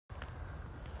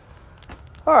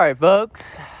All right,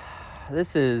 folks.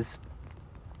 This is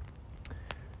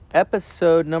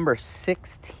episode number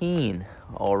 16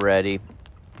 already.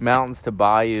 Mountains to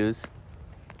Bayous.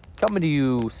 Coming to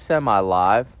you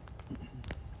semi-live.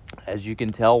 As you can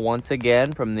tell, once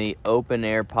again, from the Open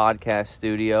Air Podcast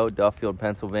Studio, Duffield,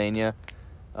 Pennsylvania.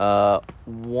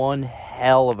 One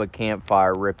hell of a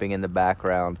campfire ripping in the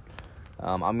background.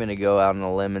 I'm going to go out on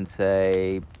a limb and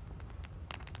say,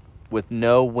 with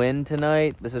no wind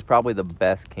tonight, this is probably the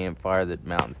best campfire that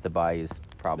Mountains to Bayous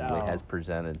probably has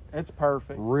presented. It's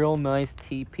perfect. Real nice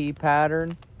TP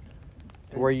pattern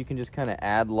to where you can just kind of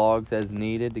add logs as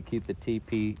needed to keep the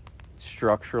TP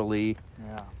structurally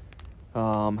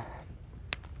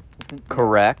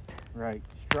correct. Right.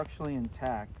 Structurally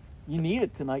intact. You need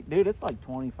it tonight, dude. It's like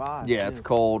 25. Yeah, it's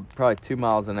cold. Probably 2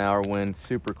 miles an hour wind.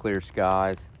 Super clear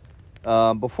skies.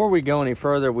 Before we go any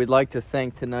further, we'd like to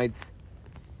thank tonight's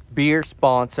beer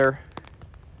sponsor,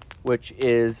 which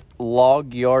is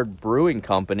Log Yard Brewing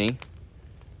Company.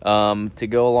 To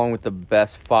go along with the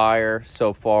best fire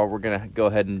so far, we're going to go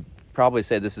ahead and probably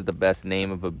say this is the best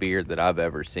name of a beer that I've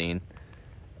ever seen.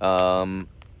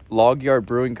 Log Yard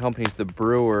Brewing Company is the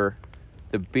brewer.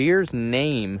 The beer's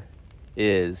name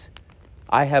is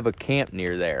I Have a Camp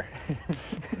Near There.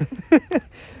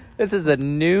 This is a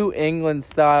New England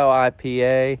style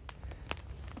IPA.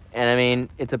 And I mean,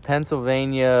 it's a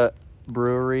Pennsylvania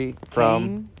brewery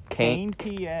from Kane,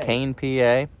 PA. Kane,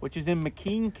 PA. Which is in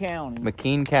McKean County.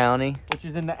 McKean County. Which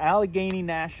is in the Allegheny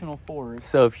National Forest.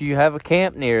 So if you have a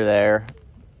camp near there,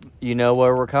 you know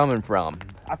where we're coming from.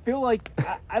 I feel like,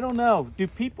 I don't know, do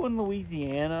people in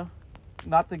Louisiana,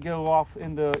 not to go off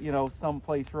into,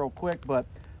 someplace real quick, but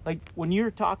like when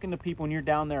you're talking to people when you're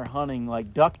down there hunting,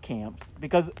 like duck camps,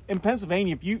 because in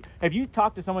Pennsylvania, if you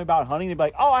talk to somebody about hunting, they'd be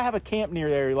like, oh, I have a camp near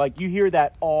there. Like you hear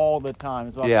that all the time.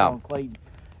 That's what I'm telling Clayton.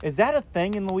 Is that a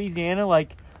thing in Louisiana?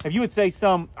 Like if you would say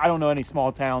I don't know any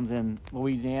small towns in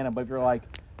Louisiana, but if you're like,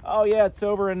 oh yeah, it's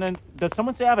over, and then does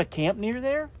someone say I have a camp near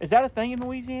there? Is that a thing in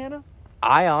Louisiana?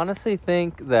 I honestly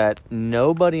think that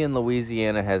nobody in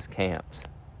Louisiana has camps.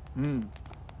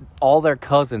 All their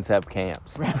cousins have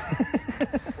camps.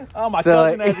 Oh, my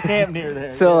cousin has a camp near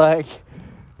there. So,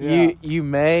 you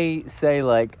may say,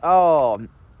 like, oh,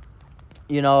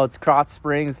 it's Krotz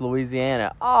Springs,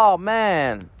 Louisiana. Oh,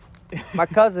 man, my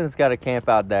cousin's got a camp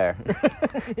out there.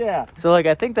 Yeah. So, like,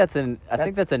 I think that's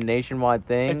a nationwide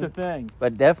thing. It's a thing.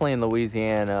 But definitely in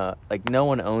Louisiana, like, no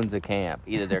one owns a camp.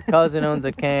 Either their cousin owns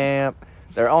a camp,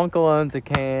 their uncle owns a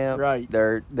camp, right?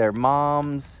 Their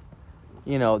moms,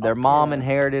 their mom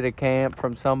inherited a camp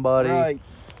from somebody. Right.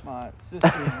 My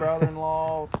sister's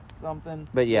brother-in-law, something.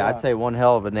 But yeah, I'd say one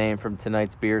hell of a name from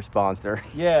tonight's beer sponsor.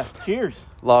 Yeah, cheers.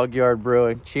 Log Yard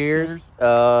Brewing. Cheers.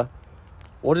 We'll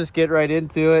just get right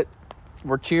into it.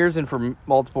 We're cheersing for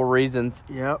multiple reasons.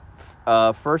 Yep.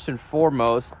 First and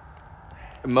foremost,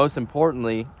 most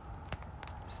importantly,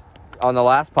 on the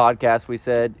last podcast we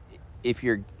said, if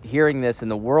you're hearing this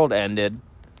and the world ended,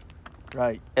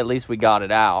 right, at least we got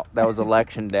it out. That was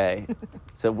election day.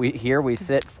 So we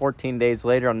sit 14 days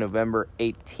later on November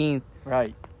 18th.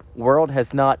 Right. World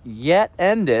has not yet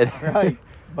ended. Right.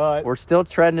 But we're still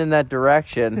trending in that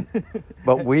direction,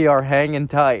 but we are hanging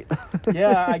tight.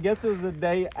 Yeah, I guess it was the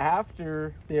day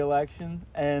after the election,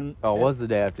 and it was the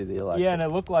day after the election. Yeah, and it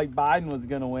looked like Biden was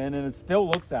going to win, and it still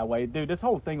looks that way. Dude, this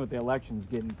whole thing with the election is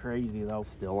getting crazy, though.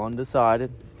 Still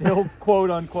undecided. Still,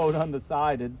 quote-unquote,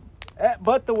 undecided.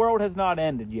 But the world has not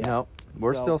ended yet. No,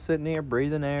 we're still sitting here,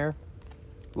 breathing air,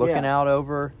 looking out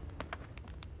over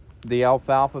the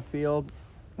alfalfa field,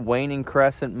 waning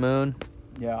crescent moon.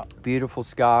 Yeah. Beautiful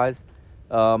skies.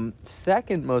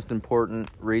 Second most important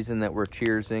reason that we're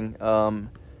cheersing,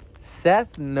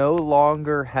 Seth no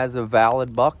longer has a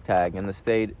valid buck tag in the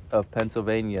state of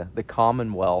Pennsylvania, the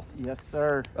Commonwealth. Yes,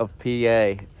 sir. Of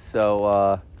PA.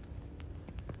 So,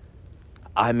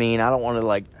 I mean, I don't want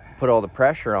to, put all the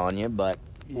pressure on you, but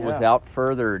without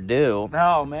further ado,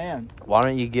 oh man, why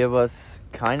don't you give us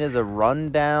kind of the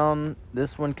rundown?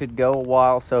 This one could go a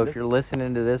while, so if you're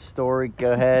listening to this story,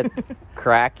 go ahead,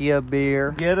 crack you a beer,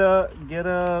 get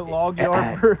a Log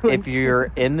Yard Brewing. If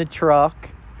you're in the truck,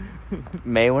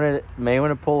 may want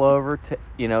to pull over to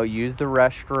use the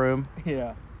restroom.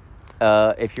 Yeah.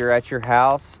 If you're at your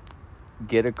house,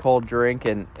 get a cold drink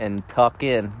and tuck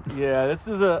in. Yeah, this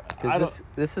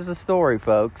is a story,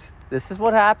 folks. This is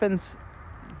what happens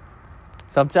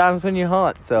sometimes when you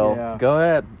hunt. So go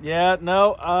ahead. Yeah,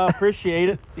 no, appreciate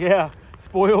it. Yeah,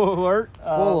 spoiler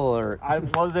alert. I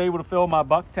was able to fill my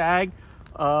buck tag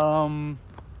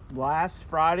last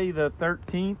Friday the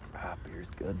 13th. Beer's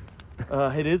good.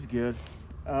 It is good.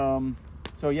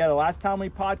 So yeah, the last time we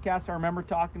podcast, I remember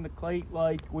talking to Clayt,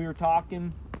 like we were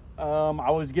talking. I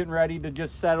was getting ready to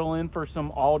just settle in for some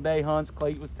all-day hunts.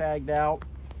 Clayt was tagged out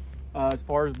as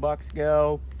far as bucks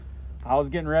go. I was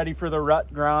getting ready for the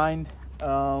rut grind,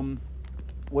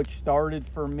 which started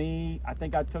for me. I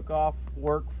think I took off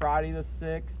work Friday the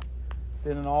 6th,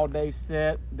 then an all-day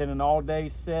sit, then an all-day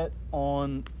sit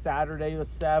on Saturday the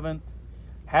 7th.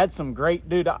 Had some great,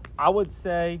 dude, I would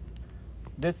say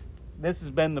this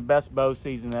has been the best bow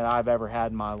season that I've ever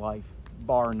had in my life,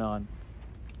 bar none.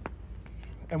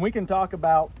 And we can talk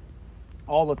about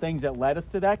all the things that led us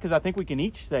to that, because I think we can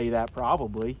each say that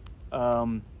probably.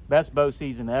 Best bow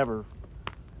season ever.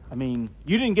 I mean,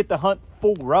 you didn't get to hunt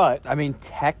full rut. I mean,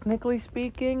 technically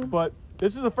speaking. But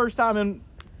this is the first time in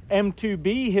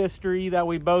M2B history that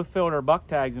we both filled our buck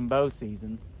tags in bow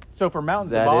season. So for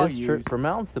Mountains to Bayous. That is true. For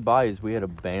Mountains to Bayous, we had a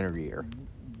banner year.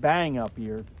 Bang up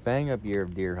year. Bang up year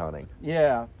of deer hunting.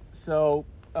 Yeah. So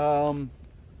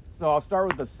I'll start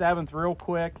with the 7th real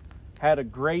quick. Had a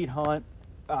great hunt.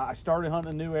 I started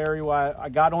hunting a new area. I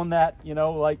got on that,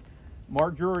 like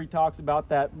Mark Drury talks about,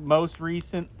 that most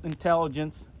recent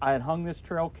intelligence. I had hung this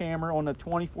trail camera on the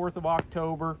 24th of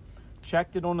October,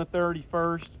 checked it on the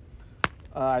 31st.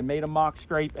 I made a mock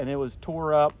scrape, and it was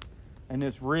tore up, and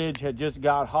this ridge had just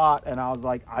got hot, and I was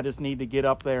like, I just need to get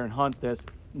up there and hunt this.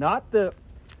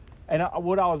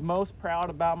 What I was most proud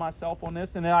about myself on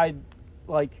this, and I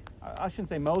shouldn't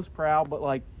say most proud, but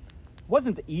like,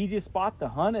 wasn't the easiest spot to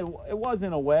hunt. It was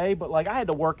in a way, but like I had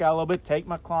to work out a little bit, take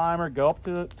my climber, go up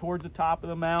towards the top of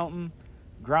the mountain,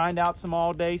 grind out some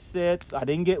all-day sits. I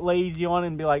didn't get lazy on it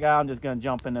and be like, I'm just going to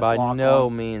jump in this By lock no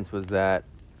one. means was that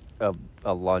a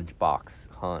lunchbox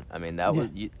hunt. I mean, that was,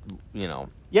 you know.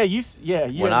 Yeah,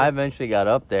 When I eventually got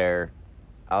up there,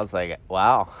 I was like,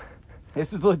 wow.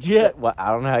 This is legit. Well,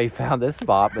 I don't know how you found this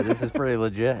spot, but this is pretty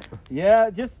legit. Yeah,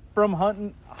 just from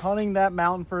hunting that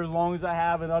mountain for as long as I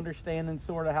have and understanding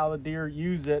sort of how the deer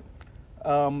use it,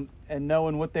 and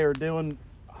knowing what they were doing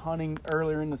hunting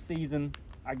earlier in the season,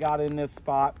 I got in this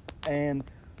spot. And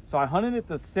so I hunted it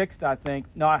the 6th, I think.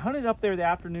 No, I hunted up there the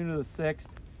afternoon of the 6th,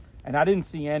 and I didn't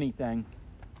see anything.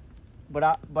 But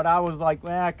I was like,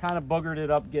 I kind of boogered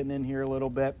it up getting in here a little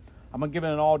bit. I'm going to give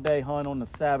it an all-day hunt on the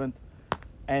 7th.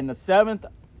 And the 7th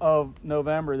of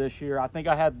November this year, I think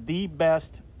I had the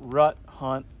best rut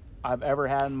hunt I've ever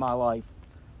had in my life.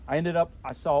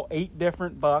 I saw 8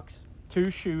 different bucks, 2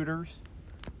 shooters.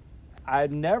 I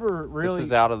had never really... This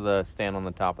is out of the stand on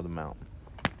the top of the mountain.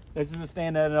 This is the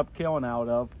stand I ended up killing out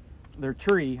of. Their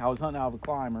tree, I was hunting out of a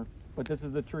climber, but this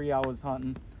is the tree I was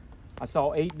hunting. I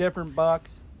saw 8 different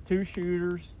bucks, 2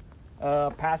 shooters,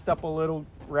 passed up a little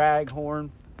raghorn,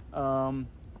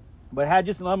 but had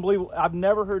just an unbelievable... I've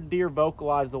never heard deer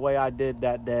vocalize the way I did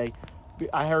that day.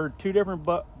 I heard 2 different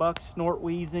bucks snort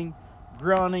wheezing,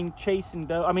 grunting, chasing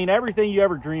doe. I mean, everything you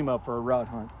ever dream of for a rut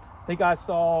hunt. I think I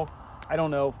saw,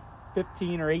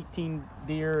 15 or 18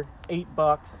 deer, 8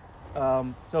 bucks.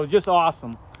 So just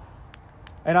awesome.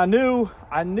 And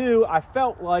I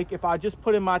felt like if I just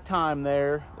put in my time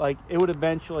there, like it would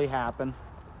eventually happen.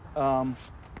 So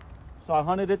I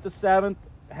hunted it the 7th,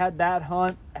 had that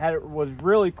hunt, was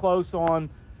really close on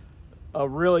a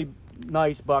really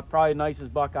nice buck, probably the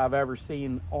nicest buck I've ever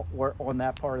seen on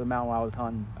that part of the mountain I was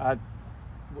hunting.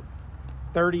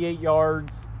 38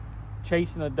 yards,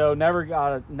 chasing a doe, never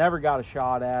got a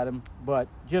shot at him, but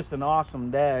just an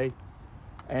awesome day.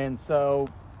 And so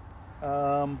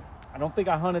I don't think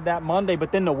I hunted that Monday,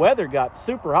 but then the weather got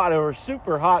super hot. It was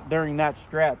super hot during that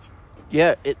stretch.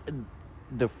 Yeah,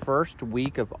 the first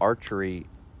week of archery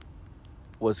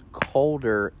was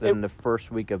colder than the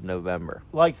first week of November.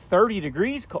 Like 30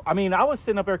 degrees cold. I mean, I was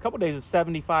sitting up there a couple days at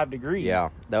 75 degrees. Yeah,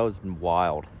 that was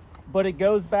wild. But it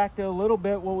goes back to a little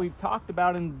bit what we've talked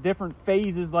about in different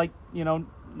phases, like,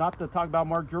 not to talk about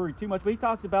Mark Drury too much, but he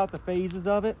talks about the phases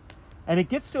of it. And it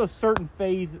gets to a certain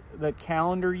phase, the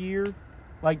calendar year,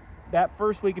 like that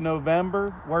first week of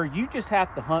November, where you just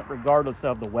have to hunt regardless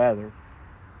of the weather.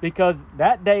 Because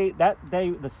that day, the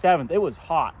 7th, it was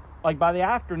hot. Like by the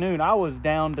afternoon, I was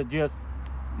down to just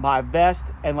my vest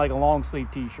and like a long sleeve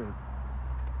t-shirt.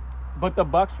 But the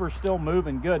bucks were still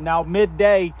moving good. Now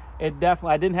midday, I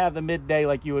didn't have the midday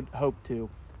like you would hope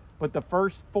to. But the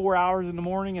first 4 hours in the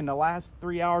morning and the last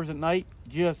 3 hours at night,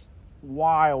 just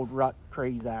wild rut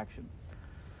craze action.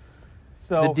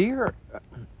 So the deer,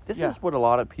 this is what a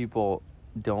lot of people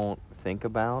don't think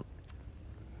about.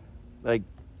 Like,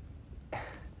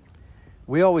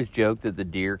 we always joke that the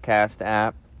DeerCast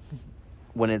app,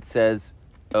 when it says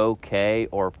okay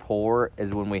or poor,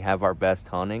 is when we have our best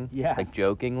hunting. Yes. Like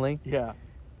jokingly. Yeah.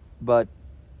 But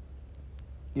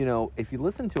you know, if you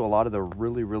listen to a lot of the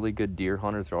really, really good deer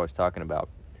hunters, they're always talking about,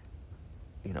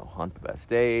 you know, hunt the best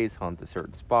days, hunt the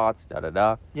certain spots,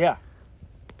 da-da-da. Yeah.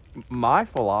 My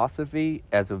philosophy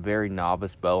as a very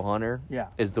novice bow hunter Yeah.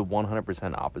 is the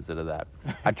 100% opposite of that.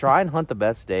 I try and hunt the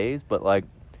best days, but, like,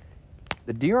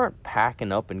 the deer aren't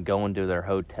packing up and going to their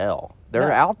hotel. They're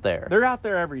No. out there. They're out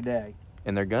there every day.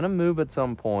 And they're going to move at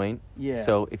some point. Yeah.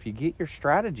 So if you get your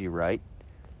strategy right,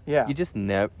 Yeah. you just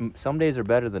never. Some days are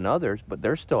better than others, but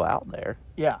they're still out there.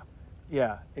 Yeah.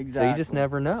 Yeah. Exactly. So you just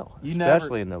never know, You never-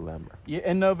 especially in November.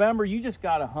 In November, you just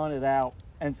got to hunt it out.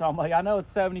 And so I'm like, I know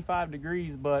it's 75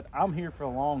 degrees, but I'm here for the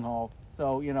long haul.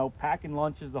 So, you know, packing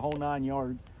lunches, the whole 9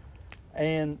 yards.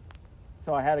 And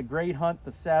so I had a great hunt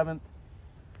the 7th.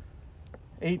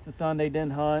 8th's a Sunday,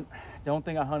 didn't hunt. Don't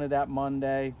think I hunted that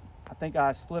Monday. I think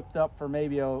I slipped up for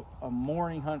maybe a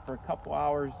morning hunt for a couple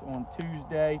hours on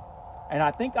Tuesday. And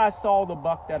I think I saw the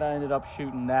buck that I ended up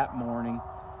shooting that morning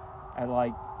at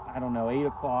like, I don't know, 8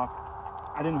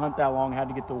 o'clock. I didn't hunt that long, had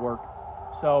to get to work.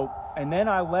 So, and then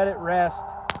I let it rest.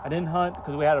 I didn't hunt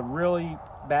because we had a really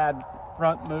bad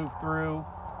front move through.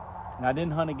 And I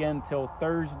didn't hunt again until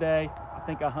Thursday. I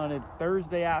think I hunted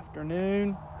Thursday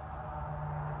afternoon.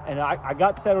 And I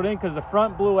got settled in because the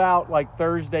front blew out like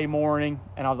Thursday morning.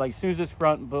 And I was like, as soon as this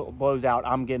front blows out,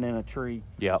 I'm getting in a tree.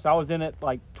 Yeah. So I was in at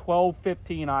like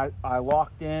 12:15. I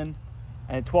locked in.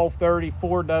 And at 12:30,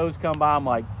 4 does come by. I'm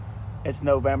like, it's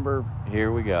November.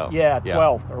 Here we go. Yeah,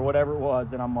 12th or whatever it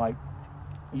was. And I'm like,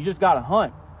 you just got to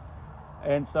hunt.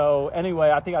 And so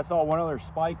anyway, I think I saw one other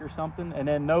spike or something. And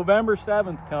then November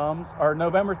 7th comes, or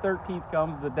November 13th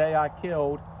comes, the day I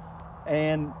killed.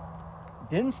 And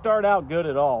didn't start out good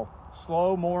at all.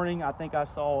 Slow morning. I think I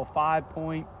saw a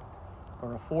 5-point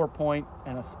or a 4-point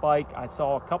and a spike. I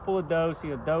saw a couple of does,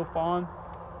 see a doe fawn.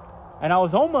 And I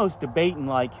was almost debating,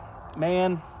 like,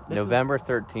 man. November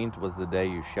 13th was the day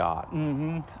you shot.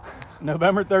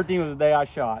 November 13th was the day I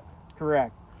shot.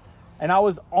 Correct. And I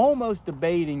was almost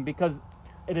debating because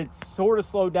it had sort of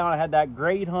slowed down. I had that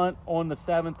great hunt on the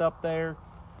 7th up there.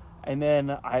 And then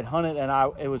I had hunted, and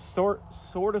it was sort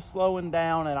of slowing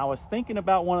down. And I was thinking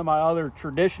about one of my other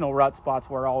traditional rut spots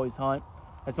where I always hunt.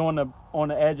 It's on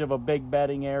the edge of a big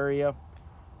bedding area.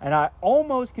 And I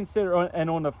almost considered, and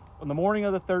on the morning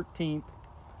of the 13th,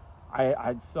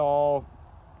 I saw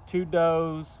 2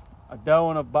 does, a doe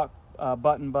and a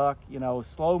button buck. You know,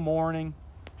 slow morning.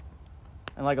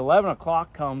 And like 11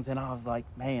 o'clock comes, and I was like,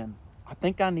 man, I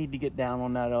think I need to get down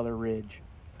on that other ridge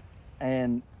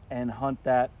and hunt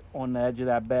that on the edge of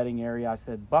that bedding area. I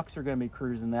said, bucks are going to be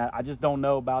cruising that. I just don't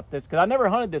know about this because I never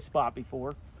hunted this spot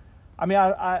before. I mean,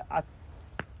 I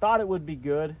thought it would be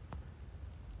good,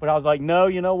 but I was like, no,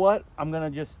 you know what? I'm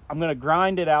going to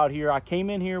grind it out here. I came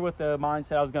in here with the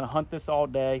mindset I was going to hunt this all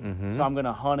day, so I'm going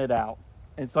to hunt it out.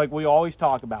 It's like we always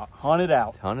talk about, hunt it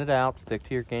out. Hunt it out, stick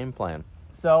to your game plan.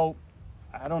 So,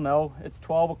 I don't know, it's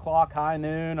 12 o'clock, high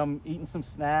noon, I'm eating some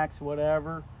snacks,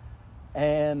 whatever,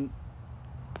 and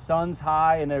sun's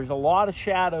high, and there's a lot of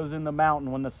shadows in the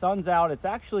mountain. When the sun's out, it's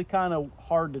actually kind of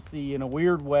hard to see in a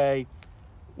weird way.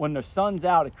 When the sun's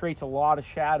out, it creates a lot of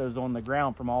shadows on the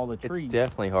ground from all the trees. It's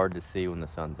definitely hard to see when the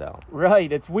sun's out.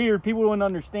 Right, it's weird. People wouldn't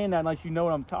understand that unless you know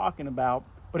what I'm talking about.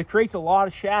 But it creates a lot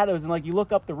of shadows, and like you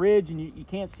look up the ridge and you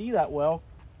can't see that well.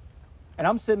 And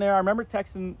I'm sitting there, I remember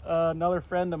texting another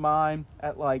friend of mine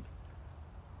at like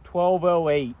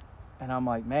 12:08. And I'm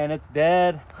like, man, it's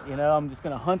dead. You know, I'm just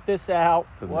going to hunt this out,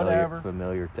 whatever.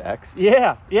 Familiar text.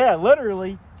 Yeah,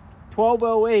 literally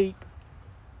 12:08.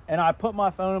 And I put my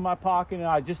phone in my pocket and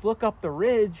I just look up the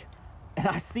ridge and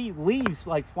I see leaves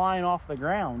like flying off the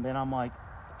ground. And I'm like,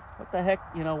 what the heck,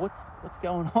 you know, what's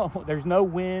going on? There's no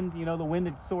wind, you know, the wind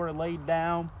had sort of laid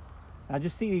down. And I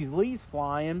just see these leaves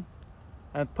flying.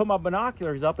 And I put my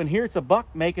binoculars up and here it's a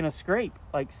buck making a scrape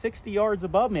like 60 yards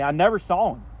above me. I never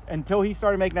saw him. Until he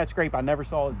started making that scrape, I never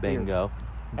saw his deer. Bingo.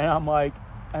 And I'm like,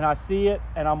 and I see it,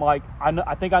 and I'm like,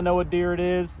 I think I know what deer it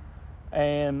is,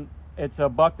 and it's a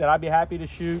buck that I'd be happy to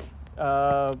shoot.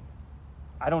 I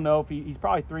don't know if he's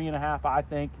probably 3.5, I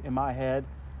think, in my head.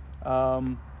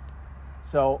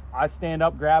 So I stand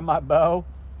up, grab my bow,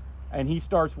 and he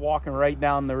starts walking right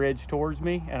down the ridge towards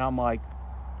me, and I'm like,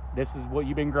 this is what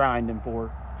you've been grinding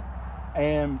for.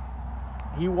 And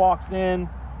he walks in,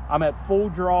 I'm at full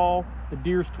draw. The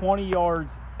deer's 20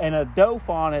 yards, and a doe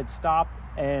fawn had stopped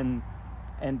and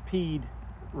peed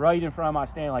right in front of my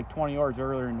stand like 20 yards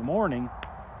earlier in the morning.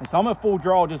 And so I'm at full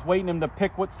draw just waiting him to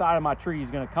pick what side of my tree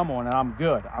he's going to come on, and I'm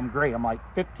good. I'm great. I'm like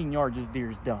 15 yards, this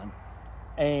deer's done.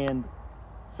 And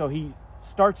so he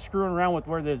starts screwing around with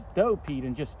where this doe peed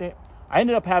and just I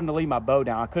ended up having to leave my bow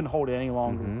down. I couldn't hold it any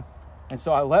longer. And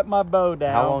so I let my bow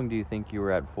down. How long do you think you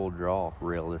were at full draw,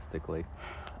 realistically?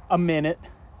 A minute.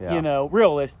 Yeah. You know,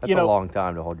 realistic. That's a long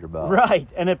time to hold your bow. Right.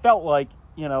 And it felt like,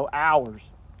 you know, hours.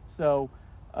 So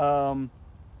I'm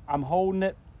holding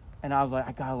it, and I was like,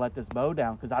 I got to let this bow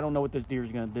down because I don't know what this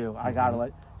deer's going to do. I got to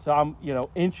let. So I'm, you know,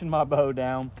 inching my bow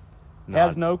down.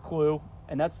 Has no clue.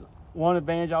 And that's one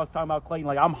advantage I was talking about, Clayton.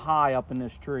 Like, I'm high up in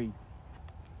this tree.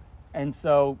 And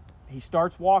so he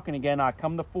starts walking again. I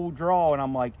come to full draw, and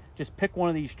I'm like, just pick one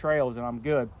of these trails, and I'm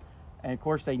good. And, of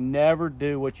course, they never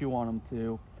do what you want them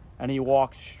to. And he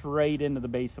walks straight into the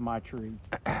base of my tree.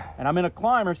 And I'm in a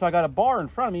climber, so I got a bar in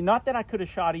front of me. Not that I could have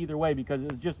shot either way because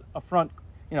it was just a front,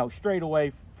 you know, straight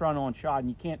away front on shot, and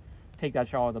you can't take that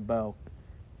shot with a bow.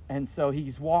 And so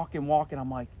he's walking.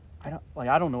 I'm like, I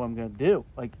don't know what I'm going to do.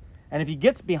 Like, and if he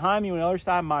gets behind me on the other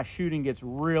side, my shooting gets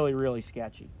really, really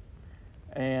sketchy.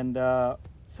 And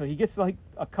so he gets like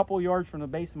a couple yards from the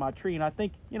base of my tree, and I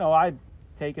think, you know, I'd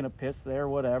taken a piss there,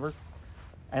 whatever.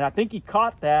 And I think he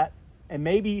caught that. And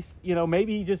maybe, you know,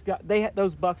 maybe he just got,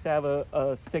 those bucks have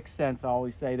a sixth sense, I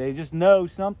always say. They just know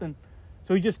something.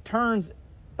 So he just turns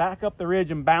back up the ridge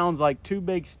and bounds like 2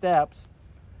 big steps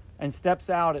and steps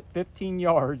out at 15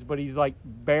 yards, but he's like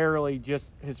barely just,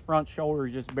 his front shoulder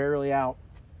is just barely out.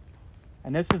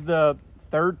 And this is the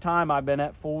 3rd time I've been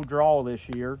at full draw this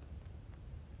year.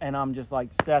 And I'm just like,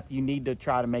 Seth, you need to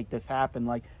try to make this happen.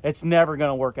 Like, it's never going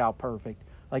to work out perfect.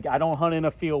 Like, I don't hunt in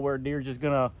a field where a deer's just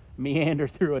going to meander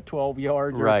through a 12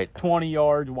 yards or 20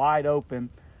 yards wide open.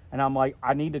 And I'm like,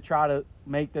 I need to try to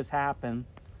make this happen.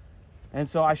 And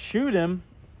so I shoot him,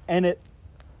 and it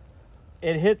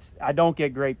hits. I don't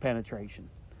get great penetration,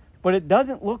 but it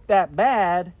doesn't look that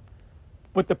bad.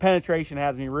 But the penetration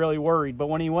has me really worried. But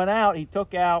when he went out, he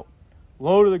took out,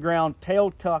 low to the ground,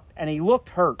 tail tucked, and he looked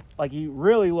hurt. Like, he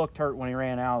really looked hurt when he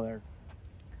ran out of there.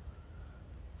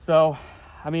 So,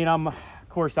 I mean, of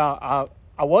course, I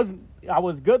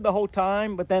was good the whole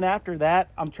time, but then after that,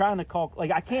 I'm trying to call,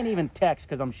 like, I can't even text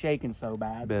because I'm shaking so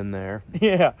bad. Been there.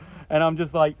 Yeah, and I'm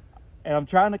just like, and I'm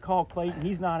trying to call Clayton.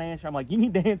 He's not answering. I'm like, you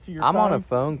need to answer your phone. I'm on a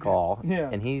phone call,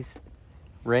 and he's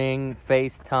ring,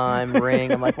 FaceTime,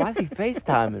 ring. I'm like, why is he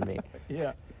FaceTiming me?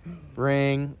 Yeah.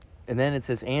 Ring, and then it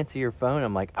says, answer your phone.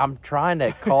 I'm like, I'm trying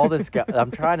to call this guy.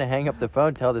 I'm trying to hang up the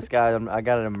phone, tell this guy I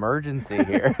got an emergency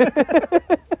here.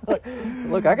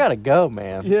 Look, I got to go,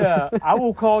 man. Yeah, I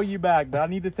will call you back, but I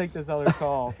need to take this other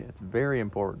call. It's very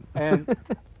important. And,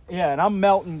 yeah, and I'm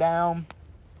melting down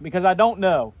because I don't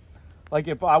know. Like,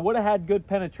 if I would have had good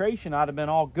penetration, I'd have been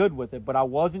all good with it, but I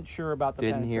wasn't sure about the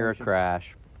penetration. Didn't hear a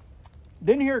crash.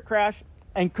 Didn't hear a crash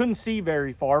and couldn't see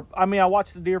very far. I mean, I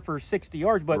watched the deer for 60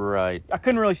 yards, but I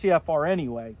couldn't really see that far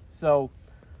anyway. So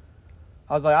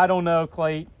I was like, I don't know,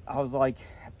 Clay. I was like,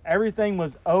 everything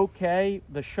was okay.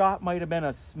 The shot might have been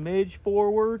a smidge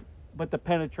forward, but the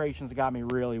penetrations got me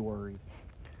really worried.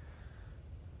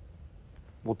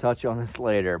 We'll touch on this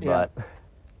later, but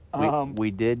we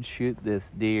did shoot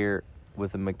this deer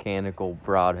with a mechanical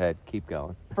broadhead. Keep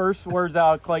going. First words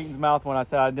out of Clayton's mouth when I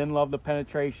said I didn't love the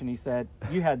penetration, he said,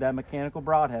 you had that mechanical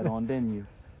broadhead on, didn't you?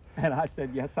 And I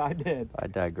said, yes, I did. I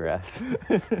digress.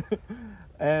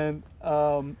 And,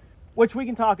 which we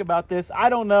can talk about this. I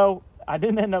don't know. I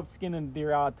didn't end up skinning the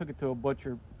deer out. I took it to a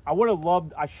butcher.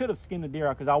 I should have skinned the deer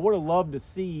out because I would have loved to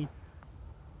see.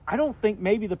 I don't think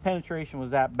maybe the penetration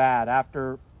was that bad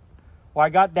after, I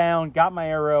got down, got my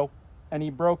arrow, and he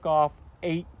broke off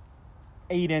 8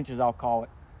 inches, I'll call it,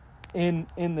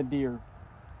 in the deer.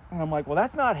 And I'm like, well,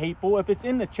 that's not hateful. If it's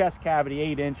in the chest cavity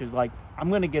 8 inches, like, I'm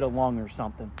going to get a lung or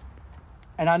something.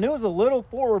 And I knew it was a little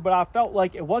forward, but I felt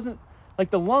like it wasn't, like,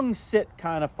 the lungs sit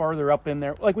kind of farther up in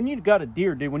there. Like, when you've got a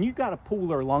deer, dude, when you've got to pull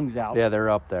their lungs out. Yeah, they're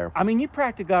up there. I mean, you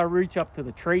practically got to reach up to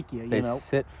the trachea, you know. They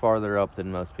sit farther up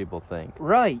than most people think.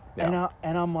 Right. Yeah.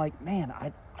 And I'm like, man,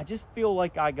 I just feel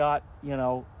like I got, you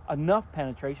know, enough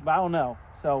penetration, but I don't know.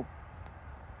 So,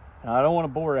 I don't want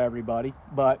to bore everybody,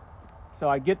 but, so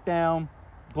I get down.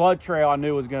 Blood trail I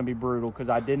knew was going to be brutal because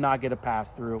I did not get a pass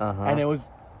through. And it was,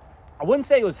 I wouldn't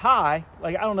say it was high.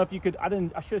 Like, I don't know if you could, I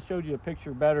should have showed you a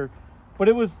picture better. But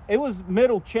it was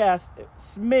middle chest,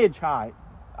 smidge high.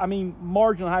 I mean,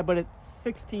 marginal high, but at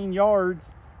 16 yards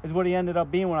is what he ended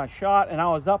up being when I shot, and I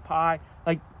was up high.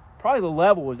 Like, probably the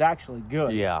level was actually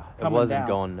good. Yeah, it wasn't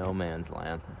going no man's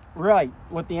land. Right.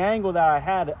 With the angle that I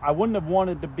had, I wouldn't have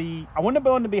wanted to be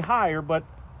higher, but,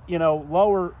 you know,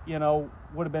 lower, you know,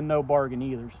 would have been no bargain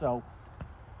either. So,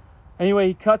 anyway,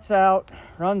 he cuts out,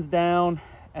 runs down,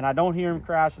 and I don't hear him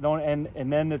crash. And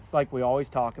then it's like we always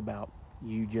talk about.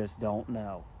 You just don't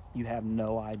know. You have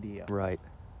no idea. Right.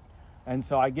 And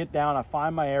so I get down, I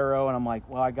find my arrow, and I'm like,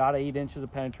 well, I got 8 inches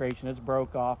of penetration. It's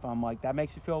broke off. And I'm like, that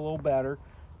makes you feel a little better.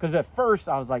 Because at first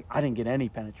I was like, I didn't get any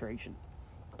penetration.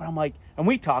 But I'm like, and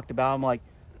we talked about, I'm like,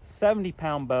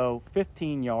 70-pound bow,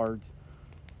 15 yards,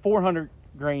 400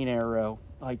 grain arrow.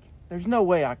 Like, there's no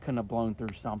way I couldn't have blown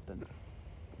through something.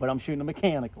 But I'm shooting a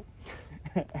mechanical.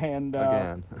 And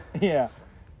Again. yeah.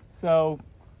 So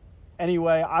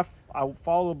anyway, I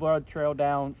follow the blood trail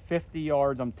down 50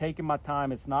 yards. I'm taking my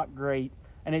time. It's not great.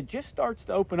 And it just starts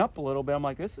to open up a little bit. I'm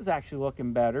like, this is actually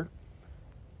looking better.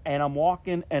 And I'm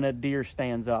walking, and a deer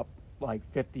stands up like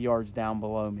 50 yards down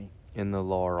below me. In the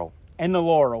laurel. In the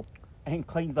laurel. And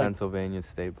Clayton's like, Pennsylvania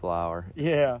state flower.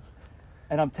 yeah.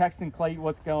 And I'm texting Clayton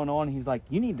what's going on. He's like,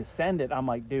 you need to send it. I'm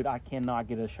like, dude, I cannot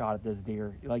get a shot at this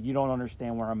deer. Like, you don't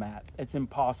understand where I'm at. It's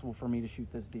impossible for me to shoot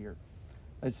this deer.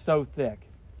 It's so thick.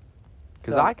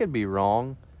 Because I could be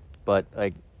wrong, but,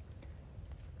 like,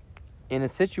 in a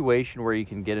situation where you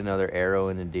can get another arrow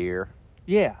in a deer,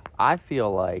 yeah, I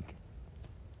feel like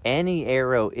any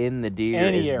arrow in the deer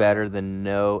is better than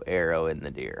no arrow in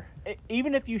the deer.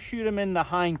 Even if you shoot him in the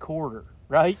hind quarter,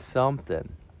 right?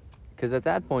 Something. Because at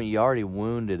that point, you already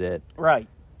wounded it. Right.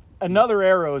 Another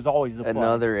arrow is always the play.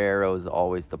 Another arrow is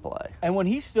always the play. And when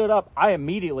he stood up, I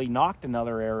immediately knocked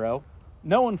another arrow,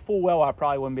 knowing full well I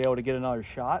probably wouldn't be able to get another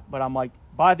shot. But I'm like,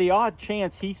 by the odd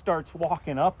chance he starts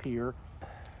walking up here,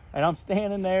 and I'm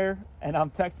standing there, and I'm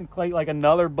texting Clay, like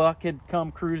another buck had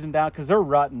come cruising down, because they're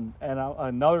rutting, and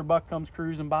another buck comes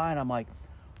cruising by, and I'm like,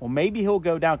 well, maybe he'll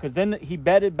go down, because then he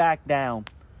bedded back down.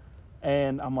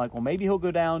 And I'm like, well, maybe he'll go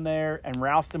down there and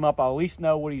roust him up. I'll at least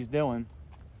know what he's doing.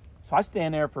 So I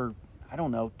stand there for, I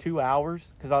don't know, 2 hours,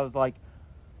 because I was like,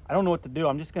 I don't know what to do.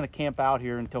 I'm just going to camp out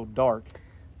here until dark.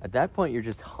 At that point, you're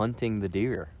just hunting the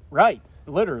deer. Right.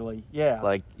 Literally, yeah.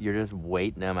 Like, you're just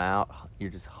waiting them out. You're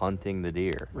just hunting the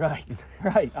deer. Right,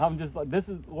 right. I'm just like, this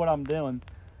is what I'm doing.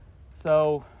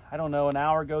 So, I don't know, an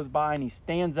hour goes by, and he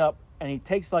stands up, and he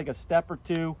takes like a step or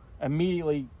two,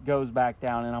 immediately goes back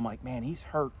down, and I'm like, man, he's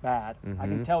hurt bad. I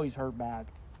can tell he's hurt bad.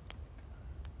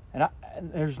 And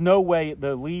there's no way,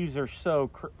 the leaves are so,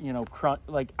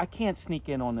 like, I can't sneak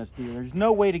in on this deer. There's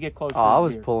no way to get close to this deer. I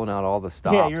was pulling out all the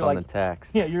stops on the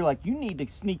text. Yeah, you're like, you need to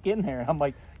sneak in there. I'm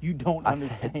like, you don't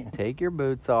understand. Said, take your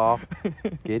boots off,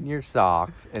 get in your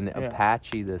socks, and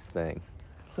Apache this thing.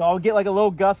 So I'll get like a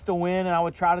little gust of wind, and I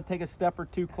would try to take a step or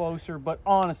two closer, but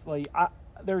honestly,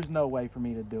 there's no way for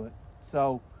me to do it.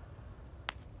 So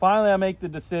finally I make the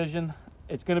decision.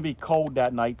 It's going to be cold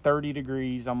that night, 30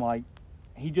 degrees. I'm like,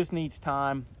 he just needs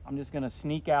time. I'm just going to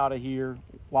sneak out of here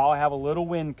while I have a little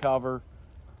wind cover.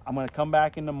 I'm going to come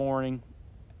back in the morning.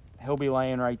 He'll be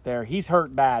laying right there. He's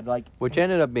hurt bad. Which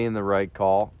ended up being the right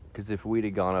call, because if we'd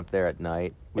have gone up there at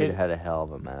night, we'd have had a hell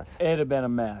of a mess. It'd have been a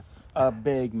mess. A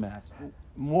big mess.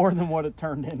 More than what it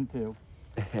turned into.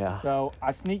 Yeah. So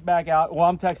I sneak back out. Well,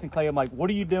 I'm texting Clay. I'm like, what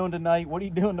are you doing tonight? What are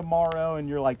you doing tomorrow? And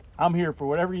you're like, I'm here for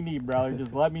whatever you need, brother.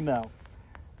 Just let me know.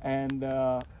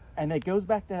 And it goes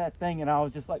back to that thing. And I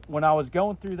was just like, when I was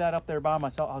going through that up there by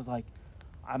myself, I was like,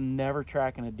 I'm never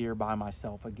tracking a deer by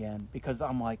myself again, because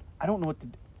I'm like, I don't know what to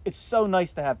do. It's so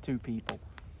nice to have two people.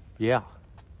 Yeah.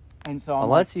 And so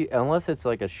unless it's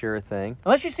like a sure thing.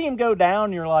 Unless you see him go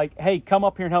down, you're like, hey, come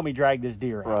up here and help me drag this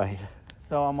deer out. Right.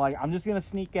 So I'm like, I'm just going to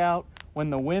sneak out. When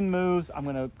the wind moves, I'm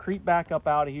going to creep back up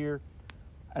out of here,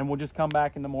 and we'll just come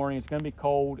back in the morning. It's going to be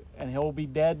cold, and he'll be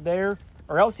dead there,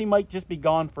 or else he might just be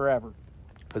gone forever.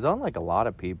 Because unlike a lot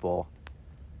of people,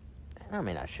 I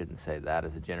mean, I shouldn't say that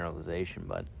as a generalization,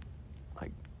 but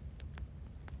like,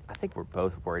 I think we're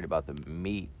both worried about the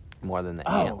meat more than the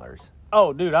antlers.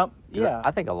 Oh, dude, yeah.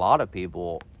 I think a lot of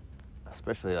people,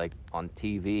 especially like on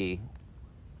TV,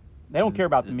 they don't care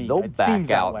about the meat. They'll back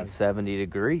out in 70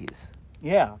 degrees.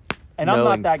 Yeah. And I'm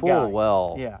not that guy. Knowing full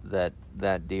well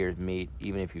that deer's meat,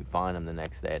 even if you find them the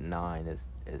next day at 9,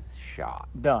 is shot.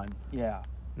 Done. Yeah.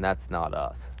 And that's not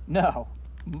us. No.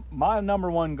 My number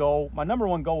one goal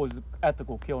is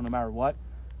ethical kill no matter what.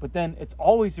 But then it's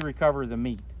always to recover the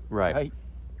meat. Right?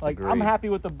 Like, Agreed. I'm happy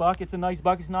with the buck. It's a nice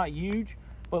buck. It's not huge.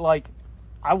 But, like,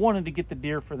 I wanted to get the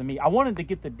deer for the meat. I wanted to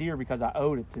get the deer because I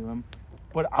owed it to him.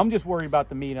 But I'm just worried about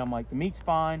the meat. I'm like, the meat's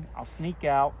fine. I'll sneak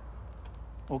out.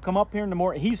 We'll come up here in the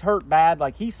morning. He's hurt bad.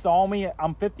 Like, he saw me.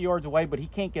 I'm 50 yards away, but he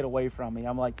can't get away from me.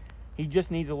 I'm like, he just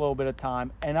needs a little bit of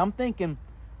time. And I'm thinking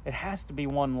it has to be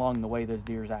one lung the way this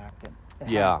deer's acting. It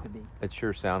has to be. It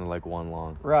sure sounded like one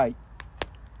lung. Right.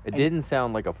 It didn't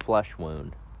sound like a flesh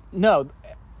wound. No.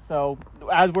 So,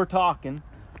 as we're talking,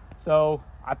 so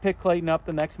I pick Clayton up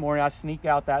the next morning. I sneak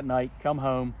out that night, come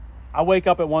home. I wake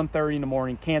up at 1:30 in the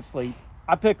morning, can't sleep.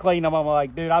 I picked Clayton up. I'm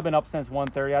like, dude, I've been up since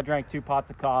 1:30. I drank 2 pots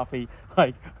of coffee.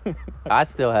 Like, I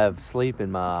still have sleep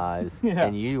in my eyes, Yeah.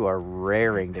 and you are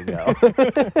raring to go.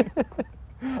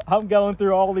 I'm going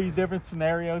through all these different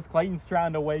scenarios. Clayton's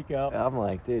trying to wake up. I'm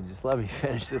like, dude, just let me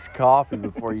finish this coffee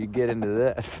before you get into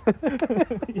this.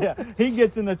 Yeah, he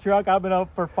gets in the truck. I've been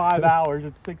up for 5 hours.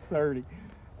 It's 6:30.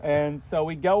 And so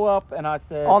we go up, and I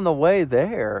said... On the way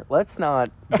there, let's not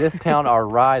discount our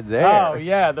ride there. Oh,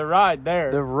 yeah, the ride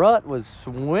there. The rut was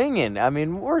swinging. I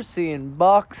mean, we're seeing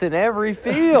bucks in every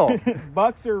field.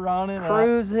 Bucks are running.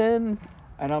 Cruising.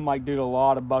 And I'm like, dude, a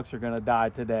lot of bucks are going to die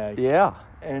today. Yeah.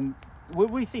 And what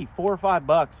did we see? 4 or 5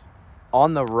 bucks.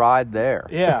 On the ride there.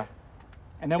 Yeah.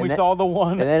 And then And we then- saw the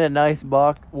one. And then a nice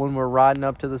buck when we're riding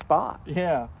up to the spot.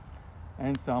 Yeah.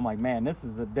 And so I'm like, man, this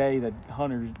is the day that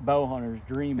bow hunters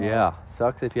dream of. Yeah.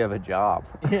 Sucks if you have a job.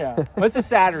 Yeah. Well, it's a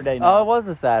Saturday Oh, night. it was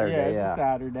a Saturday, Yeah, it's a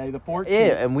Saturday, the 14th.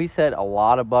 Yeah, and we said a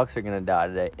lot of bucks are going to die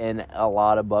today, and a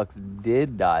lot of bucks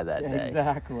did die that day.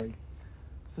 Exactly.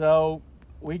 So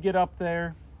we get up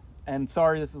there, and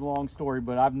sorry, this is a long story,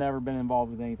 but I've never been involved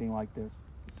with anything like this.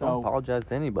 Don't So apologize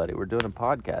to anybody. We're doing a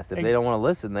podcast. If they don't want to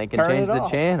listen, they can Turn change it the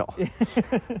off. channel.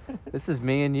 This is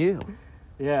me and you.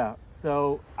 Yeah.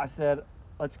 So I said,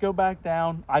 let's go back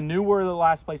down. I knew where the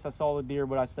last place I saw the deer,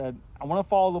 but I said, I want to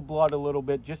follow the blood a little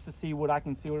bit just to see what I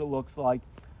can see what it looks like.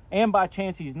 And by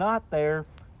chance he's not there,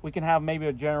 we can have maybe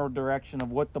a general direction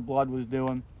of what the blood was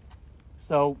doing.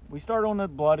 So we started on the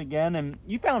blood again, and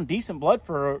you found decent blood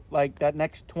for like that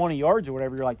next 20 yards or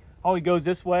whatever. You're like, oh, he goes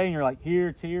this way, and you're like, here,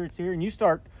 it's here, it's here. And you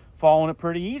start following it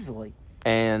pretty easily.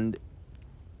 And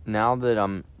now that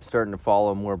I'm starting to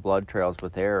follow more blood trails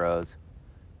with arrows,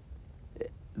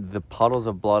 the puddles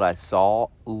of blood I saw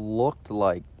looked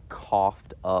like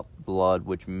coughed up blood,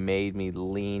 which made me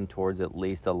lean towards at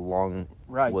least a lung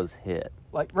Right. was hit.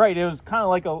 Right. It was kind of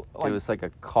like It was like a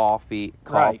coughed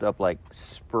Right. up like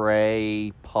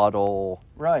spray puddle,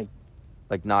 right.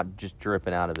 like not just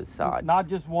dripping out of his side. Not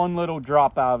just one little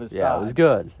drop out of his Yeah, side. it was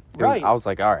good. Right. I was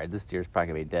like, all right, this deer's probably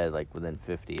gonna be dead like within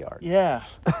 50 yards. Yeah.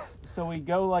 So we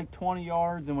go like 20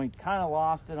 yards and we kind of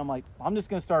lost it. I'm like, I'm just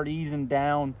going to start easing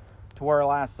down to where I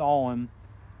last saw him.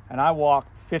 And I walk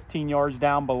 15 yards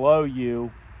down below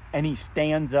you, and he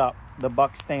stands up. The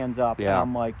buck stands up. Yeah. And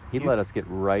I'm like, He let us get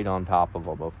right on top of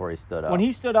him before he stood up. when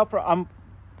he stood up, I'm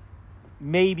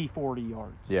maybe 40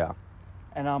 yards. Yeah.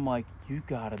 And I'm like, you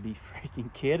got to be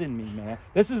freaking kidding me, man.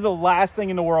 This is the last thing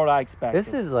in the world I expected.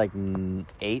 This is like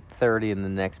 8:30 in the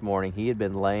next morning. He had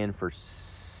been laying for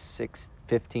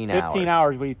 15 hours. 15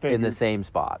 hours we figured. in the same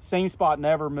spot. Same spot,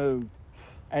 never moved.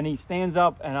 And he stands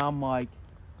up, and I'm like,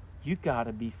 you got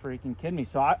to be freaking kidding me.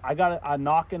 So I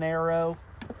knock an arrow,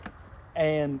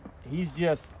 and he's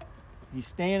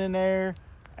standing there,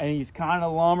 and he's kind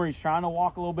of lumber. He's trying to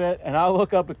walk a little bit, and I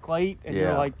look up at Clayton, and Yeah.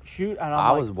 you're like, shoot. And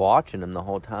I I'm was like, watching him the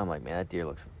whole time, like, man, that deer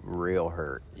looks real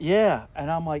hurt. yeah. And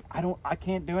I'm like, I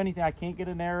can't do anything. I can't get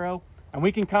an arrow. And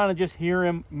we can kind of just hear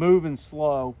him moving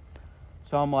slow.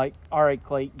 So I'm like, all right,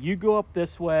 Clay, you go up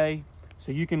this way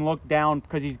so you can look down,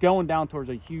 because he's going down towards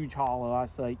a huge hollow. I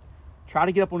say, try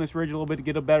to get up on this ridge a little bit to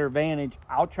get a better vantage.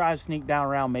 I'll try to sneak down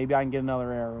around. Maybe I can get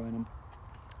another arrow in him.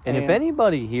 And if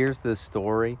anybody hears this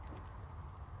story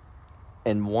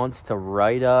and wants to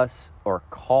write us or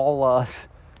call us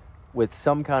with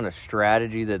some kind of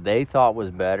strategy that they thought was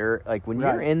better, like when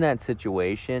you're Right. in that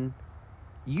situation,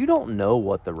 you don't know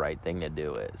what the right thing to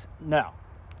do is. No.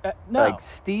 No. Like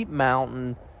steep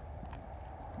mountain,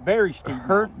 Very steep.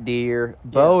 hurt deer,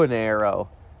 bow and arrow,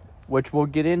 which we'll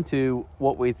get into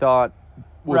what we thought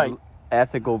was Right.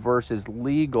 ethical versus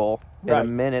legal in a Right.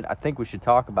 minute. I think we should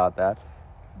talk about that.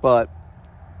 But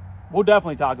We'll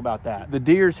definitely talk about that. the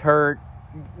deer's hurt.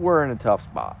 We're in a tough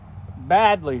spot.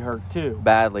 Badly hurt, too.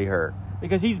 Badly hurt.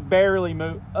 Because he's barely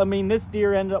moved. I mean, this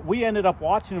deer we ended up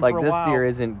watching him Like for a this while. deer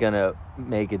isn't going to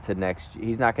make it to next.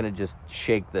 He's not going to just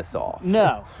shake this off.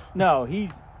 No,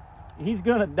 he's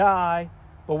gonna die,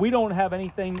 but we don't have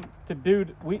anything to do.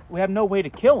 We have no way to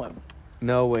kill him.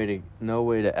 No way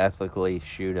to ethically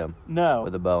shoot him No,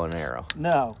 with a bow and arrow.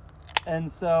 no,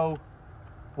 and so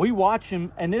we watch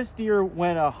him, and this deer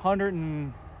went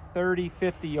 130,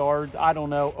 50 yards. I don't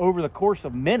know, over the course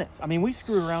of minutes. I mean, we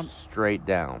screw around Straight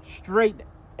down. straight,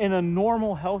 and a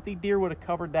normal healthy deer would have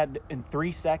covered that in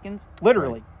 3 seconds,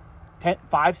 literally,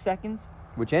 5 seconds.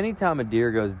 Which anytime a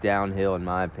deer goes downhill, in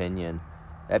my opinion,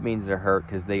 that means they're hurt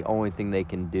because the only thing they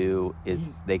can do is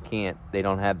they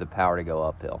don't have the power to go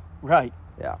uphill. Right.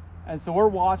 Yeah. And so we're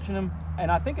watching him, and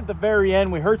I think at the very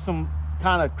end we heard some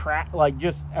kind of crack,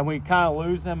 and we kind of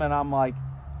lose him, and I'm like,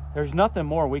 there's nothing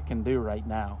more we can do right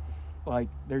now. Like,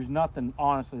 there's nothing,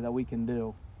 honestly, that we can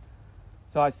do.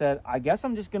 So I said, I guess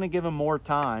I'm just going to give him more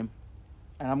time,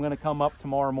 and I'm going to come up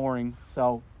tomorrow morning.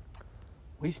 So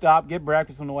we stopped, get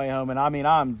breakfast on the way home, and I mean,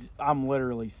 I'm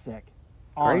literally sick.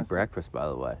 Honestly. Great breakfast, by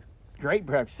the way. Great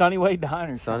breakfast. Sunny Way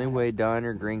Diner. Sunny Way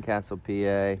Diner, Greencastle, PA.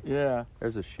 Yeah.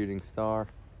 There's a shooting star.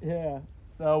 Yeah.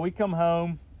 So we come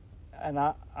home, and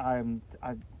I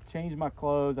changed my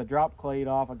clothes. I dropped Clay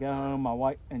off. I go home. My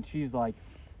wife, and she's like,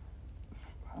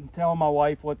 I'm telling my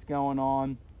wife what's going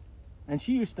on, and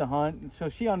she used to hunt, and so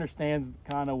she understands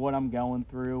kind of what I'm going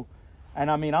through. And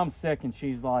I mean, I'm sick, and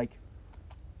she's like,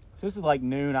 so this is like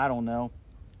noon. I don't know.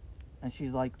 And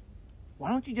she's like, why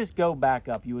don't you just go back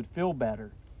up? You would feel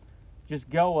better. Just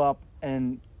go up,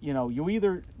 and you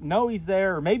either know he's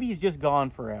there or maybe he's just gone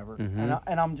forever. Mm-hmm.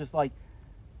 And I'm just like,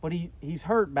 but he's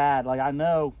hurt bad, like I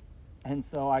know. And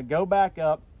so I go back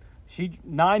up. She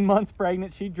 9 months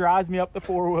pregnant. She drives me up the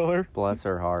 4-wheeler. Bless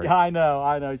her heart. Yeah, I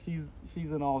know.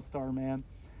 She's an all-star, man.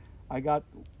 I got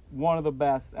one of the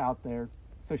best out there.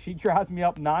 So she drives me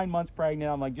up 9 months pregnant.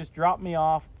 I'm like, just drop me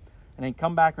off and then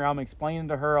come back around. I'm explaining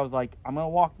to her. I was like, I'm gonna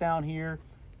walk down here.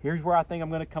 Here's where I think I'm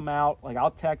going to come out. Like, I'll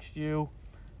text you,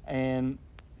 and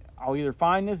I'll either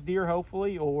find this deer,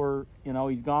 hopefully, or,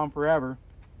 he's gone forever.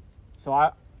 So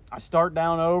I start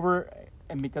down over,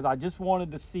 and because I just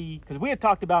wanted to see, because we had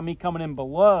talked about me coming in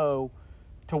below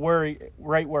to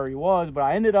right where he was, but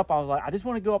I was like, I just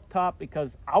want to go up top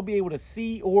because I'll be able to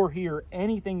see or hear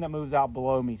anything that moves out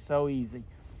below me so easy.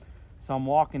 So I'm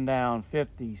walking down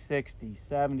 50, 60,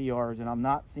 70 yards, and I'm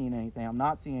not seeing anything.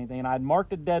 And I had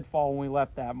marked a deadfall when we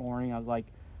left that morning. I was like,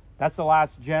 that's the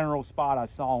last general spot I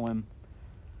saw him.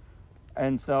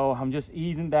 And so I'm just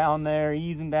easing down there.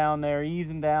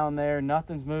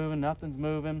 Nothing's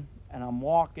moving. And I'm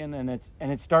walking, and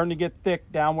it's starting to get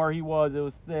thick down where he was. It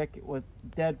was thick with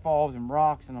deadfalls and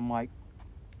rocks. And I'm like,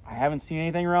 I haven't seen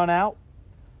anything run out.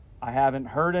 I haven't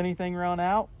heard anything run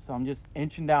out. So I'm just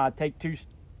inching down. I take two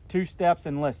steps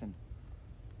and listen.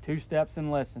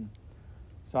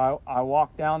 So I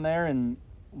walked down there, and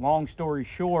long story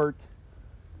short,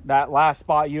 that last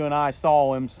spot you and I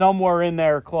saw him, somewhere in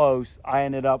there close, I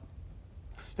ended up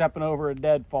stepping over a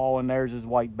deadfall, and there's his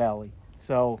white belly.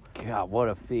 So, God, what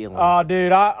a feeling. Oh,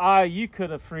 dude, you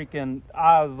could have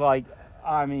I was like,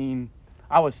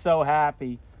 I was so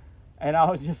happy. And I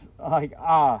was just like,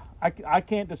 I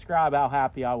can't describe how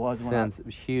happy I was.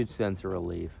 Huge sense of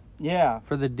relief. Yeah.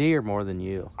 For the deer more than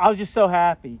you. I was just so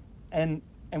happy. And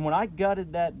when I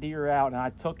gutted that deer out and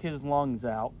I took his lungs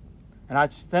out, and I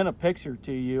sent a picture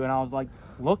to you, and I was like,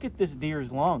 look at this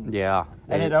deer's lungs. Yeah.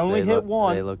 And it only hit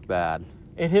one. They look bad.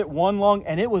 It hit one lung,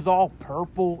 and it was all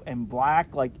purple and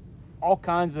black, like all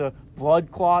kinds of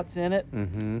blood clots in it.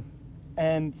 Mm-hmm.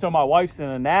 And so my wife's an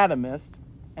anatomist,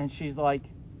 and she's like,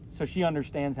 so she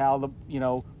understands how the,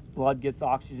 blood gets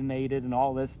oxygenated and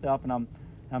all this stuff. And I'm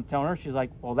telling her, she's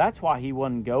like, well, that's why he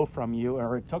wouldn't go from you.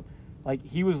 Or it took, like,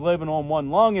 he was living on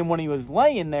one lung, and when he was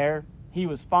laying there, he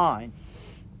was fine.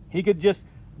 He could just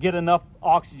get enough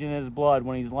oxygen in his blood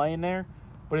when he's laying there.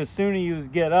 But as soon as he was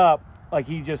get up, like,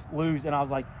 he just lose. And I was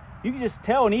like, you can just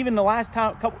tell. And even the last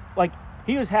time,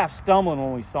 he was half stumbling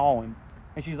when we saw him.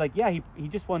 And she's like, yeah, he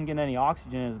just wasn't getting any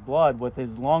oxygen in his blood with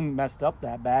his lung messed up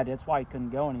that bad. That's why he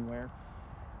couldn't go anywhere.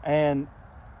 And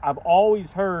I've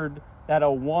always heard that a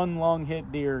one lung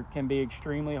hit deer can be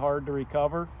extremely hard to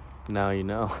recover. Now you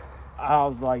know. I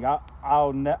was like,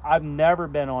 I've never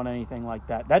been on anything like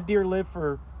that. That deer lived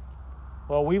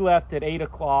we left at 8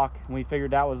 o'clock, and we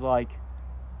figured that was like,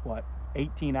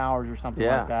 18 hours or something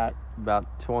like that.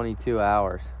 About 22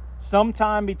 hours.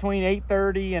 Sometime between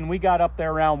 8:30 and we got up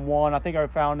there around 1. I think I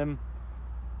found him.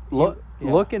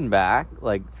 Looking back,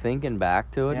 thinking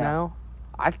back to it now,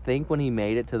 I think when he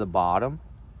made it to the bottom,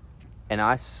 and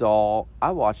I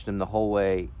watched him the whole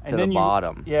way to the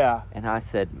bottom. Yeah. And I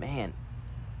said, man,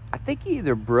 I think he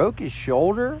either broke his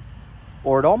shoulder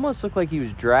or it almost looked like he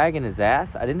was dragging his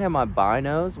ass. I didn't have my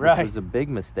binos, which was a big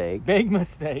mistake. Big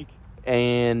mistake.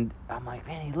 And I'm like,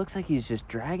 man, he looks like he's just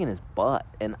dragging his butt.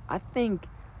 And I think,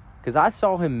 because I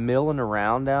saw him milling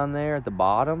around down there at the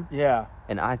bottom. Yeah.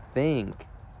 And I think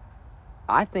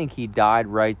he died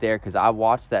right there because I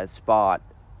watched that spot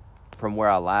from where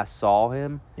I last saw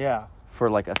him. Yeah. For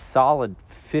like a solid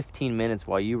 15 minutes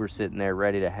while you were sitting there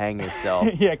ready to hang yourself.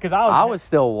 Yeah, because I was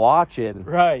still watching.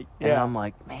 Right, yeah. And I'm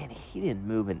like, man, he didn't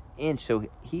move an inch. So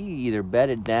he either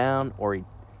bedded down or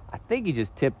I think he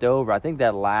just tipped over. I think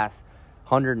that last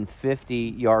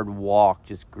 150-yard walk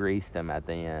just greased him at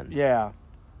the end. Yeah.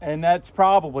 And that's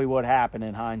probably what happened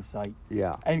in hindsight.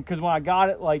 Yeah. And because when I got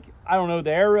it, I don't know,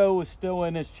 the arrow was still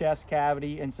in his chest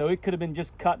cavity, and so it could have been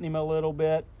just cutting him a little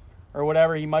bit or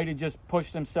whatever. He might have just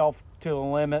pushed himself to the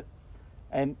limit.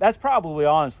 And that's probably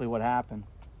honestly what happened.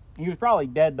 He was probably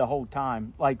dead the whole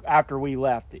time, like after we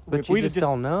left. But If you we'd have just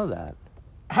don't know that.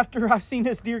 After I've seen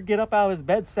this deer get up out of his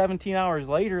bed 17 hours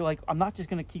later, like, I'm not just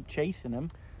going to keep chasing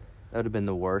him. That would have been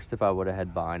the worst if I would have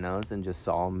had binos and just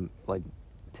saw him, like,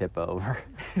 tip over.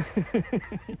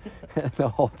 And the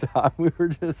whole time we were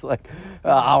just like,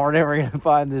 oh, we're never going to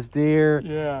find this deer.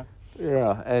 Yeah.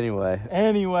 Yeah,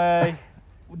 anyway.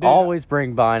 Dude, Always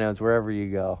bring binos wherever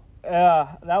you go.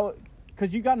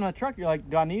 because you got in my truck, you're like,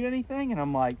 do I need anything? And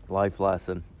I'm like, Life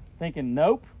lesson. thinking,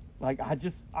 nope. Like,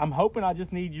 I'm hoping I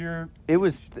just need your... It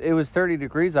was 30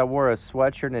 degrees. I wore a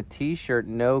sweatshirt and a t-shirt,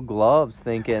 no gloves,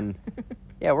 thinking,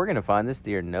 yeah, we're going to find this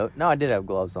deer. No, I did have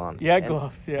gloves on. Yeah, And-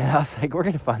 gloves, And yeah. I was like, we're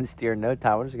going to find this deer in no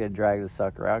time. We're just going to drag the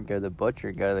sucker out, go to the butcher,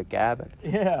 and go to the cabin.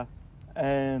 Yeah.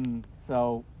 And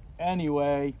so,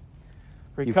 anyway,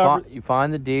 You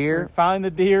find the deer. find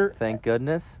the deer. Thank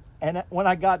goodness. And when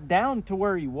I got down to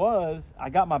where he was,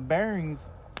 I got my bearings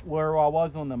where I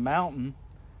was on the mountain.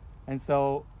 And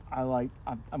so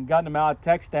I'm getting him out. I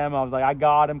text him. I was like, I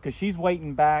got him, because she's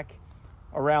waiting back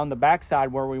around the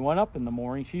backside where we went up in the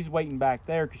morning. She's waiting back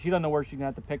there because she doesn't know where she's going to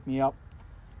have to pick me up.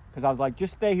 Because I was like,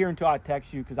 just stay here until I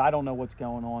text you, because I don't know what's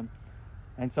going on.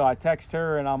 And so I text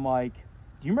her and I'm like,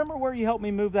 do you remember where you helped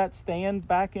me move that stand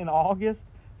back in August?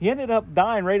 He ended up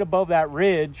dying right above that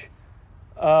ridge.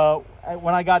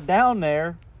 When I got down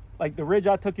there, like the ridge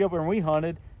I took you over and we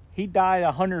hunted, he died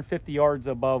 150 yards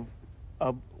above.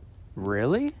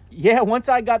 Really? Yeah, once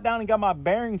I got down and got my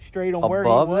bearings straight on where he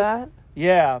Above was. that?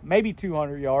 Yeah, maybe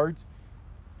 200 yards.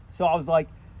 So I was like,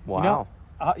 Wow. you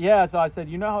know, yeah, so I said,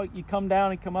 you know how you come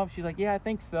down and come up? She's like, yeah, I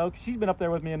think so. 'Cause she's been up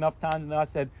there with me enough times. And I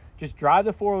said, just drive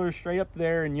the four-wheeler straight up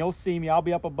there and you'll see me. I'll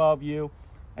be up above you.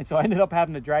 And so I ended up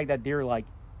having to drag that deer like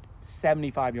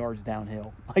 75 yards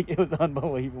downhill. Like, it was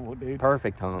unbelievable, dude.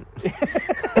 Perfect hunt.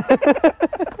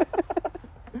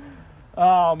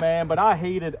 Oh, man, but I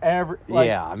hated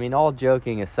Yeah, I mean, all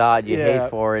joking aside, you Yeah. hate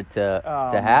for it to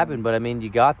Oh, happen, man. but I mean, you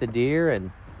got the deer,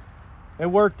 and It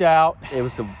worked out. it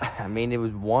was it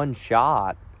was one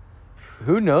shot.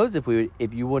 Who knows if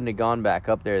you wouldn't have gone back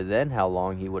up there then, how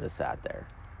long he would have sat there.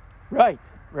 Right.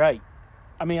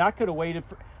 I mean, I could have waited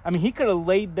he could have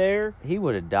laid there. He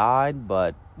would have died,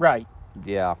 but Right.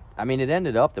 yeah. I mean, it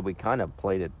ended up that we kind of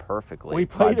played it perfectly. We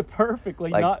played it perfectly.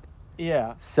 like-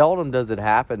 Yeah. Seldom does it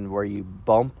happen where you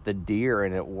bump the deer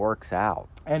and it works out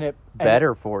And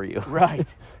better for you.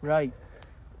 Right.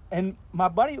 And my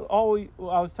buddy I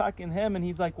was talking to him, and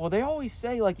he's like, well, they always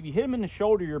say, like, if you hit him in the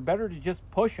shoulder, you're better to just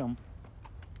push him.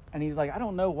 And he's like, I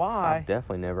don't know why. I've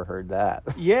definitely never heard that.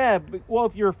 Yeah, well,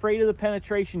 if you're afraid of the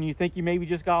penetration, you think you maybe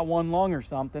just got one lung or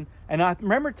something. And I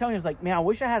remember telling him, I was like, man, I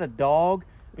wish I had a dog,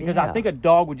 because I Yeah. think a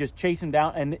dog would just chase him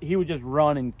down, and he would just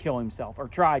run and kill himself, or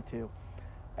try to.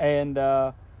 And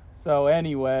so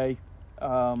anyway,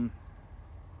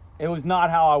 it was not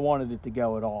how I wanted it to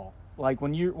go at all. Like,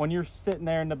 when you're sitting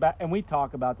there in the back, and we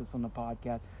talk about this on the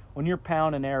podcast, when you're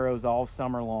pounding arrows all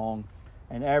summer long,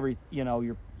 and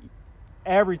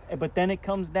but then it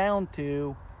comes down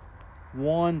to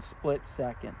one split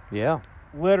second, Yeah.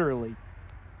 literally.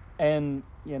 And,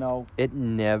 It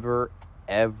never,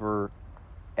 ever,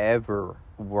 ever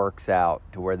works out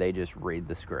to where they just read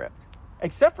the script.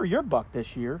 except for your buck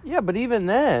this year. Yeah, but even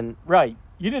then, Right.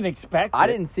 You didn't expect I it.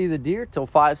 didn't see the deer till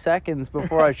 5 seconds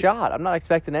before I shot. I'm not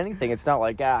expecting anything. It's not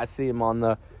like, I see him on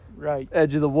the Right.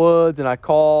 edge of the woods and I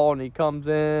call and he comes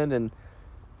in and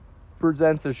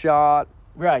presents a shot.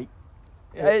 Right.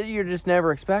 You're just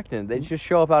never expecting it. They just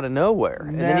show up out of nowhere.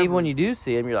 And then even Never. when you do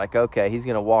see him, you're like, okay, he's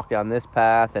going to walk down this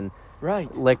path and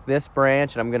Right. lick this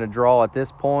branch and I'm going to draw at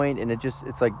this point, and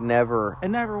it's like never. It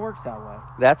never works that way.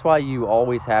 That's why you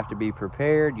always have to be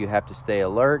prepared. You have to stay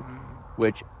alert,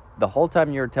 which the whole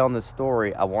time you were telling this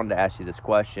story, I wanted to ask you this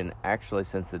question. Actually,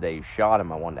 since the day you shot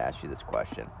him, I wanted to ask you this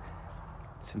question.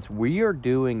 Since we are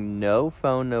doing No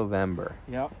Phone November,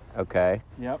 Yep. okay,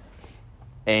 Yep.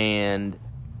 and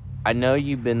I know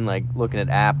you've been like looking at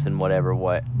apps and whatever,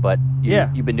 but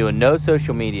Yeah. you've been doing no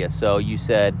social media. So you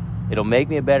said it'll make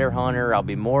me a better hunter. I'll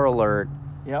be more alert.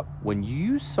 Yep. When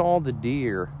you saw the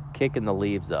deer kicking the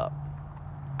leaves up,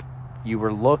 you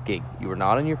were looking. You were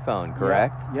not on your phone,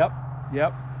 correct? Yep.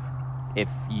 Yep. If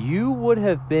you would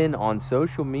have been on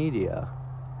social media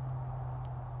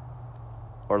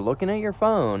or looking at your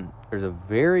phone, there's a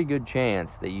very good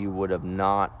chance that you would have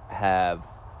not have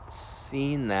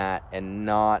seen that and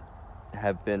not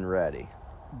have been ready.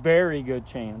 Very good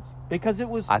chance. Because it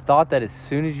was... I thought that as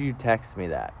soon as you texted me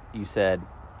that, you said,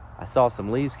 I saw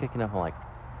some leaves kicking up. I'm like,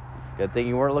 good thing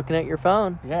you weren't looking at your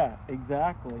phone. Yeah,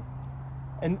 exactly.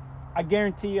 And I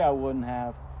guarantee you I wouldn't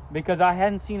have. Because I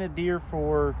hadn't seen a deer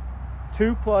for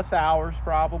 2+ hours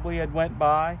probably had went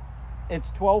by. It's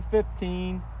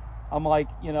 12:15. I'm like,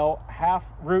 half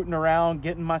rooting around,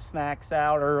 getting my snacks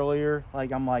out earlier.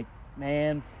 Like, I'm like,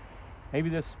 man, maybe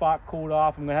this spot cooled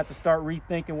off. I'm going to have to start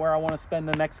rethinking where I want to spend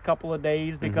the next couple of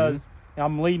days because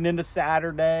I'm leading into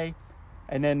Saturday,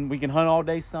 and then we can hunt all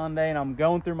day Sunday, and I'm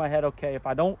going through my head, okay, if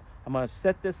I don't, I'm going to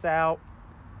set this out.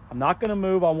 I'm not going to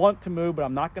move. I want to move, but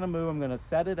I'm not going to move. I'm going to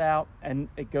set it out, and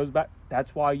it goes back.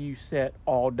 That's why you sit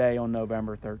all day on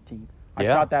November 13th. I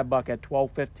shot that buck at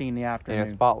 12:15 in the afternoon. In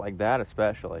a spot like that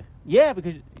especially. Yeah,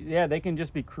 because, they can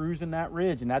just be cruising that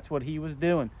ridge, and that's what he was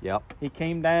doing. Yep. He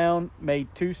came down,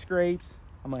 made 2 scrapes.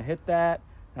 I'm going to hit that.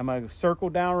 I'm going to circle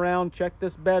down around, check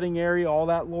this bedding area, all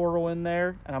that laurel in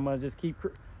there, and I'm going to just keep...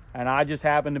 And I just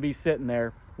happened to be sitting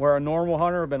there where a normal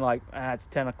hunter would have been like, it's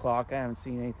 10 o'clock. I haven't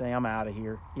seen anything. I'm out of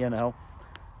here, And,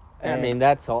 I mean,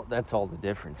 that's all the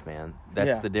difference, man.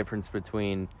 That's the difference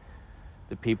between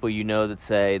the people that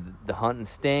say the hunting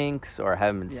stinks or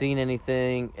haven't been seen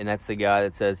anything, and that's the guy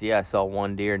that says, I saw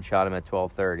 1 deer and shot him at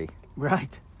 12:30.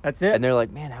 Right. That's it. And they're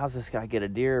like, man, how's this guy get a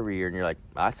deer every year? And you're like,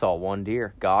 I saw 1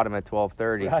 deer, got him at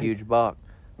 12:30, Right. huge buck.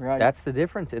 Right. That's the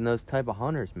difference in those type of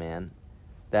hunters, man.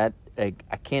 That I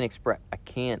can't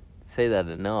say that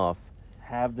enough.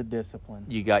 Have the discipline.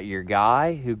 You got your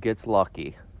guy who gets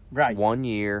lucky. Right. 1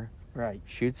 year. Right.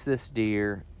 Shoots this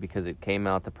deer because it came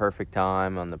out the perfect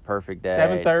time on the perfect day.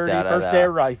 7:30, first day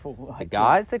of rifle. The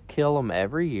guys that kill them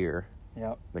every year,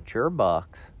 mature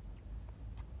bucks,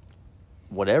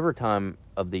 whatever time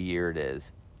of the year it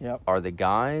is, are the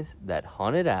guys that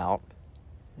hunt it out.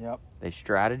 Yep. They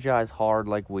strategize hard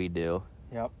like we do.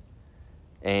 Yep.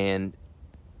 And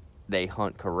they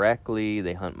hunt correctly.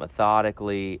 They hunt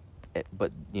methodically.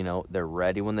 But, they're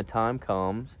ready when the time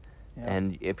comes. Yeah.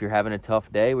 And if you're having a tough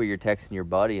day where you're texting your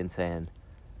buddy and saying,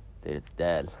 dude, it's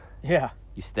dead. Yeah.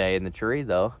 You stay in the tree,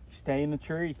 though. You stay in the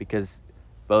tree. Because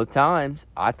both times,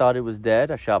 I thought it was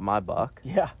dead. I shot my buck.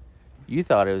 Yeah. You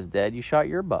thought it was dead. You shot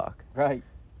your buck. Right.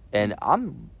 And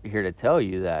I'm here to tell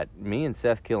you that me and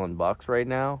Seth killing bucks right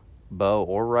now, bow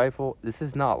or rifle, this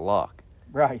is not luck.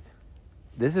 Right.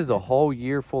 This is a whole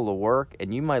year full of work,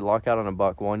 and you might luck out on a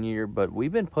buck 1 year, but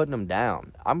we've been putting them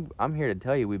down. I'm here to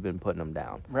tell you we've been putting them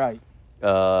down. Right.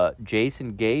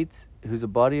 Jason Gates, who's a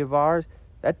buddy of ours,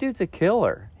 that dude's a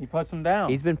killer. He puts them down.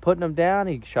 He's been putting them down.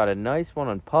 He shot a nice one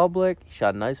on public. He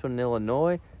shot a nice one in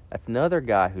Illinois. That's another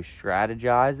guy who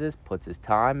strategizes, puts his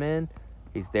time in.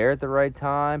 He's there at the right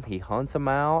time. He hunts them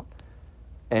out.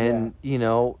 And,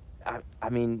 I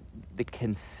mean, the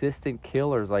consistent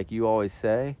killers, like you always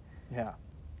say,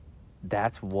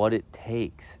 that's what it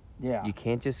takes. Yeah. You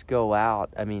can't just go out.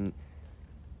 I mean,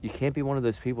 you can't be one of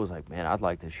those people who's like, man, I'd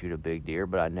like to shoot a big deer,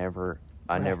 but I never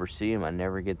see him. I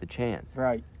never get the chance.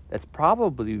 Right. That's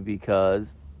probably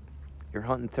because you're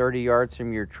hunting 30 yards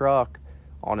from your truck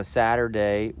on a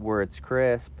Saturday where it's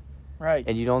crisp. Right.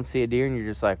 And you don't see a deer, and you're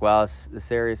just like, well,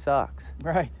 this area sucks.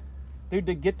 Right. Dude,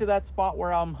 to get to that spot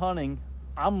where I'm hunting,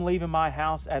 I'm leaving my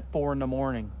house at 4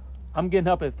 a.m. I'm getting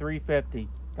up at 3:50.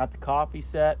 Got the coffee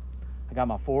set. I got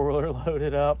my 4-wheeler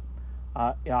loaded up.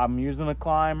 I'm using a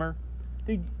climber.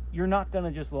 Dude, you're not going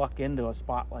to just luck into a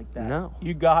spot like that. No.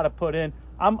 You got to put in.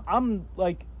 I'm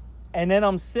like, and then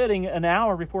I'm sitting an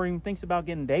hour before he even thinks about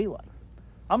getting daylight.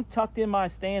 I'm tucked in my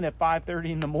stand at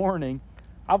 5:30 in the morning.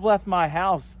 I've left my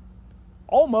house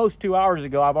almost 2 hours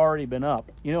ago. I've already been up.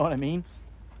 You know what I mean?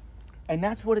 And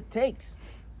that's what it takes.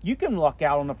 You can luck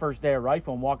out on the first day of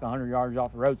rifle and walk 100 yards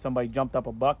off the road. Somebody jumped up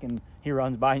a buck and he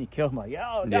runs by and you kill him. Like,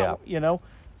 oh, no. Yeah.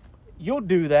 You'll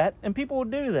do that, and people will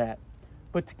do that.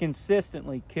 But to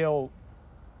consistently kill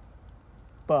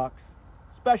bucks,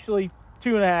 especially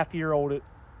 2.5-year-old,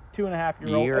 year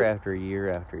after year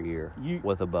after year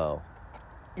with a bow,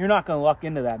 you're not going to luck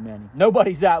into that many.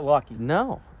 Nobody's that lucky.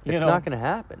 No, it's not going to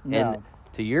happen. No. And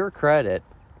to your credit,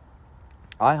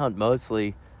 I hunt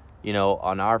mostly,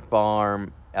 on our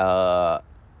farm.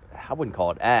 I wouldn't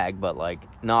call it ag, but like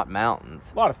not mountains.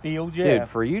 A lot of fields, yeah. Dude,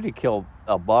 for you to kill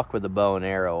a buck with a bow and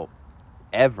arrow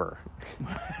ever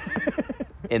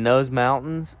in those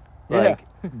mountains, like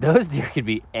those deer could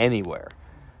be anywhere.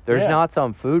 There's not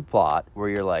some food plot where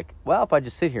you're like, well, if I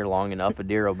just sit here long enough, a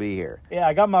deer will be here. Yeah,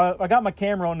 I got my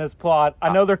camera on this plot.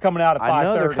 I know they're coming out at 5:30. I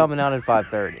know they're coming out at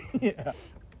 5:30. Yeah.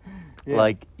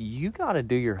 Like, you got to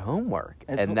do your homework.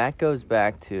 And that goes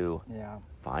back to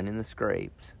finding the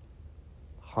scrapes,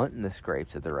 hunting the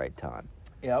scrapes at the right time.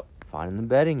 Yep. Finding the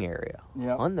bedding area.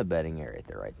 Yep. Hunting the bedding area at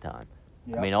the right time.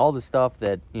 Yep. I mean, all the stuff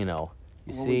that, you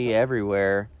see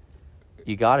everywhere,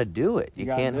 you got to do it. You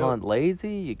can't hunt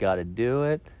lazy. You got to do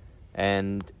it.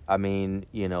 And, I mean,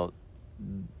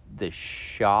 the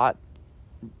shot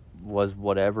was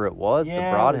whatever it was. Yeah, the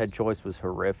it broadhead was- choice was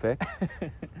horrific.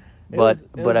 It But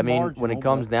was I mean, when marginal, it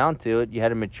comes but- down to it, you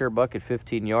had a mature buck at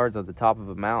 15 yards at the top of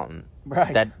a mountain.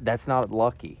 right, That's not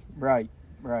lucky. right.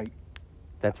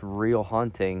 That's real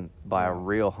hunting by a Yeah.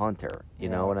 real hunter. You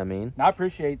know Yeah. what I mean? And I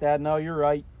appreciate that. No, you're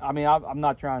right. I mean, I'm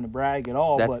not trying to brag at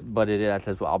all, but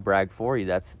That's what I'll brag for you.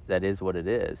 That is what it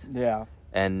is. yeah,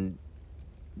 And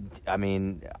I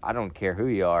mean, I don't care who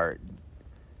you are.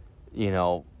 You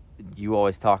know, you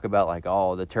always talk about like,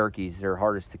 oh, the turkeys, they're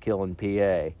hardest to kill in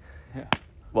PA. Yeah.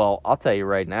 Well, I'll tell you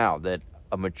right now that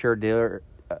a mature deer,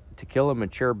 to kill a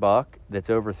mature buck that's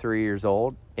over 3 years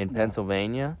old in Yeah.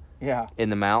 Pennsylvania yeah, in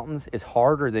the mountains is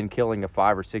harder than killing a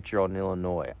 5 or 6 year old in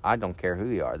Illinois. I don't care who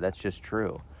you are. That's just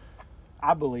true.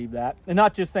 I believe that, and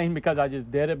not just saying because I just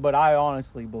did it, but I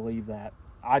honestly believe that.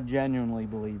 I genuinely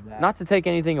believe that. Not to take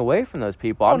anything away from those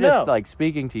people. Oh, I'm just no. like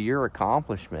speaking to your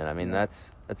accomplishment. I mean, Yeah.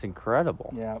 that's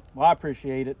incredible. Yeah, well, I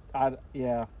appreciate it.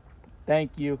 Yeah,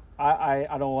 thank you. I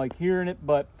don't like hearing it,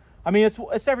 but I mean,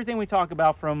 it's everything we talk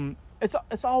about.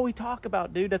 It's all we talk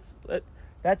about, dude.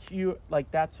 That's you. Like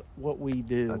that's what we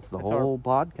do. That's the our- whole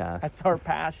podcast. That's our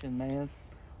passion, man.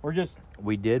 We're just,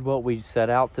 We did what we set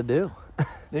out to do.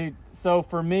 dude. So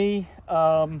for me,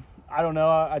 I don't know.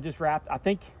 I just wrapped. I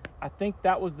think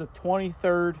that was the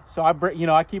 23rd. So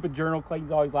I keep a journal.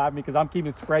 Clayton's always laughing because I'm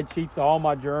keeping spreadsheets of all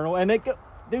my journal, and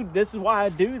dude, this is why I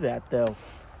do that though.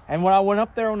 And when I went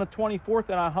up there on the 24th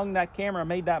and I hung that camera and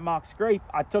made that mock scrape,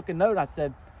 I took a note. I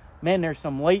said, "Man, there's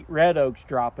some late red oaks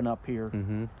dropping up here."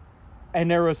 Mm-hmm. And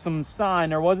there was some sign.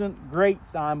 There wasn't great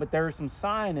sign, but there was some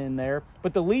sign in there.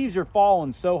 But the leaves are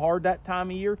falling so hard that time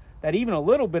of year that even a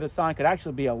little bit of sign could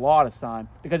actually be a lot of sign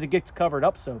because it gets covered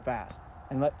up so fast.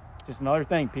 And just another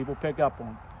thing people pick up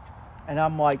on. And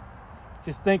I'm like,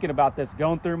 just thinking about this,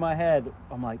 going through my head.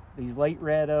 I'm like, these late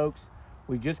red oaks,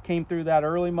 we just came through that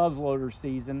early muzzleloader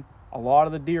season. A lot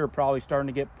of the deer are probably starting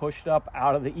to get pushed up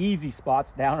out of the easy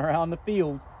spots down around the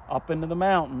fields up into the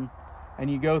mountain. And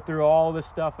you go through all this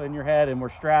stuff in your head, and we're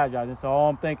strategizing. That's all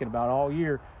I'm thinking about all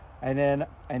year. And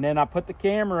then I put the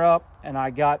camera up, and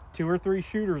I got 2 or 3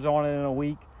 shooters on it in a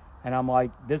week. And I'm like,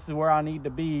 this is where I need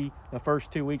to be the first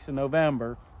 2 weeks of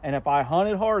November. And if I hunt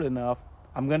it hard enough,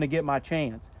 I'm going to get my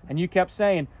chance. And you kept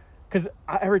saying, because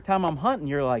every time I'm hunting,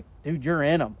 you're like, dude, you're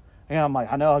in them. And I'm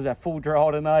like, I know I was at full draw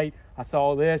tonight. I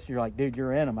saw this. You're like, dude,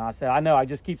 you're in them. I said, I know. I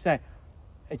just keep saying,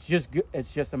 it's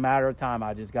just a matter of time.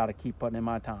 I just got to keep putting in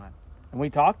my time. And we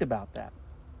talked about that.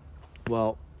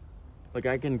 Well, like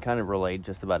I can kind of relate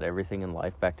just about everything in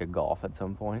life back to golf at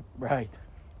some point. Right.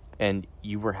 And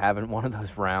you were having one of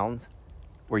those rounds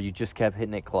where you just kept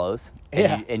hitting it close.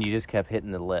 Yeah. And you just kept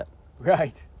hitting the lip.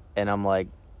 Right. And I'm like,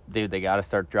 dude, they got to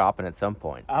start dropping at some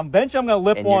point. Eventually I'm going to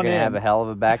lip And you're one going to in. have a hell of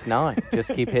a back nine.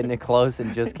 Just keep hitting it close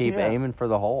and just keep Yeah. aiming for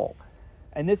the hole.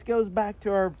 And this goes back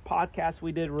to our podcast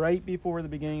we did right before the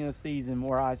beginning of the season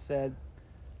where I said,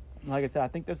 like I said, I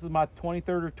think this was my 23rd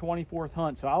or 24th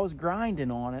hunt. So I was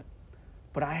grinding on it,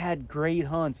 but I had great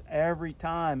hunts every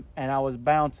time, and I was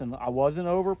bouncing. I wasn't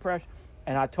over pressure.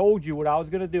 And I told you what I was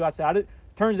going to do. I said,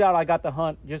 turns out I got the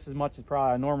hunt just as much as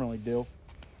probably I normally do.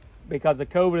 Because of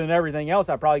COVID and everything else,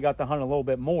 I probably got to hunt a little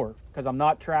bit more because I'm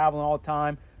not traveling all the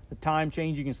time. The time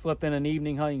change, you can slip in an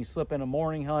evening hunt, you can slip in a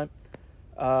morning hunt.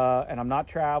 And I'm not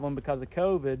traveling because of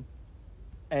COVID.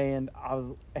 And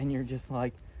you're just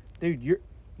like, dude,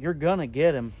 you're gonna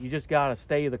get him. You just gotta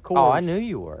stay the course. Oh, I knew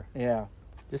you were. Yeah,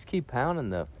 Just keep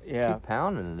pounding keep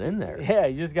pounding it in there. yeah.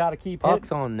 You just gotta keep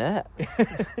Pucks on net.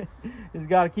 just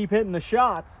gotta keep hitting the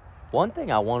shots. One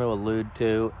thing I want to allude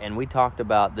to, and we talked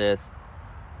about this,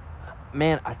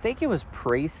 man, I think it was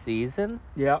pre-season.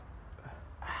 Yep.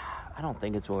 I don't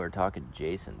think it's when we were talking to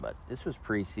Jason, but this was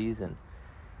pre-season.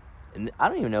 And I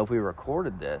don't even know if we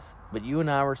recorded this, but you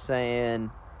and I were saying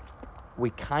we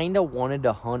kind of wanted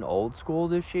to hunt old school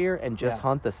this year and just Yeah.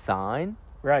 hunt the sign.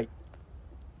 Right.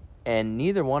 And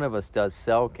neither one of us does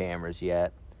cell cameras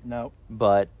yet, Nope.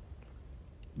 but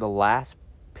the last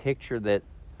picture that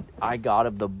I got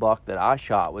of the buck that I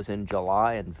shot was in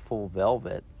July in full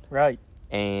velvet. Right.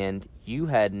 And you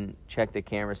hadn't checked the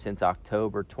camera since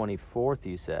October 24th,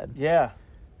 you said. Yeah.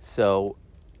 So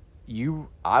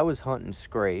I was hunting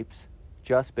scrapes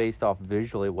just based off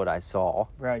visually what I saw,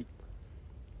 Right.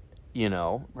 you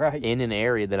know, Right. in an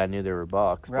area that I knew there were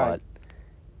bucks. Right.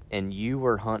 And you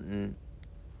were hunting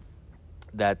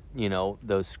that, you know,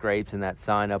 those scrapes and that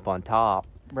sign up on top.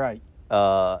 Right.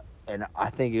 And I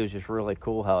think it was just really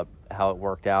cool how it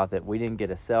worked out that we didn't get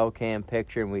a cell cam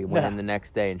picture and we went in the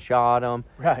next day and shot them.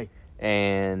 Right.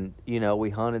 And, you know, we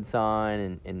hunted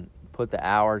sign and put the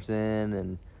hours in.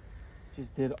 And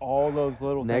Just did all those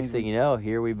little next things. thing you know,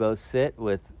 here we both sit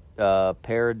with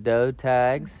pair of doe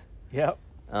tags. Yep.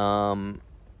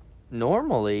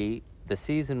 Normally, the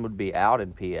season would be out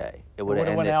in PA. It would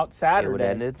have went out Saturday. It would have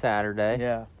ended Saturday.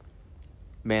 Yeah.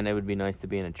 Man, it would be nice to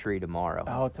be in a tree tomorrow.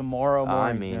 Oh, tomorrow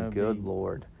I morning. mean, good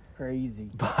Lord. Crazy.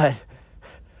 But,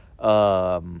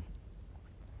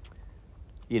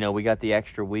 we got the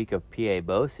extra week of PA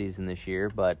bow season this year,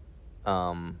 but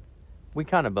we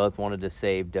kind of both wanted to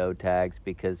save doe tags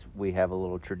because we have a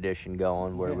little tradition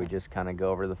going where we just kind of go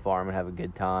over to the farm and have a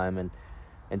good time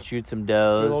and shoot some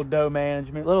does. Little doe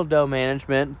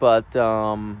management. But,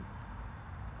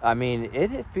 I mean,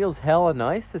 it feels hella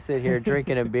nice to sit here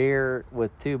drinking a beer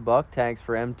with 2 buck tags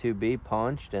for M2B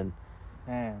punched and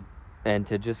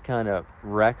to just kind of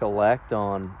recollect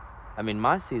on. I mean,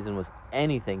 my season was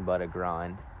anything but a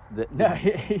grind. The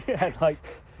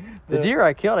deer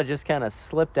I killed, I just kind of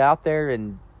slipped out there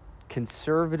and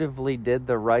conservatively did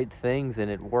the right things,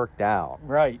 and it worked out.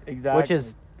 Right, exactly. Which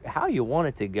is how you want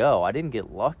it to go. I didn't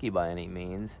get lucky by any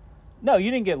means. No,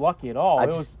 you didn't get lucky at all. I It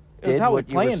was did how what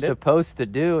we you were planned it. supposed to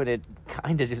do, and it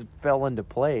kind of just fell into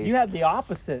place. You had the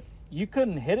opposite. You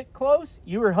couldn't hit it close.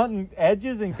 You were hunting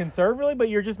edges and conservatively, but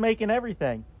you're just making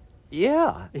everything.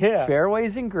 Yeah.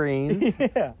 Fairways and greens.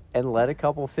 Yeah. And let a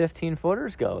couple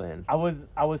 15-footers go in. I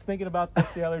was thinking about this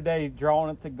the other day,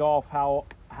 drawing it to golf, how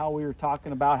we were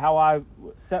talking about how I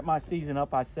set my season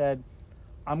up. I said,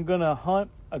 I'm going to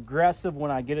hunt aggressive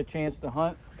when I get a chance to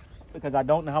hunt because I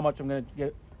don't know how much I'm going to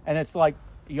get. And it's like,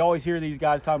 you always hear these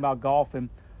guys talking about golf, and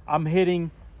I'm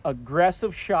hitting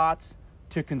aggressive shots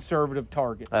to conservative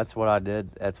targets. That's what I did.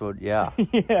 Yeah.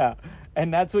 Yeah,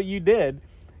 and that's what you did.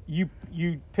 You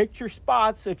picked your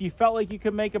spots if you felt like you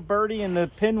could make a birdie and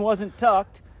the pin wasn't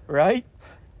tucked, right?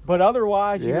 But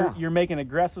otherwise, you're making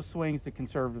aggressive swings to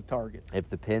conservative targets. If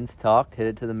the pin's tucked, hit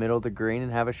it to the middle of the green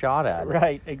and have a shot at it.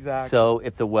 Right, exactly. So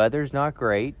if the weather's not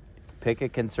great, pick a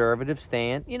conservative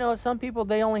stand. Some people,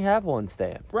 they only have one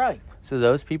stand. Right. So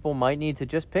those people might need to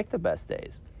just pick the best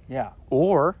days. Yeah.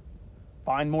 Or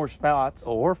find more spots.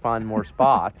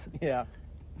 Yeah.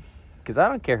 Because I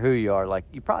don't care who you are. Like,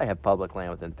 you probably have public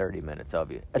land within 30 minutes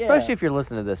of you. Especially if you're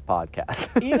listening to this podcast.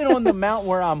 Even on the mountain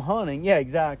where I'm hunting. Yeah,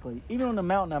 exactly. Even on the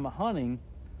mountain I'm hunting,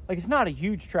 like, it's not a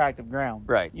huge tract of ground.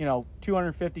 Right.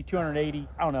 250, 280,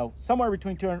 I don't know. Somewhere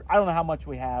between 200, I don't know how much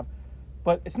we have.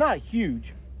 But it's not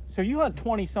huge. So you hunt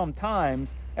 20-some times.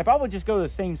 If I would just go to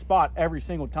the same spot every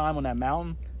single time on that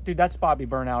mountain, dude, that spot would be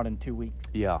burnt out in 2 weeks.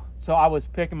 Yeah. So I was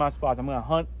picking my spots. I'm gonna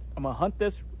hunt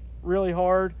this really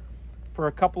hard for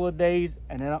a couple of days,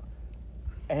 and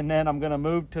then I'm gonna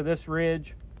move to this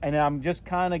ridge, and then I'm just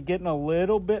kind of getting a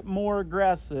little bit more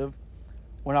aggressive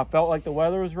when I felt like the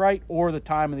weather was right or the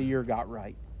time of the year got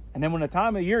right. And then when the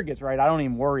time of the year gets right, I don't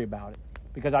even worry about it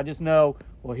because I just know,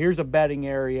 well, here's a bedding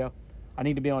area. I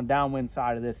need to be on downwind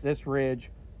side of this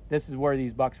ridge. This is where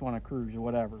these bucks want to cruise or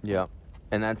whatever. Yeah.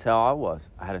 And that's how I was.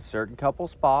 I had a certain couple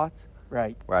spots.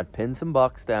 Right. Where I'd pin some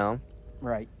bucks down.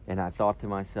 Right. And I thought to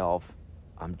myself,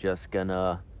 I'm just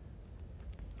gonna.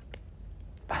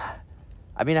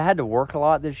 I mean, I had to work a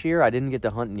lot this year. I didn't get to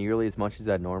hunt nearly as much as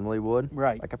I normally would.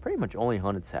 Right. Like, I pretty much only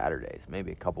hunted Saturdays,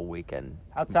 maybe a couple weekend.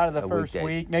 Outside of the first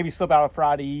week, maybe slip out a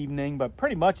Friday evening, but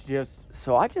pretty much just.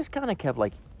 So I just kind of kept,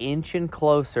 like, inching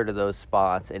closer to those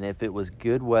spots, and if it was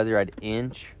good weather, I'd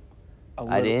inch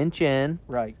in.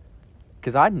 Right.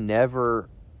 Because I never,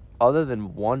 other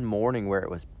than one morning where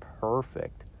it was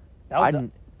perfect, I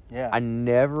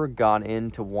never got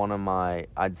into one of my,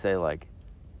 I'd say, like,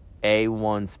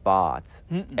 A1 spots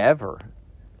ever.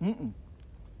 Mm-mm.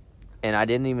 And I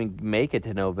didn't even make it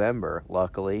to November,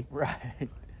 luckily. Right.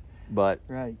 But,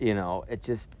 right.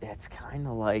 It's kind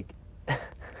of like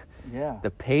yeah, the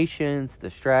patience,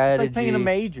 the strategy. It's like playing a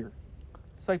major.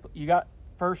 It's like you got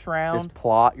first round. Just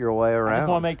plot your way around. I just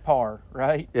want to make par,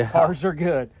 right? Yeah. Pars are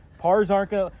good. Pars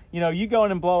aren't going to, you go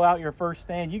in and blow out your first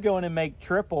stand. You go in and make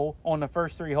triple on the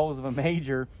first 3 holes of a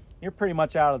major. You're pretty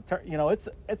much out of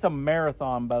it's a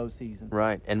marathon bow season.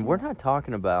 Right. And we're not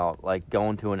talking about, like,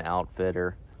 going to an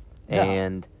outfitter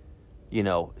and,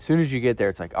 as soon as you get there,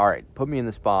 it's like, all right, put me in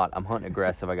the spot. I'm hunting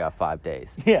aggressive. I got 5 days.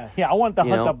 Yeah. I want to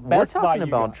hunt the best spot. We're talking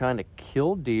about trying to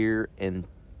kill deer in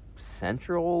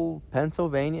central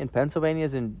Pennsylvania, and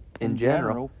Pennsylvania's in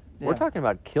general. Yeah. We're talking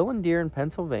about killing deer in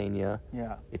Pennsylvania.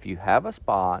 Yeah. If you have a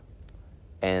spot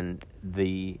and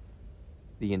the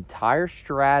entire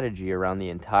strategy around the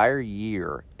entire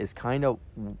year is kind of,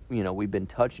 we've been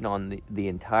touching on the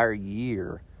entire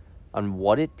year on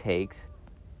what it takes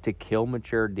to kill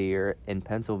mature deer in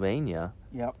Pennsylvania.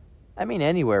 Yep. I mean,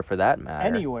 anywhere for that matter.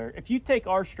 Anywhere. If you take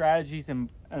our strategies and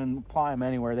apply them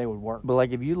anywhere, they would work. But,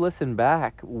 like, if you listen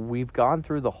back, we've gone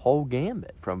through the whole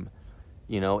gambit from,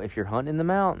 if you're hunting in the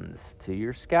mountains, to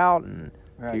your scouting,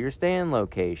 Right. to your stand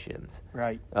locations.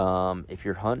 Right. If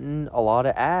you're hunting a lot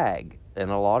of ag and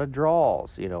a lot of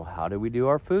draws, how do we do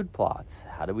our food plots?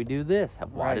 How do we do this?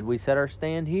 Why Right. did we set our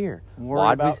stand here? Worry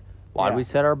Why about- did we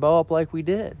set our bow up like we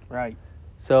did? Right.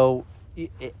 So,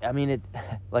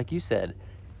 like you said,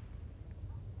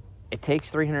 it takes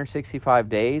 365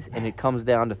 days, and it comes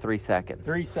down to 3 seconds.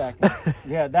 3 seconds.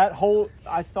 Yeah,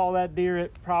 I saw that deer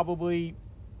at probably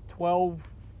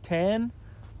 12:10,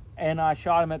 and I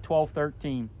shot him at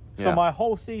 12:13. So Yeah. my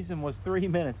whole season was 3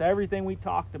 minutes. Everything we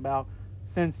talked about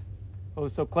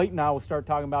so Clayton and I will start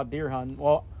talking about deer hunting.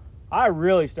 Well, I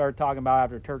really started talking about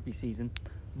after turkey season,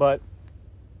 but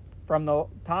from the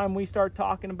time we start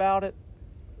talking about it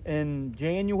in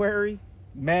January,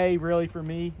 May, really for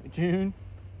me, June,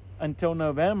 until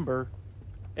November,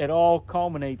 it all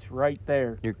culminates right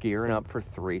there. You're gearing up for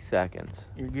 3 seconds.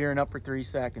 You're gearing up for 3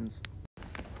 seconds.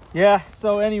 Yeah,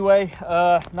 so anyway,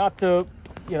 not to,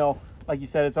 like you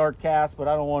said, it's our cast, but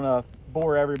I don't want to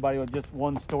bore everybody with just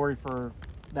one story for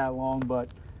that long. But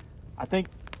I think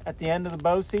at the end of the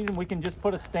bow season, we can just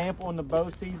put a stamp on the bow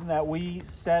season that we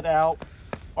set out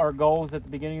our goals at the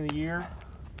beginning of the year.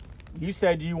 You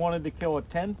said you wanted to kill a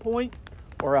 10-point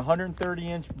or a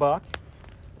 130-inch buck.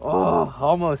 Oh,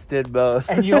 almost did both.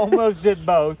 And you almost did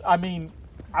both. I mean,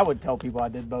 I would tell people I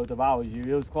did both if I was you.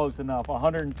 It was close enough.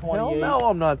 128. No,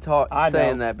 I'm not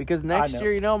saying that, because next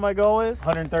year, my goal is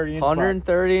 130-inch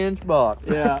 130-inch buck.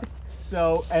 Yeah.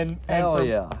 So, and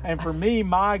for me,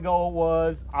 my goal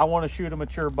was I want to shoot a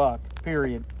mature buck,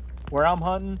 period. Where I'm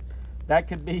hunting, that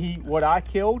could be what I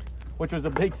killed, which was a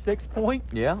big 6-point.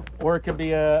 Yeah. Or it could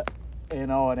be an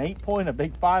 8-point, a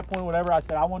big 5-point, whatever. I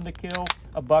said I wanted to kill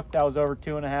a buck that was over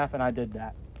 2.5, and I did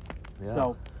that. Yeah.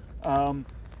 So,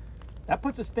 that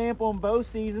puts a stamp on bow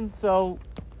season. So,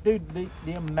 dude,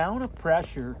 the amount of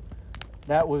pressure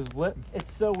that was lit.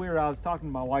 It's so weird. I was talking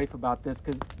to my wife about this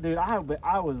because, dude, I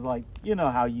was like,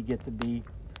 how you get to be.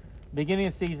 Beginning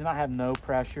of season, I have no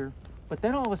pressure. But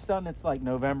then all of a sudden, it's like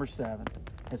November 7th.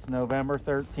 It's November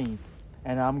 13th.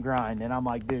 And I'm grinding. And I'm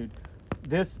like, dude,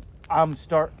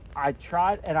 I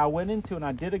tried and I went into it and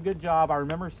I did a good job. I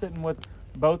remember sitting with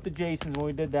both the Jasons when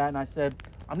we did that. And I said,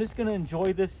 I'm just going to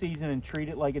enjoy this season and treat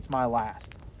it like it's my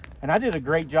last. And I did a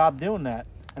great job doing that.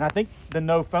 And I think the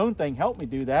no phone thing helped me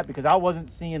do that because I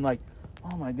wasn't seeing like,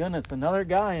 oh my goodness, another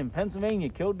guy in Pennsylvania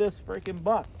killed this freaking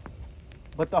buck.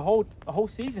 But the whole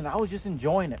season, I was just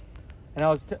enjoying it. And I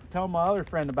was telling my other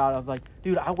friend about it. I was like,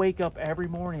 dude, I wake up every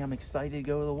morning. I'm excited to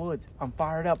go to the woods. I'm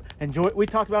fired up. We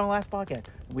talked about it on the last podcast.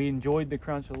 We enjoyed the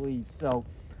crunch of leaves. So,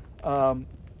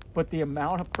 but the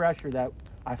amount of pressure that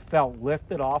I felt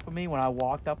lifted off of me when I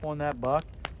walked up on that buck,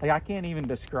 like I can't even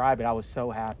describe it. I was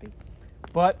so happy.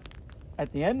 But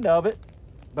at the end of it,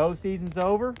 bow season's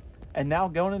over, and now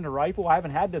going into rifle, I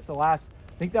haven't had this I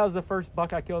think that was the first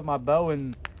buck I killed with my bow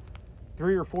in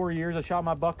 3 or 4 years. I shot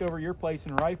my buck over your place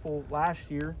in rifle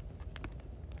last year.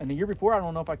 And the year before, I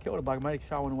don't know if I killed a buck. I might have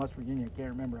shot one in West Virginia. I can't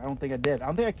remember. I don't think I did. I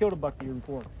don't think I killed a buck the year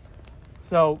before.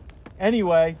 So,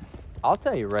 anyway. I'll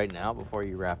tell you right now, before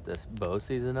you wrap this bow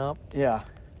season up. Yeah.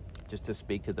 Just to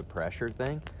speak to the pressure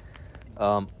thing.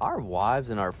 Our wives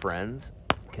and our friends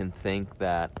can think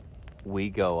that we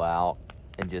go out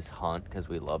and just hunt because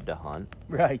we love to hunt.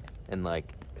 Right. And,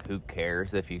 who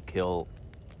cares if you kill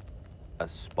a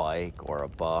spike or a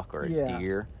buck or a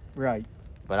deer? Right.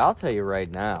 But I'll tell you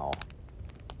right now,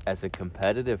 as a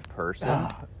competitive person,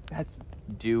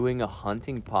 doing a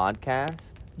hunting podcast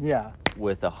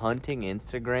with a hunting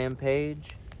Instagram page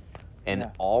and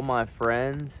all my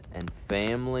friends and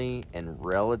family and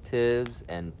relatives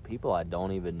and people I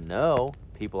don't even know,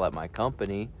 people at my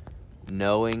company,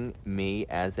 knowing me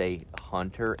as a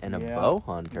hunter and a bow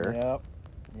hunter.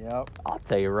 Yep. I'll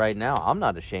tell you right now, I'm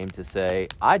not ashamed to say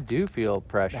I do feel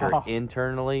pressure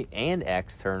internally and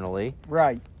externally.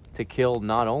 Right. To kill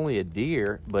not only a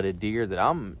deer, but a deer that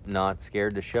I'm not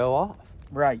scared to show off.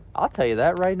 Right. I'll tell you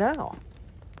that right now.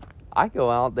 I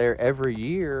go out there every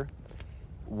year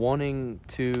wanting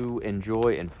to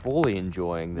enjoy and fully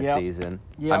enjoying the season.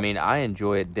 Yep. I mean, I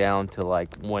enjoy it down to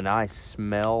when I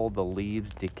smell the leaves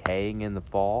decaying in the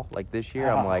fall. Like this year,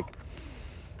 I'm like,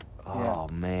 oh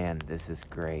man, this is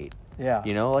great. Yeah.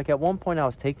 At one point I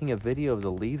was taking a video of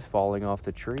the leaves falling off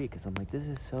the tree because I'm like, this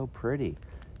is so pretty.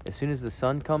 As soon as the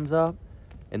sun comes up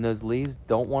and those leaves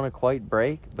don't want to quite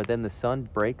break, but then the sun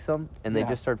breaks them and they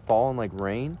just start falling like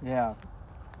rain. Yeah.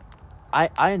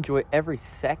 I enjoy every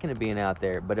second of being out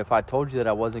there, but if I told you that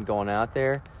I wasn't going out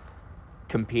there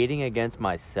competing against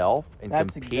myself and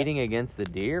competing against the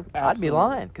deer, I'd be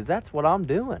lying because that's what I'm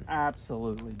doing.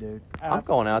 Absolutely, dude. Absolutely. I'm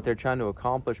going out there trying to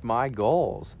accomplish my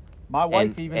goals, My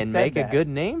wife even and said make that. a good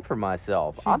name for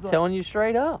myself. She's I'm like- telling you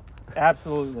straight up.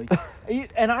 Absolutely.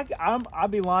 And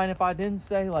I'd be lying if I didn't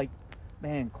say, like,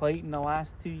 man, Clayton the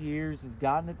last 2 years has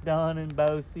gotten it done in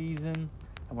bow season,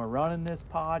 and we're running this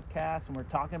podcast, and we're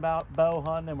talking about bow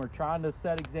hunting, and we're trying to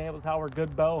set examples how we're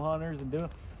good bow hunters and doing.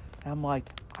 And I'm like,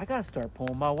 I got to start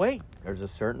pulling my weight. There's a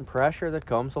certain pressure that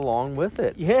comes along with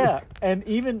it. Yeah. And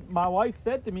even my wife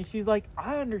said to me, she's like,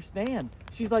 I understand.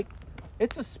 She's like,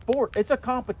 it's a sport. It's a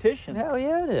competition. Hell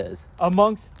yeah, it is.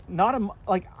 Amongst,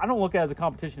 like, I don't look at it as a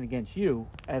competition against you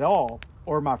at all,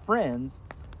 or my friends,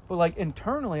 but like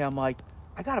internally, I'm like,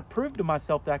 I got to prove to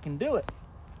myself that I can do it.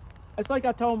 It's like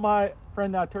I told my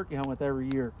friend that I turkey hunt with every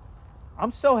year.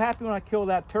 I'm so happy when I kill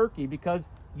that turkey because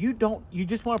you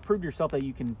just want to prove to yourself that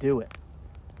you can do it.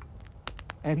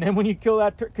 And then when you kill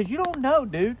that turkey, because you don't know,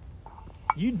 dude.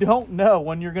 You don't know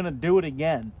when you're going to do it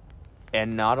again.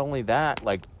 And not only that,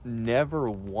 like, never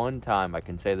one time, I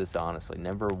can say this honestly,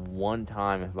 never one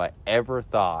time have I ever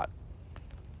thought,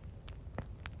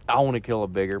 I want to kill a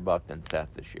bigger buck than Seth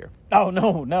this year. Oh,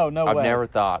 no way. I've never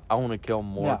thought, I want to kill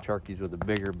more No. turkeys with a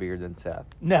bigger beard than Seth.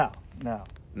 No.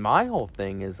 My whole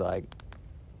thing is, like,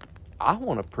 I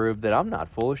want to prove that I'm not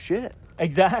full of shit.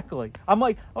 Exactly. I'm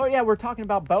like, oh yeah, we're talking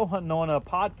about bow hunting on a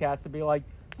podcast. To be like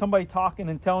somebody talking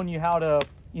and telling you how to,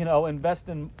 invest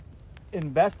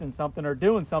in something or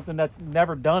doing something that's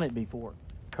never done it before.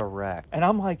 Correct. And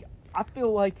I'm like, I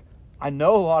feel like I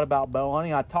know a lot about bow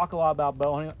hunting. I talk a lot about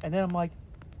bow hunting, and then I'm like,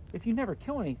 if you never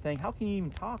kill anything, how can you even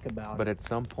talk about But it? at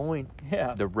some point,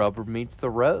 Yeah. the rubber meets the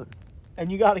road.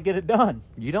 And you got to get it done.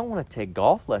 You don't want to take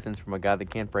golf lessons from a guy that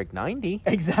can't break 90.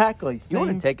 Exactly. You want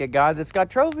Same- to take a guy that's got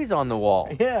trophies on the wall.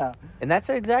 Yeah. And that's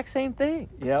the exact same thing.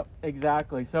 Yep.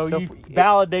 Exactly. So So you if-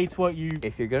 validates what you.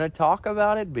 If you're going to talk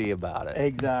about it, be about it.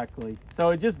 Exactly. So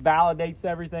it just validates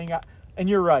everything. And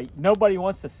you're right. Nobody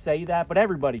wants to say that, but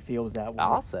everybody feels that way.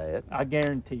 I'll say it. I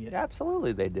guarantee it.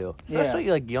 Absolutely, they do. Yeah. Especially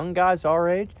like young guys our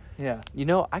age. Yeah. You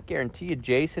know, I guarantee you,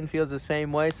 Jason feels the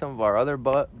same way. Some of our other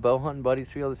bow hunting buddies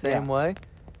feel the same Yeah. way.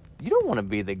 You don't want to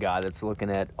be the guy that's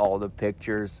looking at all the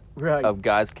pictures Right. of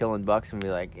guys killing bucks and be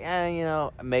like, yeah,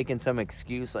 making some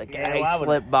excuse like, Yeah, hey, well, I would-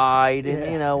 slip by, and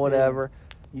Yeah, whatever.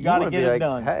 You got to wanna get be it like,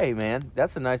 done. Hey, man,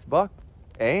 that's a nice buck,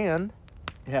 and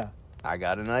Yeah. I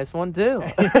got a nice one too.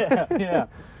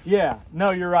 Yeah.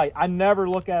 No, you're right. I never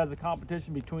look at it as a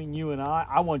competition between you and I.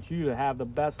 I want you to have the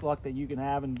best luck that you can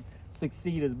have and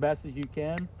succeed as best as you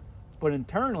can. But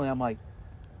internally, I'm like,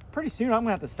 pretty soon I'm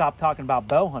gonna have to stop talking about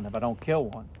bow hunting if I don't kill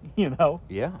one.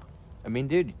 Yeah. I mean,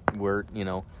 dude,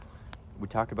 we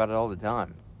talk about it all the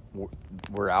time.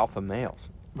 We're alpha males.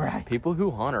 Right. People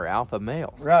who hunt are alpha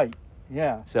males. Right.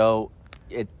 Yeah. So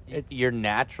It's- you're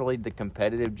naturally, the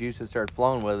competitive juices start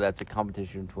flowing, whether that's a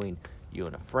competition between you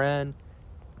and a friend,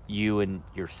 you and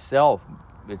yourself,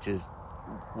 which is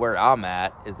where I'm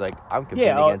at, is like I'm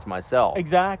competing against myself.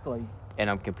 Exactly. And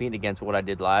I'm competing against what I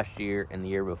did last year and the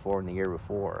year before and the year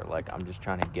before. Like, I'm just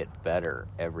trying to get better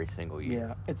every single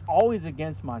year. Yeah. It's always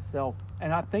against myself.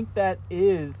 And I think that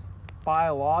is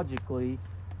biologically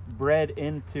bred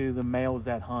into the males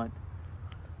that hunt.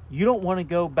 You don't want to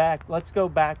go back. Let's go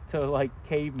back to like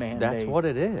caveman That's days. what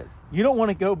it is. You don't want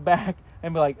to go back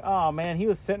and be like, oh man, he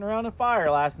was sitting around a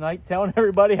fire last night telling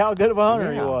everybody how good of a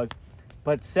hunter he Yeah. was.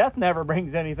 But Seth never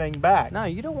brings anything back. No,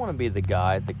 you don't want to be the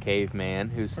guy, the caveman,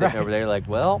 who's sitting Right. over there like,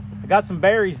 well, I got some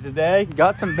berries today.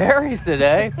 got some berries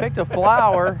today, picked a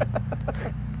flower.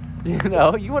 You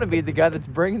want to be the guy that's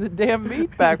bringing the damn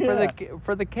meat back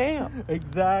for the camp.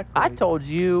 Exactly. I told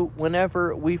you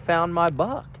whenever we found my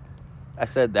buck, I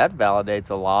said that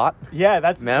validates a lot, Yeah,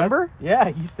 Remember? Yeah,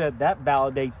 you said that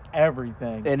validates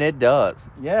everything. and it does.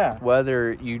 Yeah.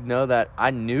 Whether you know that, I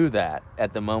knew that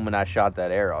at the moment I shot that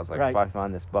arrow. I was like, Right. if I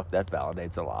find this buck, that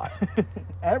validates a lot.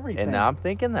 Everything. And now I'm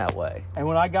thinking that way. And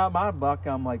when I got my buck,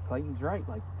 I'm like, Clayton's right.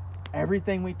 Like,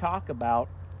 everything we talk about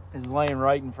is laying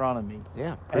right in front of me.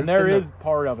 Yeah. And there is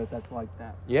part of it that's like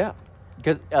that. Yeah.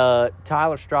 Because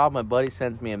Tyler Straub, my buddy,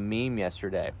 sends me a meme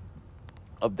yesterday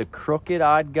of the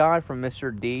crooked-eyed guy from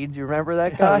Mr. Deeds. You remember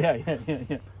that guy?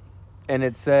 Yeah. And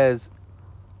it says,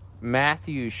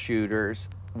 Matthews shooters,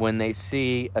 when they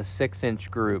see a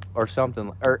 6-inch group or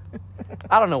something, or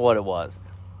I don't know what it was.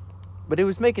 But it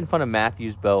was making fun of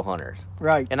Matthews bow hunters.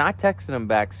 Right. And I texted him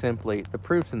back simply, the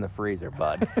proof's in the freezer,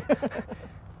 bud.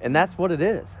 And that's what it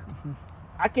is.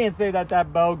 I can't say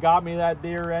that bow got me that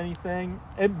deer or anything.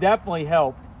 It definitely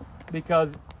helped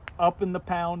because up in the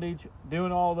poundage,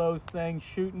 doing all those things,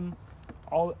 shooting,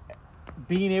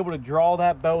 being able to draw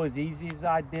that bow as easy as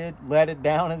I did, let it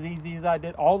down as easy as I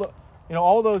did, all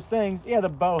those things. Yeah, the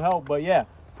bow helped, but yeah,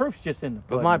 proof's just in the But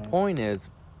pudding, my man. point is,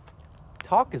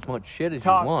 talk as much shit as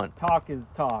talk, you want. Talk is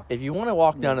talk. If you want to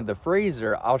walk down to the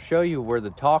freezer, I'll show you where the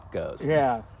talk goes.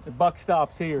 Yeah, the buck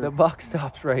stops here. The buck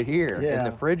stops right here in Yeah.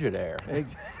 the Frigidaire.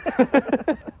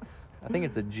 I think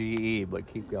it's a GE, but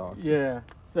keep going. Yeah.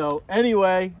 So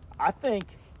anyway, I think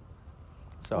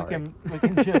Sorry. we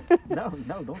can just no,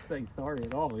 don't say sorry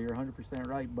at all. You're 100%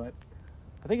 right, but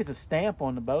I think it's a stamp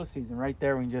on the bow season right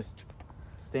there. We can just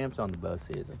Stamps on the bow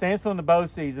season. stamps on the bow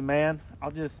season, man.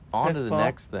 I'll just On fist to the bump.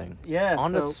 next thing. Yeah.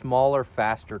 On so, to smaller,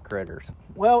 faster critters.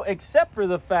 well, except for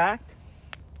the fact,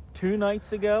 2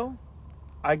 nights ago,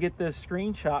 I get this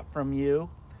screenshot from you,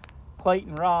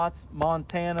 Clayton Rotz,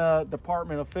 Montana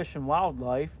Department of Fish and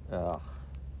Wildlife. Ugh.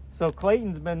 So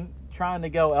Clayton's been trying to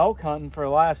go elk hunting for the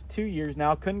last 2 years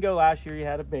now. Couldn't go last year. He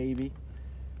had a baby.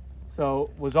 So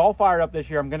was all fired up this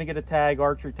year. I'm going to get a tag,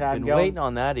 archery tag. Been going. waiting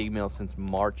on that email since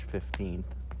March 15th.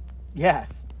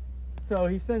 Yes. So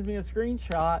he sends me a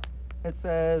screenshot. It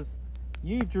says,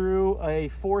 you drew a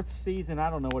 4th season, I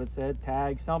don't know what it said,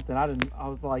 tag, something. I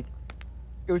was like,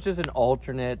 It was just an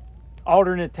alternate.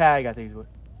 alternate tag, I think is what.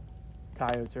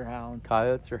 Coyotes or hounds.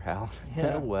 Coyotes or hounds.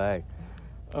 Yeah. No way.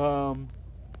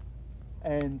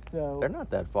 And so, They're not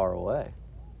that far away.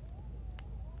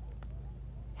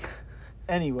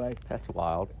 anyway, That's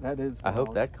wild. that is I hope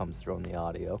wild. that comes through on the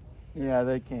audio. Yeah,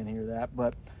 they can't hear that.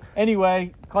 But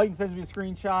anyway, Clayton sends me a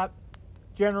screenshot.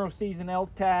 General season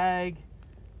elk tag.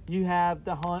 You have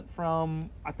the hunt from,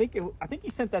 I think you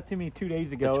sent that to me 2 days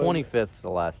The ago. 25th is the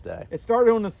last day. It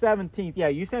started on the 17th. Yeah,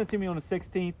 you sent it to me on the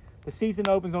 16th. The season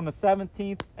opens on the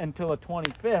 17th until the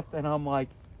 25th. And I'm like,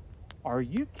 are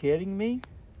you kidding me?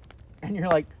 And you're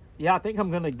like, yeah, I think I'm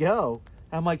going to go.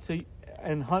 I'm like,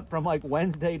 and hunt from like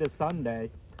Wednesday to Sunday.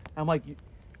 I'm like,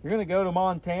 you're going to go to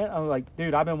Montana? I'm like,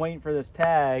 dude, I've been waiting for this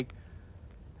tag.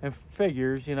 And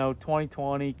figures,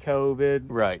 2020, COVID.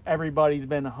 Right. Everybody's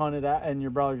been hunted at. And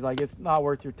your brother's like, it's not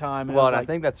worth your time. And Well, and I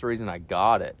think that's the reason I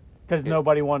got it. because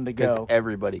nobody wanted to Because go.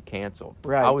 everybody canceled.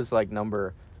 Right. I was like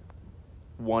number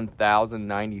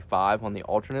 1,095 on the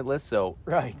alternate list, so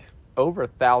Right. over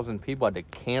 1,000 people had to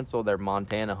cancel their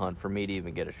Montana hunt for me to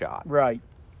even get a shot. Right.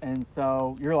 And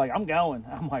so you're like, I'm going.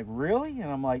 I'm like, really?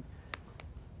 And I'm like,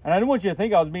 and I didn't want you to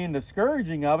think I was being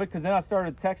discouraging of it, because then I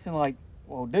started texting like,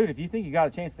 well, dude, if you think you got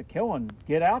a chance to kill one,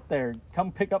 get out there.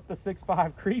 Come pick up the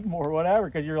 6.5 Creedmoor or whatever,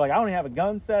 because you're like, I don't even have a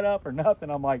gun set up or nothing.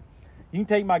 I'm like, you can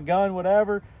take my gun,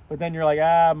 whatever. But then you're like,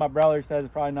 my brother says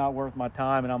it's probably not worth my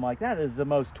time. And I'm like, that is the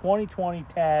most 2020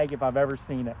 tag if I've ever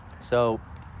seen it. So,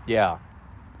 yeah.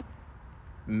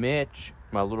 Mitch,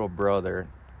 my little brother,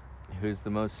 who's the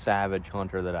most savage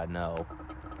hunter that I know,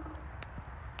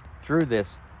 drew this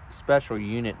special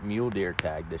unit mule deer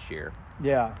tag this year.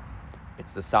 Yeah.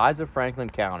 It's the size of Franklin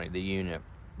County, the unit.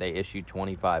 They issued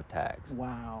 25 tags.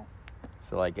 Wow.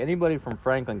 So, like, anybody from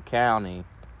Franklin County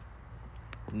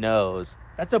knows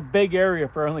That's a big area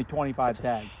for only 25 it's a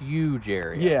tags. huge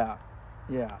area.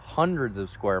 Yeah. Yeah. Hundreds of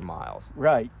square miles.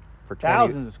 Right. For 20,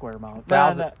 Thousands of square miles.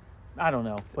 Thousand- I don't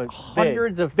know, but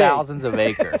hundreds big, of big. thousands of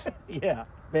acres Yeah,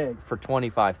 big. for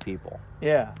 25 people.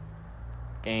 Yeah.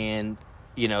 And,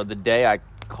 the day I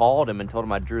called him and told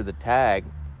him I drew the tag,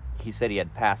 he said he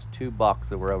had passed 2 bucks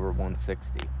that were over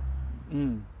 160.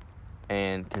 Mm.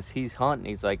 And because he's hunting,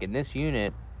 he's like, in this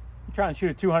unit, I'm trying to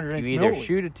shoot a 200-inch you either muley.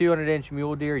 shoot a 200-inch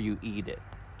mule deer or you eat it.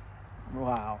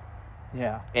 Wow.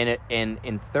 Yeah. And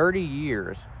in 30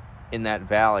 years in that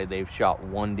valley, they've shot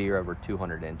 1 deer over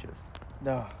 200 inches.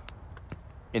 Ugh,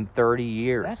 In 30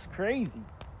 years. that's crazy.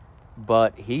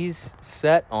 But he's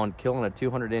set on killing a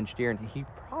 200-inch deer, and he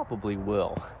probably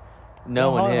will. Don't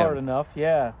Knowing hunt hard him, enough.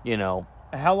 Yeah. And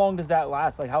How long does that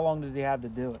last? Like, how long does he have to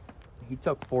do it? he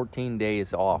took 14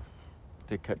 days off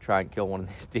to try and kill one of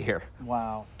these deer.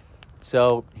 Wow.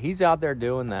 So he's out there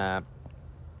doing that,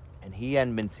 and he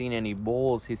hadn't been seeing any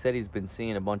bulls. He said he's been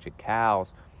seeing a bunch of cows,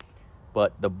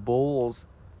 but the bulls,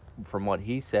 from what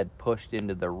he said, pushed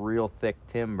into the real thick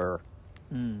timber,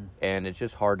 Mm. and it's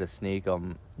just hard to sneak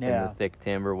them in Yeah. the thick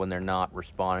timber when they're not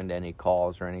responding to any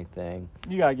calls or anything.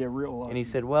 You gotta get real lucky. And he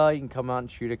said, well, you can come out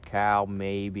and shoot a cow,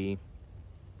 maybe.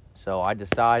 So I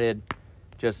decided,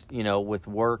 just, with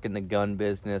work in the gun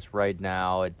business right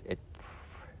now, it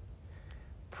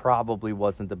probably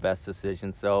wasn't the best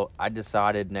decision. So I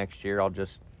decided next year I'll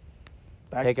just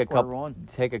Back take to a square couple one.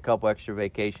 take a couple extra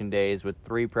vacation days with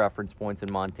 3 preference points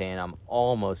in Montana. I'm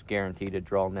almost guaranteed to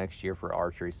draw next year for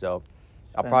archery. So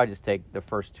I'll Spend- probably just take the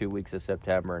first 2 weeks of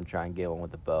September and try and get one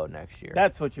with a bow next year.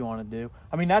 That's what you want to do.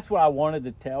 I mean, that's what I wanted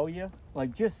to tell you.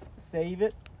 Like, just save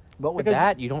it. But with because-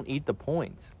 that, you don't eat the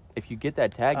points. if you get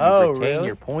that tag, you Oh, retain really?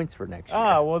 your points for next year.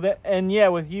 Ah, well,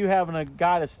 with you having a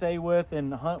guy to stay with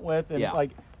and hunt with, and Yeah.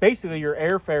 like basically your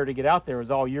airfare to get out there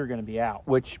is all you're going to be out.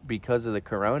 Which, because of the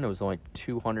corona, was only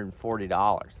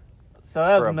 $240. So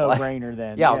that was for a a black- no-brainer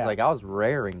then. Yeah, I was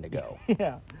raring to go.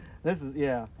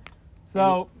 Yeah,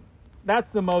 So that's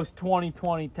the most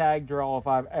 2020 tag draw if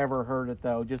I've ever heard it,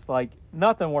 though. Just like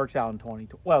nothing works out in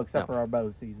 2020. Well, except No. for our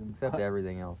bow season. Except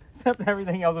everything else. Except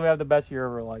everything else, we have the best year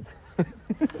of our life.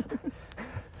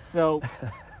 So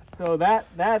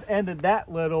that ended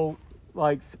that little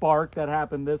like spark that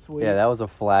happened this week. Yeah, that was a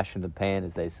flash in the pan,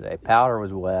 as they say. Powder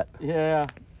was wet. Yeah,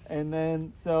 and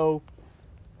then so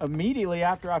immediately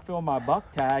after I filled my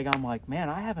buck tag, I'm like, man,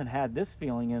 I haven't had this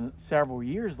feeling in several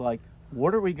years. Like,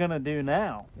 what are we gonna do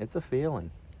now? It's a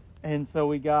feeling. And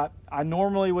so I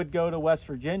normally would go to West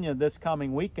Virginia this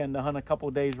coming weekend to hunt a couple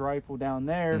days rifle down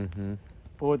there. Mm-hmm.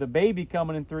 But with the baby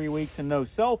coming in 3 weeks and no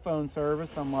cell phone service,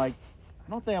 I'm like, I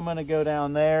don't think I'm gonna go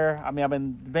down there. I mean, I've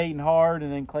been debating hard,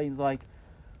 and then Clayton's like,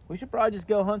 we should probably just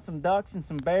go hunt some ducks and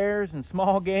some bears and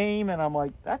small game. And I'm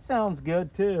like, that sounds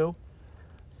good too.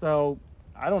 So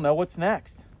I don't know what's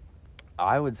next.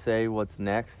 I would say what's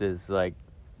next is like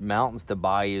Mountains to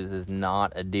Bayous is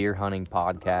not a deer hunting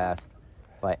podcast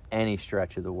by any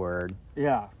stretch of the word.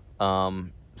 Yeah.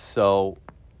 So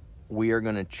we are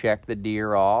going to check the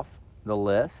deer off the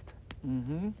list,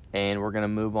 Mm-hmm. and we're going to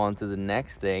move on to the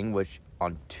next thing, which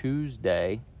on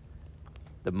Tuesday,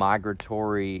 the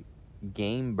migratory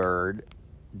game bird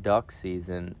duck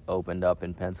season opened up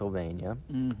in Pennsylvania.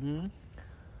 Mm-hmm.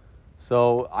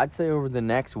 So I'd say over the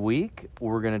next week,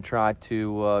 we're going to try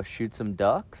to shoot some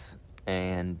ducks.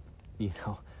 And, you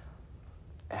know,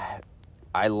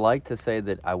 I like to say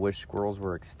that I wish squirrels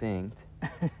were extinct,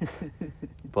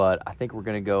 but I think we're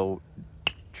going to go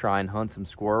try and hunt some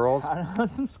squirrels. I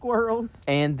hunt some squirrels.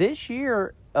 And this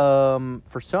year,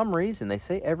 for some reason, they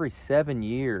say every 7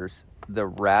 years, the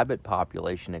rabbit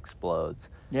population explodes.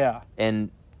 Yeah.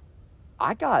 And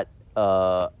I got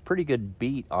a pretty good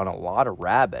beat on a lot of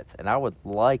rabbits, and I would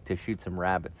like to shoot some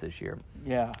rabbits this year.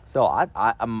 Yeah. So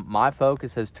my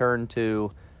focus has turned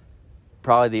to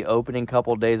probably the opening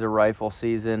couple days of rifle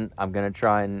season. I'm going to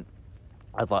try and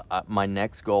my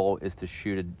next goal is to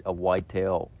shoot a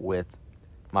whitetail with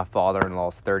my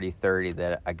father-in-law's 30-30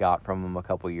 that I got from him a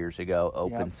couple years ago,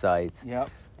 open sights. Yep.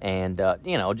 And,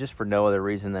 just for no other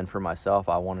reason than for myself,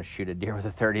 I want to shoot a deer with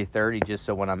a 30-30 just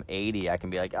so when I'm 80, I can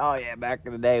be like, oh, yeah, back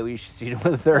in the day, we used to shoot him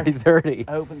with a 30-30.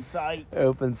 Open sight.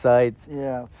 Open sights.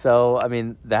 Yeah. So, I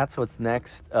mean, that's what's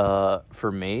next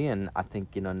for me. And I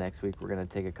think, next week we're going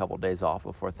to take a couple days off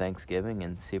before Thanksgiving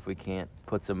and see if we can't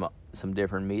put some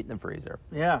different meat in the freezer.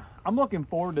 Yeah. I'm looking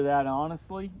forward to that,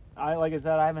 honestly. Like I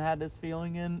said, I haven't had this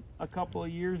feeling in a couple of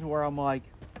years where I'm like,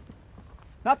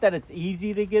 not that it's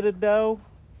easy to get a doe,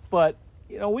 but,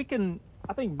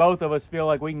 I think both of us feel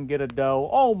like we can get a doe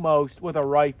almost with a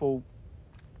rifle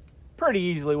pretty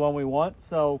easily when we want.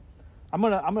 So I'm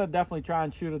gonna definitely try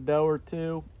and shoot a doe or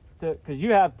two, because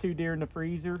you have 2 deer in the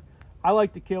freezer. I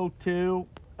like to kill 2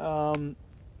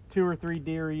 or 3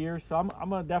 deer a year, so I'm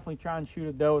gonna definitely try and shoot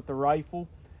a doe with the rifle.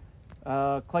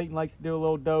 Clayton likes to do a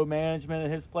little doe management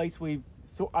at his place.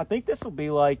 So I think this will be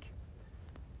like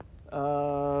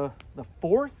the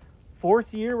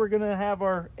fourth year we're going to have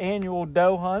our annual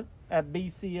doe hunt at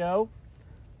BCO.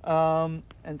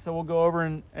 And so we'll go over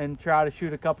and try to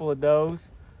shoot a couple of does,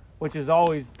 which is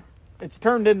it's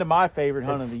turned into my favorite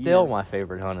hunt of the year. Still my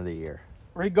favorite hunt of the year.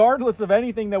 Regardless of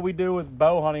anything that we do with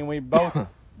bow hunting, we both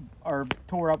are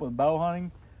tore up with bow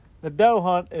hunting. The doe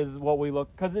hunt is what we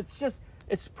look, because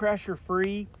it's pressure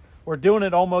free. We're doing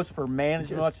it almost for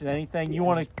management much than anything. You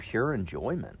want to pure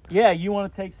enjoyment. Yeah, you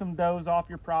want to take some does off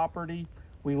your property.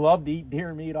 We love to eat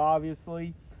deer meat,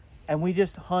 obviously, and we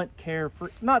just hunt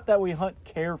carefree. Not that we hunt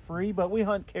carefree, but we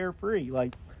hunt carefree.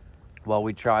 Like, well,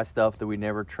 we try stuff that we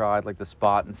never tried, like the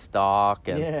spot and stock.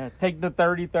 And yeah, take the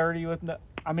 30-30 with no.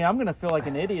 I mean, I'm gonna feel like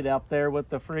an idiot out there with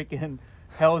the freaking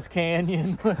Hell's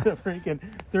Canyon with the freaking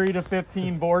 3 to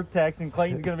 15 Vortex, and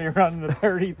Clayton's gonna be running the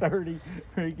 30-30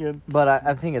 freaking. But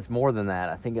I think it's more than that.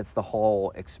 I think it's the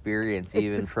whole experience,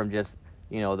 even from just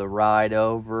the ride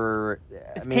over.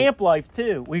 It's camp life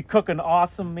too. We cook an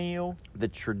awesome meal. The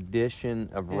tradition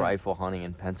of rifle hunting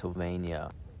in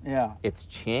Pennselsvania. Yeah. It's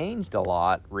changed a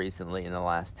lot recently in the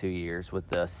last 2 years with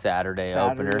the Saturday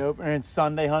opener and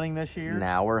Sunday hunting this year.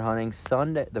 Now we're hunting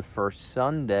Sunday. The first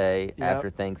Sunday after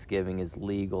Thanksgiving is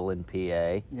legal in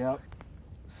PA. Yep.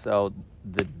 So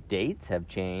the dates have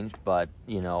changed, but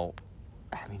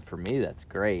for me that's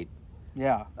great.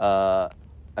 Yeah.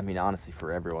 Honestly,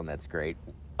 for everyone that's great,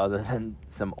 other than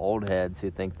some old heads who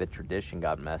think the tradition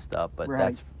got messed up, but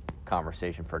that's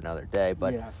conversation for another day.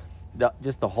 But yeah.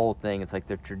 just the whole thing, it's like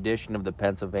the tradition of the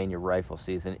Pennsylvania rifle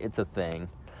season. It's a thing.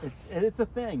 It's a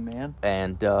thing, man.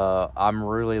 And I'm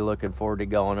really looking forward to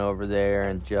going over there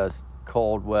and just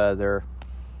cold weather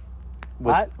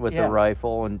with the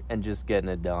rifle and just getting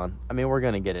it done. I mean, we're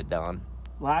going to get it done.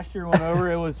 Last year went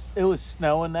over, it was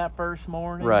snowing that first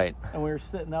morning. Right. And we were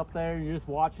sitting up there, and you're just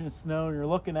watching the snow, and you're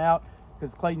looking out,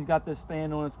 because Clayton's got this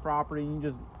stand on his property, and you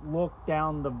just look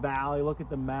down the valley, look at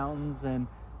the mountains, and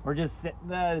we're just sitting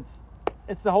there.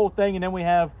 It's the whole thing, and then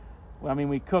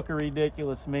we cook a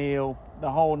ridiculous meal,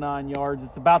 the whole 9 yards.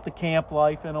 It's about the camp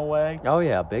life in a way. Oh,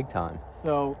 yeah, big time.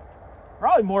 So,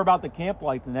 probably more about the camp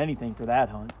life than anything for that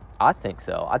hunt. I think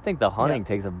so. I think the hunting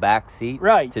takes a back seat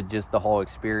to just the whole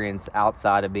experience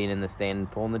outside of being in the stand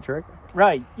and pulling the trigger.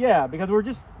 Right, yeah, because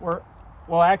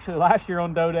actually last year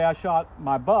on Doe Day I shot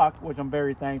my buck, which I'm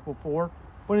very thankful for.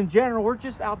 But in general, we're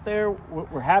just out there.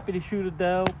 We're happy to shoot a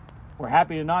doe. We're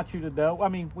happy to not shoot a doe. I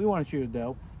mean, we want to shoot a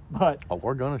doe, but... Oh,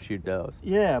 we're going to shoot does.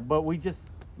 Yeah, but we just...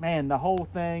 Man, the whole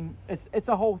thing... It's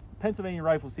a whole Pennsylvania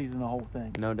rifle season, the whole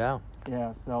thing. No doubt.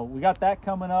 Yeah, so we got that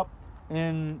coming up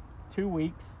in 2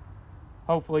 weeks.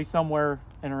 Hopefully somewhere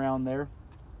in around there.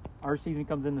 Our season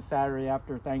comes in the Saturday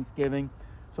after Thanksgiving,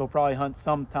 so we'll probably hunt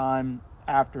sometime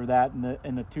after that.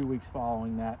 In the 2 weeks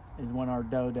following that is when our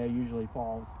Doe Day usually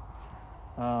falls.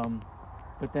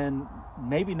 But then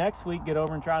maybe next week get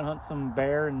over and try and hunt some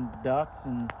bear and ducks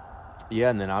and. Yeah,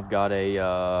 and then I've got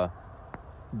a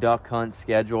duck hunt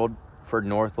scheduled for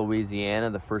North Louisiana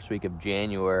the first week of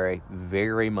January.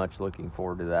 Very much looking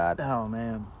forward to that. Oh,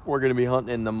 man. We're going to be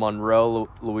hunting in the Monroe,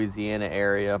 Louisiana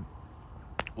area,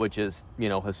 which is,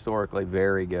 historically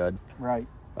very good. Right.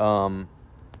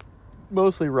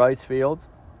 Mostly rice fields.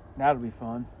 That'll be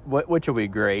fun. Which will be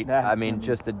great.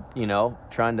 Just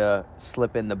trying to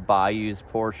slip in the bayous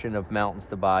portion of Mountains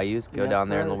to Bayous. Go down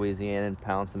there in Louisiana and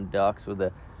pound some ducks with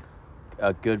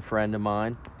a good friend of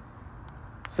mine.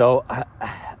 So,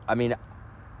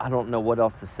 I don't know what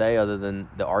else to say other than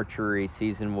the archery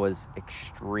season was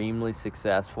extremely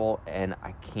successful, and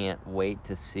I can't wait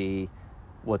to see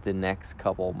what the next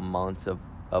couple months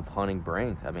of hunting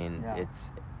brings.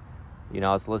 It's, I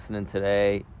was listening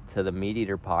today to the Meat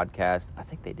Eater podcast. I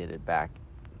think they did it back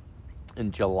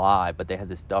in July, but they had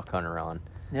this duck hunter on.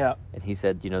 Yeah. And he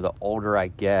said, the older I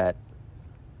get,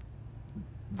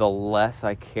 the less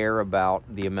I care about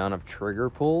the amount of trigger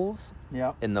pulls.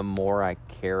 Yeah. And the more I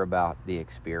care about the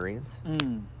experience.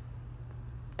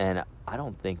 And I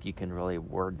don't think you can really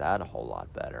word that a whole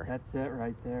lot better. That's it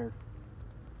right there.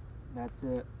 That's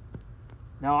it.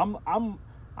 Now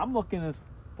I'm looking as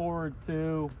forward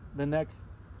to the next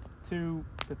 2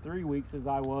 to 3 weeks as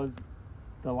I was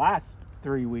the last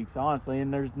 3 weeks, honestly.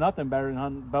 And there's nothing better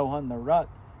than bow hunting the rut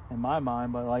in my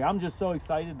mind. But I'm just so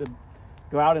excited to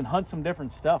go out and hunt some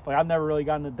different stuff. I've never really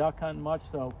gotten to duck hunting much,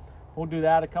 so we'll do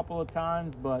that a couple of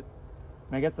times. But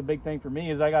I guess the big thing for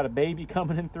me is I got a baby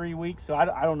coming in 3 weeks, so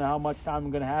I don't know how much time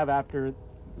I'm going to have after.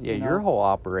 Yeah, your whole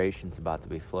operation's about to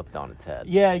be flipped on its head.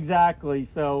 Yeah, exactly.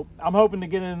 So I'm hoping to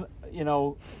get in,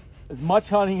 as much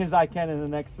hunting as I can in the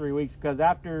next 3 weeks, because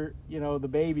after, the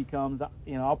baby comes,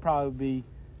 I'll probably be,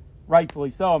 rightfully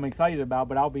so, I'm excited about,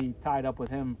 but I'll be tied up with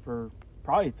him for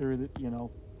probably through the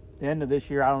end of this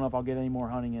year. I don't know if I'll get any more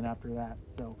hunting in after that.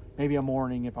 So maybe a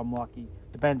morning if I'm lucky.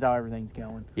 Depends how everything's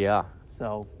going. Yeah.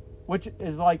 So, which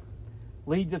is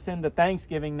leads us into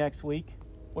Thanksgiving next week,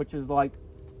 which is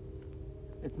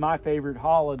it's my favorite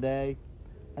holiday.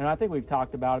 And I think we've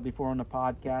talked about it before on the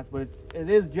podcast, but it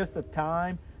is just a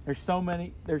time. There's so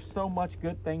much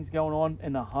good things going on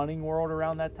in the hunting world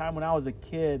around that time. When I was a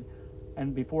kid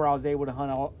and before I was able to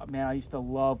hunt, I used to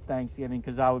love Thanksgiving,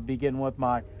 because I would be getting with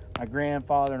my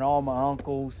grandfather and all my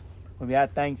uncles. When we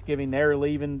had Thanksgiving, they were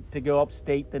leaving to go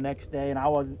upstate the next day, and I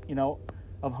wasn't,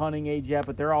 of hunting age yet,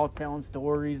 but they're all telling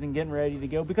stories and getting ready to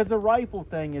go, because the rifle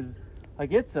thing is,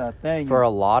 it's a thing. For a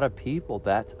lot of people,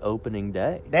 that's opening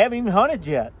day. They haven't even hunted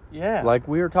yet. Yeah. Like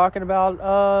we were talking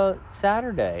about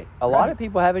Saturday. A lot of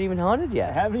people haven't even hunted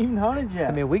yet.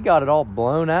 We got it all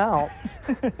blown out.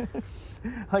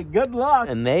 Good luck.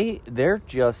 And they're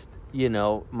just,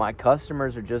 my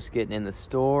customers are just getting in the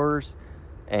stores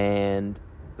and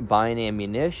buying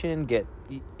ammunition,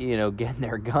 getting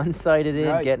their guns sighted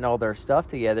in, getting all their stuff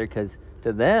together, because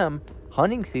to them,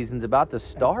 hunting season's about to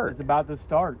start. It's about to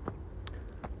start.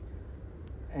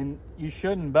 And you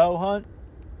shouldn't bow hunt,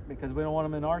 because we don't want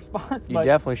them in our spots. You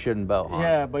definitely shouldn't bow hunt.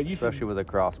 Yeah, but especially with a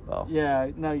crossbow.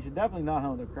 Yeah, no, you should definitely not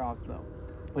hunt with a crossbow.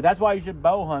 But that's why you should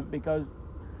bow hunt, because,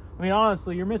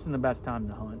 honestly, you're missing the best time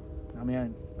to hunt.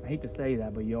 I hate to say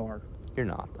that, but you are. You're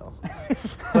not, though.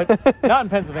 But not in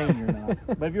Pennsylvania, you're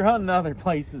not. But if you're hunting other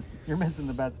places, you're missing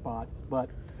the best spots. But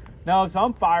no, so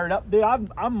I'm fired up, dude.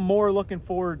 I'm more looking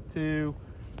forward to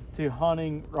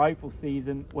hunting rifle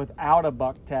season without a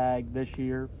buck tag this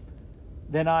year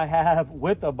than I have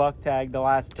with a buck tag the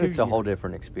last 2 years. It's a whole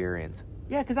different experience.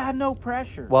 Yeah, because I have no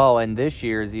pressure. Well, and this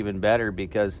year is even better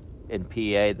because in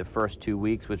PA, the first 2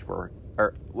 weeks, or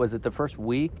was it the first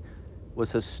week, was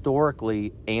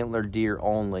historically antler deer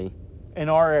only. In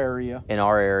our area.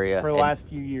 For the last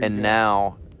few years. And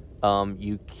now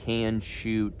you can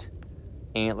shoot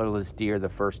antlerless deer the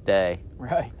first day.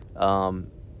 Right.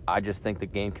 I just think the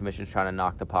Game Commission's trying to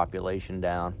knock the population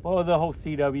down. Well, the whole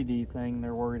CWD thing,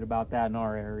 they're worried about that in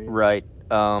our area. Right.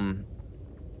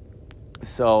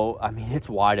 So, I mean, it's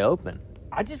wide open.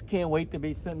 I just can't wait to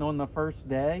be sitting on the first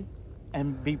day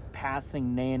and be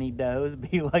passing nanny does,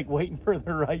 be like waiting for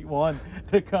the right one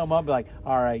to come up, like,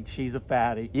 all right, she's a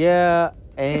fatty. Yeah,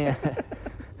 and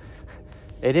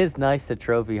it is nice to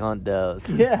trophy hunt does.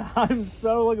 Yeah, I'm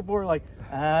so looking forward, like,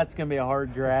 it's going to be a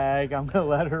hard drag. I'm going to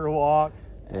let her walk.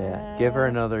 Yeah, give her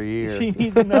another year. She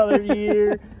needs another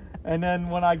year. And then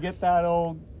when I get that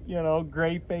old,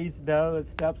 gray-faced doe that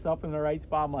steps up in the right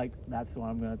spot, I'm like, that's what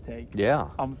I'm going to take. Yeah.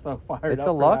 I'm so fired up. It's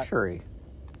a luxury.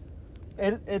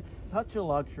 It's such a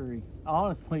luxury,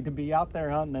 honestly, to be out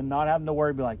there hunting and not having to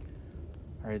worry, be like,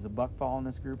 all right, is a buck following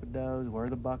this group of does? Where are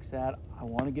the bucks at? I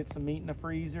want to get some meat in the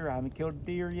freezer. I haven't killed a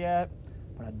deer yet,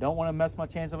 but I don't want to mess my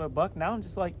chance of a buck. Now I'm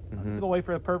just like, I'm just going to wait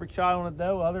for the perfect shot on a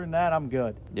doe. Other than that, I'm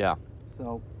good. Yeah.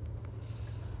 So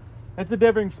it's a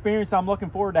different experience I'm looking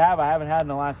forward to have. I haven't had in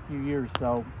the last few years,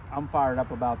 so I'm fired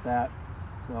up about that.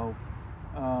 So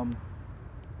I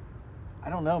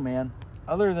don't know, man.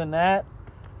 Other than that,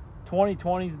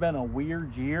 2020's been a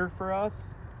weird year for us,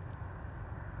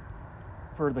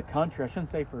 for the country. I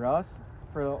shouldn't say for us,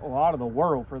 for a lot of the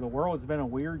world. For the world, it's been a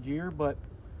weird year, but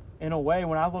in a way,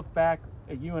 when I look back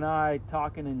at you and I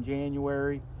talking in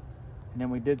January, and then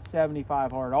we did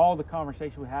 75 hard, all the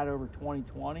conversation we had over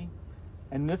 2020,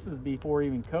 and this is before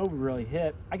even COVID really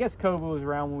hit. I guess COVID was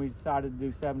around when we decided to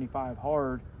do 75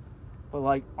 hard, but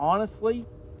like, honestly,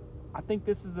 I think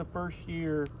this is the first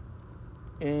year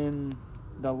in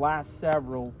the last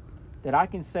several that I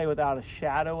can say without a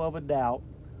shadow of a doubt,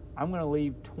 I'm going to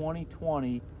leave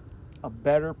 2020 a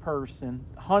better person,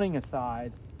 hunting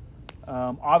aside.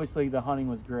 Obviously, the hunting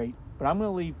was great, but I'm going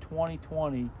to leave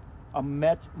 2020 a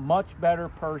much better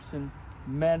person,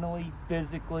 mentally,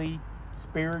 physically,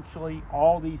 spiritually,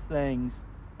 all these things.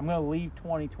 I'm going to leave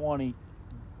 2020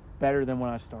 better than when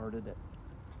I started it.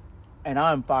 And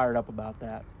I'm fired up about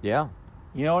that. Yeah.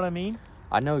 You know what I mean?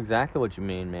 I know exactly what you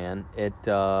mean, man.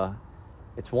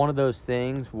 It's one of those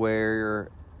things where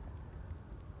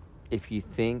if you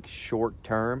think short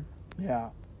term, yeah,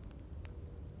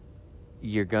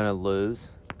 you're gonna lose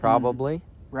probably.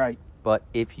 Right. But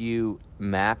if you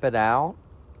map it out,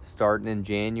 starting in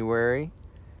January,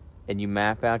 and you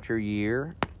map out your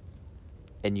year,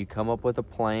 and you come up with a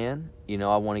plan,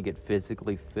 I want to get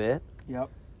physically fit. Yep.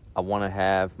 I want to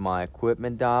have my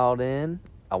equipment dialed in.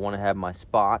 I want to have my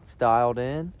spots dialed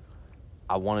in.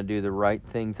 I want to do the right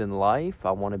things in life.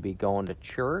 I want to be going to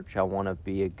church. I want to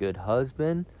be a good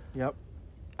husband. Yep.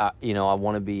 I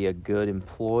want to be a good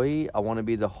employee. I want to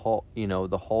be the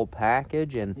whole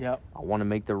package, and yep. I want to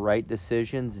make the right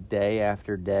decisions day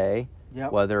after day.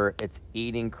 Yep. Whether it's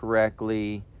eating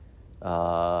correctly,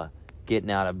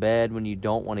 getting out of bed when you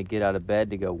don't want to get out of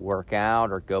bed to go work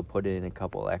out, or go put in a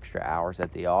couple extra hours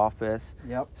at the office.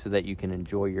 Yep. So that you can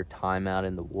enjoy your time out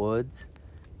in the woods.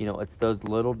 It's those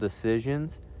little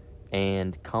decisions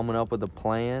and coming up with a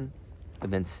plan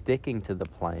and then sticking to the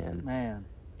plan. Man.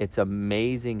 It's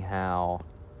amazing how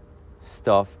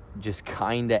stuff just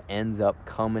kind of ends up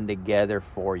coming together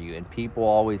for you. And people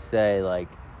always say, like,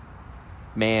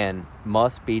 man,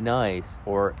 must be nice,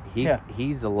 or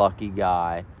he's a lucky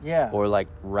guy. Yeah. Or, like,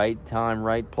 right time,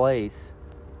 right place.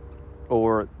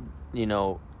 Or,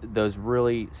 those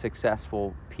really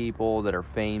successful people that are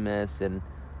famous and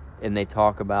they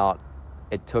talk about,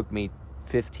 it took me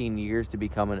 15 years to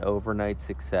become an overnight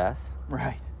success.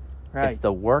 Right. Right. It's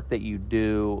the work that you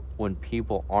do when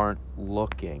people aren't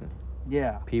looking.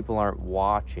 Yeah. People aren't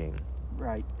watching.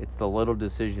 Right. It's the little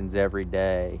decisions every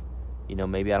day.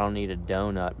 Maybe I don't need a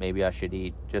donut. Maybe I should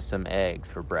eat just some eggs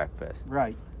for breakfast.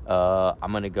 Right.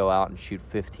 I'm going to go out and shoot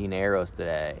 15 arrows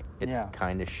today. It's Yeah.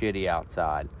 kind of shitty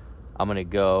outside. I'm going to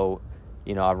go,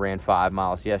 I ran 5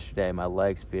 miles yesterday. My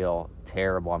legs feel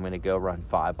terrible. I'm going to go run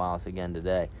 5 miles again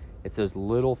today. It's those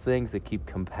little things that keep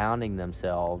compounding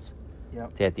themselves.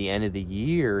 Yep. To at the end of the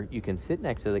year, you can sit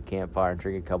next to the campfire and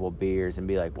drink a couple of beers and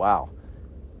be like, wow,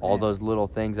 All Man. those little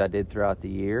things I did throughout the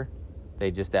year,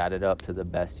 they just added up to the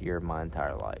best year of my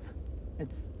entire life.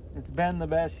 It's been the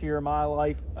best year of my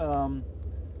life.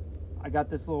 I got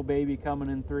this little baby coming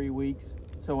in 3 weeks,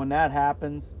 so when that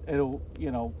happens, it'll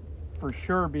for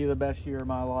sure be the best year of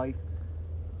my life.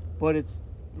 But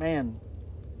man,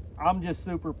 I'm just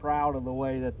super proud of the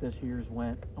way that this year's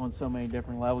went on so many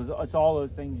different levels. It's all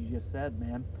those things you just said,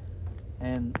 man.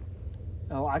 And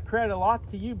I credit a lot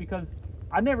to you because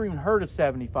I never even heard of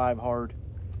 75 hard.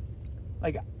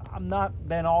 Like, I'm not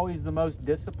been always the most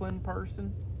disciplined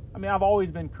person. I mean, I've always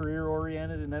been career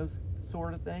oriented and those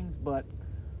sort of things, but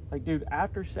like, dude,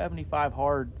 after 75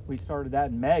 hard, we started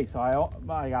that in May, so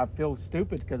I feel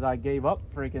stupid because I gave up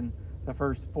freaking the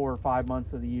first 4 or 5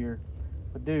 months of the year.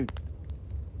 But dude,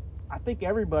 I think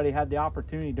everybody had the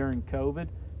opportunity during COVID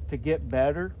to get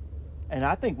better, and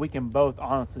I think we can both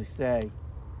honestly say,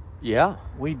 yeah,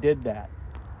 we did that.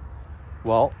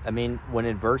 Well, I mean, when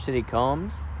adversity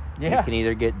comes, Yeah. you can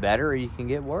either get better or you can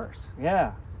get worse.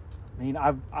 Yeah. I mean,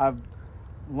 I've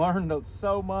learned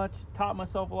so much, taught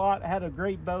myself a lot, had a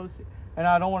great bow, and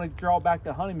I don't want to draw back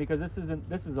to hunting because this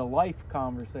is a life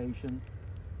conversation.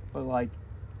 But like,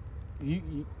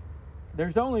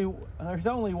 there's only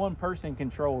one person in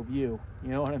control of you. You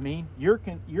know what I mean? You're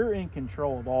in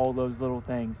control of all those little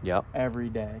things. Yep. Every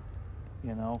day.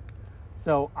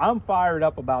 So I'm fired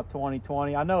up about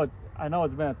 2020. I know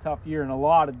it's been a tough year in a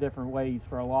lot of different ways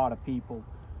for a lot of people,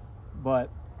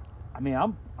 but I mean,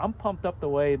 I'm pumped up the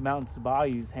way Mountains to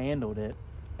Bayous handled it.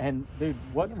 And dude,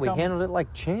 we handled it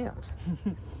like champs.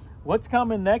 What's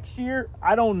coming next year?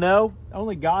 I don't know.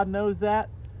 Only God knows that.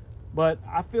 But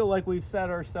I feel like we've set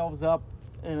ourselves up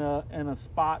in a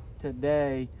spot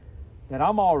today that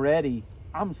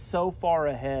I'm so far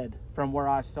ahead from where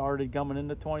I started coming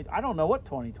into 20. I don't know what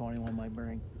 2021 might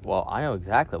bring. Well, I know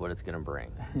exactly what it's going to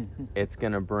bring. It's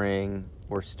going to bring,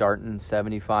 we're starting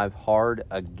 75 hard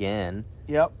again.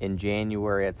 Yep. In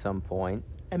January at some point.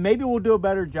 And maybe we'll do a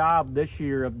better job this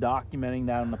year of documenting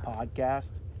that on the podcast.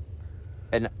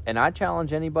 And I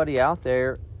challenge anybody out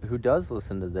there who does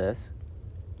listen to this,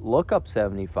 look up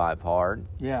 75 hard.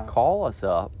 Yeah. Call us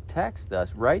up, text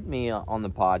us, write me on the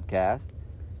podcast.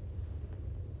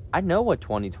 I know what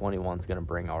 2021 is going to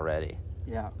bring already.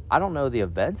 Yeah. I don't know the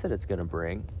events that it's going to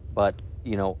bring, but,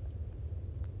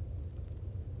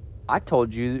 I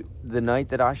told you the night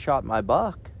that I shot my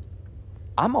buck,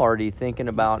 I'm already thinking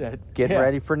about getting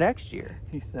ready for next year.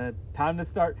 He said, time to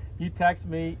start. You text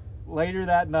me later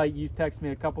that night. You text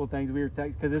me a couple of things. We were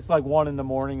texting because it's like 1 a.m.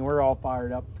 and we're all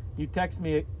fired up. You text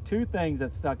me 2 things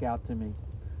that stuck out to me.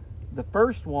 The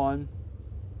first one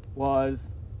was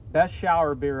best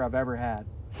shower beer I've ever had.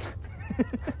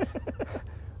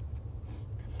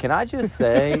 Can I just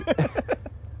say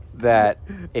that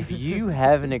if you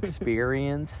haven't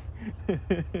experienced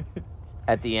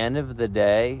at the end of the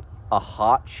day a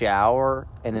hot shower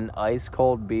and an ice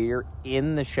cold beer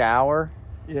in the shower,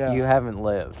 you haven't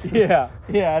lived. Yeah,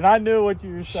 and I knew what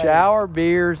you were saying. Shower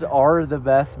beers are the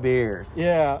best beers.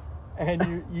 Yeah,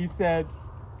 and you said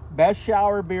best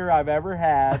shower beer I've ever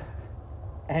had,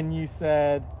 and you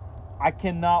said I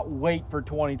cannot wait for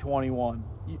 2021.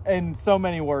 In so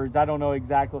many words, I don't know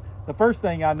exactly. The first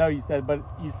thing I know you said, but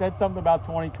you said something about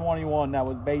 2021 that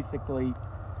was basically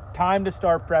time to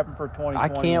start prepping for 2021.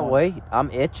 I can't wait. I'm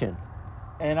itching.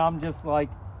 And I'm just like,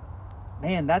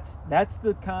 man, that's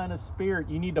the kind of spirit.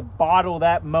 You need to bottle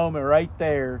that moment right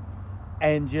there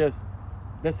and just,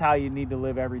 this is how you need to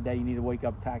live every day. You need to wake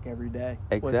up, attack every day.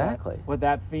 Exactly. With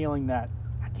that feeling that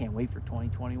I can't wait for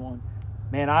 2021.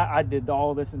 Man, I did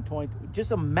all this in 2020.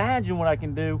 Just imagine what I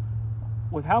can do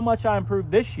with how much I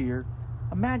improved this year.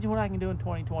 Imagine what I can do in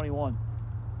 2021.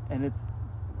 And it's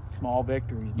small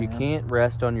victories, man. You can't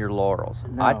rest on your laurels.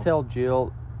 No. I tell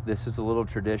Jill, this is a little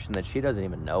tradition that she doesn't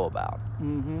even know about.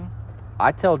 Mm-hmm.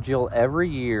 I tell Jill every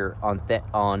year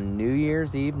on New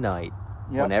Year's Eve night,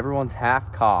 when everyone's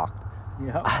half cocked,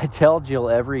 I tell Jill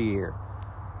every year,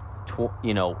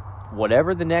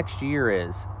 whatever the next year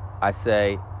is, I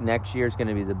say, next year is going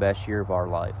to be the best year of our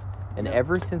life. And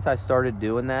ever since I started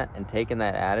doing that and taking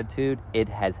that attitude, it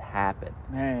has happened.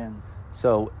 Man.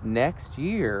 So next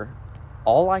year,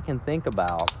 all I can think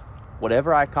about,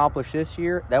 whatever I accomplish this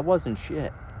year, that wasn't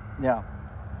shit. Yeah.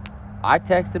 I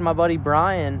texted my buddy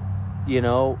Brian,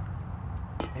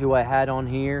 who I had on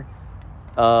here,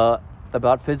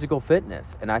 about physical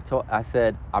fitness. And I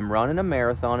said, I'm running a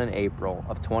marathon in April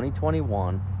of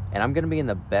 2021, and I'm going to be in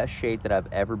the best shape that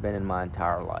I've ever been in my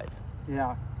entire life.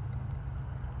 Yeah.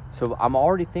 So I'm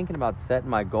already thinking about setting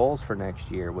my goals for next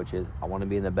year, which is I want to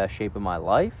be in the best shape of my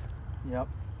life. Yep.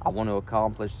 I want to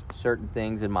accomplish certain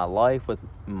things in my life with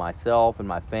myself and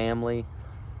my family.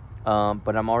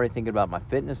 But I'm already thinking about my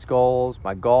fitness goals,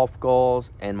 my golf goals,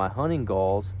 and my hunting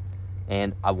goals,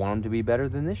 and I want them to be better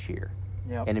than this year.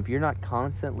 Yep. And if you're not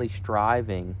constantly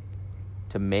striving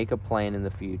to make a plan in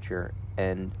the future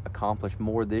and accomplish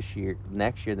more next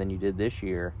year than you did this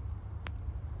year,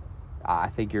 I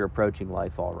think you're approaching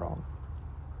life all wrong.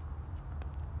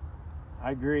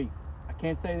 I agree. I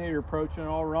can't say that you're approaching it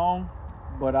all wrong,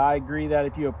 but I agree that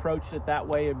if you approached it that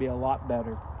way, it'd be a lot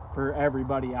better for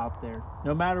everybody out there,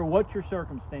 no matter what your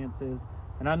circumstance is.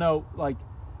 And I know, like,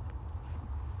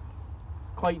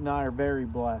 Clayton and I are very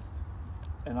blessed,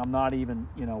 and I'm not even,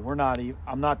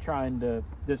 I'm not trying to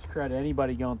discredit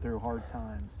anybody going through hard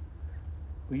times.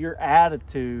 But your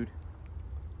attitude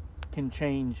can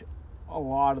change a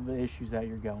lot of the issues that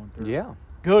you're going through. Yeah.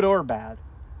 Good or bad.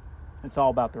 It's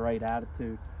all about the right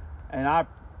attitude. And I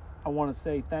want to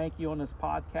say thank you on this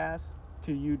podcast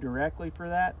to you directly for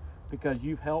that, because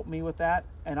you've helped me with that.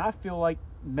 And I feel like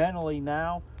mentally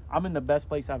now, I'm in the best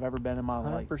place I've ever been in my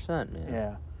life. 100%, man.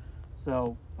 Yeah.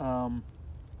 So,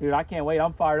 dude, I can't wait.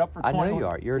 I'm fired up for 20. I know you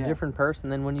are. You're a different person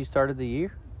than when you started the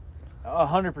year.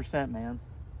 100%, man.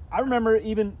 I remember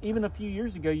even a few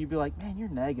years ago, you'd be like, man, you're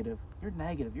negative. You're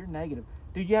negative. You're negative.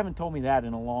 Dude, you haven't told me that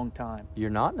in a long time. You're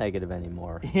not negative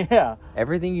anymore. Yeah.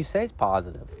 Everything you say is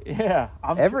positive. Yeah.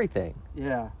 Everything.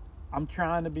 Yeah. I'm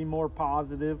trying to be more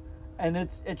positive, and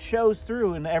it shows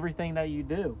through in everything that you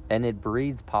do. And it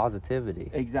breeds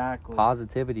positivity. Exactly.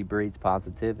 Positivity breeds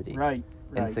positivity. Right.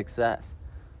 And success.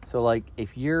 So, like,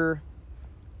 if you're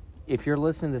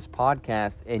listening to this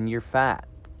podcast and you're fat,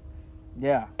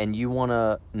 yeah, and you want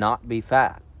to not be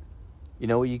fat, you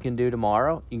know what you can do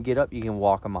tomorrow? You can get up, you can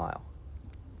walk a mile.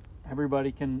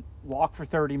 Everybody can walk for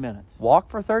 30 minutes. Walk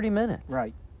for 30 minutes.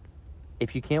 Right.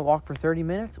 If you can't walk for 30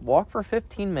 minutes, walk for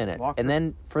 15 minutes.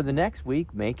 Then for the next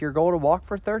week, make your goal to walk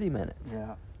for 30 minutes.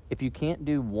 Yeah. If you can't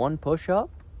do one push-up,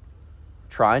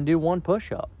 try and do one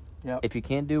push-up. Yep. If you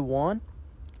can't do one,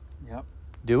 yep,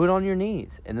 do it on your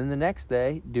knees. And then the next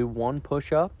day, do one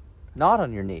push-up, not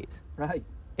on your knees. Right.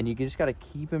 And you just got to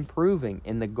keep improving.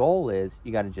 And the goal is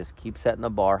you got to just keep setting the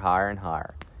bar higher and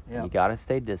higher. Yep. And you got to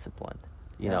stay disciplined.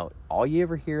 You know, all you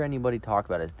ever hear anybody talk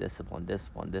about is discipline,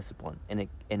 discipline, discipline. And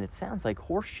it sounds like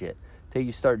horse shit till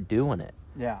you start doing it.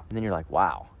 Yeah. And then you're like,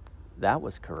 wow, that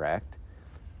was correct.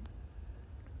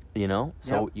 You know?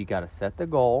 So you got to set the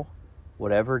goal,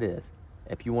 whatever it is.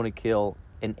 If you want to kill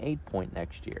an 8-point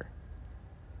next year,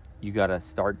 you got to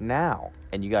start now.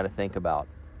 And you got to think about,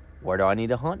 where do I need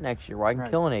to hunt next year where I can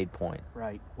kill an 8-point?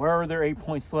 Right. Where are their 8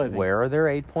 points living? Where are their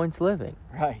 8 points living?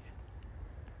 Right.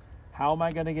 How am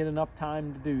I going to get enough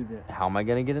time to do this? How am I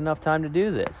going to get enough time to do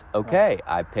this? Okay,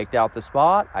 I picked out the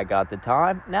spot. I got the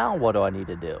time. Now what do I need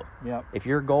to do? Yep. If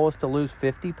your goal is to lose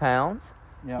 50 pounds,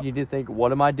 yep, you need to think,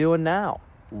 what am I doing now?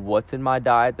 What's in my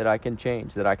diet that I can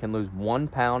change, that I can lose 1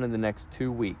 pound in the next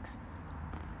 2 weeks?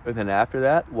 And then after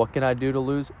that, what can I do to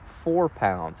lose 4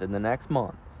 pounds in the next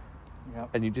month? Yep.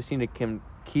 And you just need to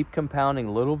keep compounding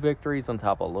little victories on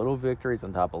top of little victories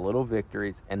on top of little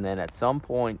victories. And then at some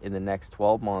point in the next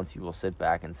 12 months, you will sit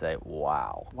back and say,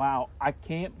 wow. Wow, I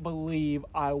can't believe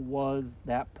I was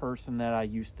that person that I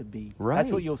used to be. Right.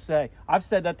 That's what you'll say. I've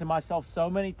said that to myself so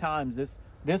many times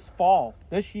this fall,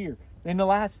 this year. In the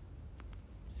last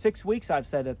 6 weeks, I've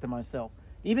said that to myself.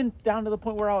 Even down to the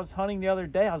point where I was hunting the other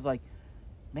day, I was like,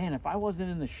 man, if I wasn't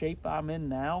in the shape I'm in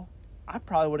now, I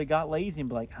probably would have got lazy and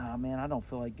be like, man, I don't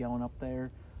feel like going up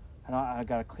there. And I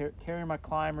got to carry my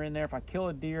climber in there. If I kill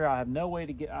a deer, I have no way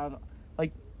to get out.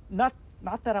 Like, not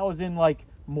that I was in, like,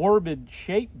 morbid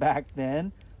shape back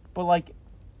then, but, like,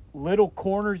 little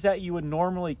corners that you would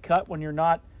normally cut when you're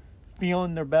not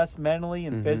feeling their best mentally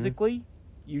and physically,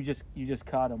 you just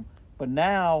cut them. But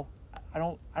now, I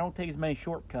don't take as many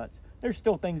shortcuts. There's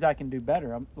still things I can do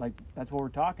better. I'm like, that's what we're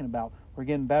talking about. We're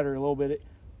getting better a little bit,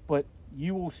 but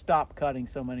you will stop cutting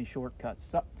so many shortcuts,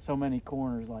 so many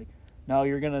corners. Like, no,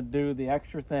 you're going to do the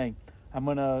extra thing. I'm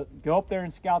going to go up there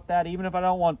and scout that even if I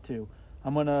don't want to.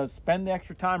 I'm going to spend the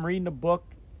extra time reading a book,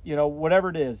 whatever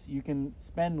it is. You can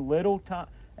spend little time,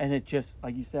 and it just,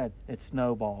 like you said, it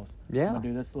snowballs. Yeah. I'm going to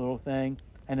do this little thing,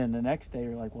 and then the next day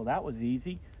you're like, well, that was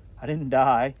easy. I didn't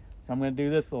die, so I'm going to do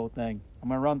this little thing. I'm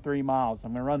going to run 3 miles.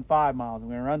 I'm going to run 5 miles. I'm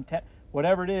going to run 10.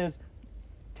 Whatever it is,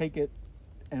 take it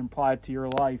and apply it to your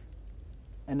life.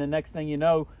 And the next thing you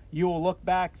know, you will look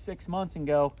back 6 months and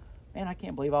go, man, I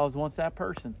can't believe I was once that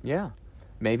person. Yeah.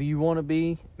 Maybe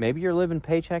you're living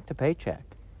paycheck to paycheck.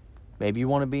 Maybe you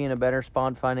want to be in a better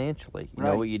spot financially. You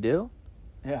know what you do?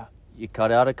 Yeah. You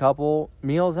cut out a couple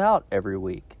meals out every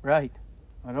week. Right.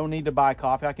 I don't need to buy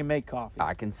coffee. I can make coffee.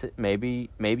 Maybe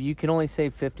you can only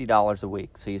save $50 a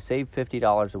week. So you save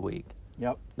 $50 a week.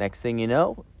 Yep. Next thing you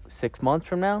know, 6 months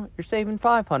from now, you're saving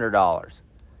 $500.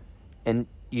 And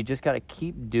you just got to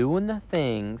keep doing the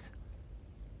things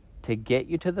to get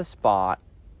you to the spot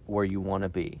where you want to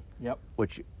be. Yep.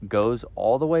 Which goes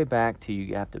all the way back to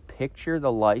you have to picture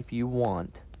the life you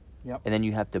want. Yep. And then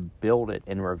you have to build it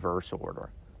in reverse order.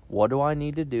 What do I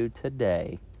need to do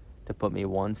today to put me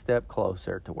one step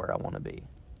closer to where I want to be?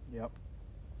 Yep.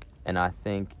 And I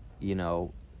think,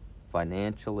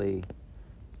 financially,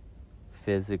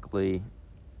 physically,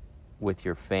 with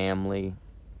your family,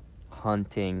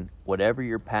 hunting, whatever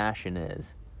your passion is,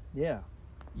 Yeah.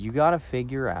 you got to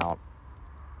figure out,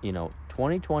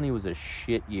 2020 was a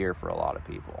shit year for a lot of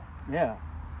people. Yeah.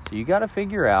 So you got to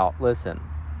figure out, listen,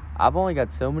 I've only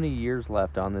got so many years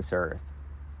left on this earth.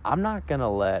 I'm not going to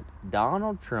let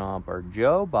Donald Trump or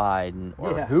Joe Biden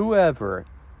or whoever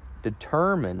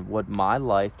determine what my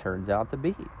life turns out to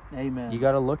be. Amen. You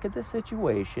got to look at the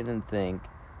situation and think,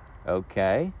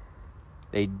 okay,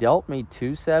 they dealt me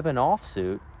 2-7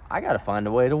 offsuit. I got to find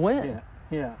a way to win. Yeah.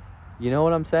 Yeah. You know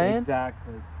what I'm saying?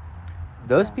 Exactly.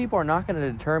 Those people are not going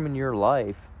to determine your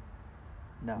life,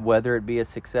 No. whether it be a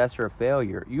success or a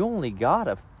failure. You only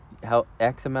got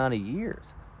X amount of years.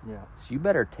 Yeah. So you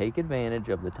better take advantage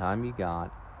of the time you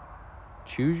got,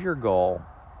 choose your goal,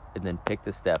 and then pick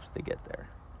the steps to get there.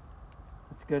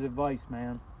 That's good advice,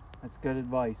 man. That's good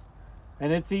advice.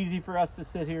 And it's easy for us to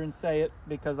sit here and say it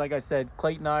because, like I said,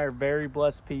 Clayton and I are very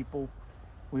blessed people.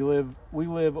 We live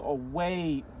a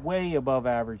way, way above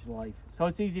average life. So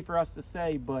it's easy for us to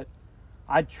say, but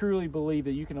I truly believe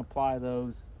that you can apply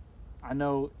those. I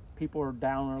know people are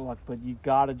down on their luck, but you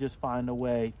got to just find a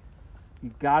way.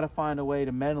 You got to find a way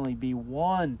to mentally be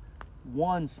one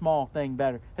small thing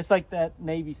better. It's like that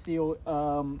Navy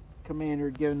SEAL commander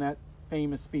giving that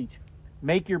famous speech.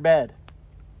 Make your bed.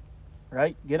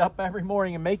 Right? Get up every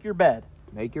morning and make your bed.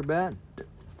 Make your bed.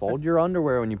 Fold your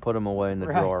underwear when you put them away in the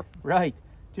drawer. Right.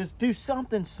 Just do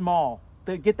something small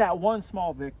to get that one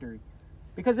small victory.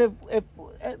 Because if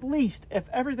at least if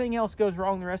everything else goes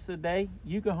wrong the rest of the day,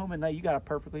 you go home at night, you got a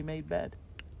perfectly made bed.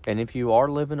 And if you are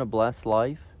living a blessed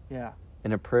life, yeah,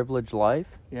 and a privileged life,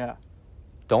 yeah,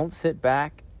 don't sit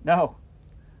back no,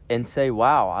 and say,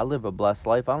 wow, I live a blessed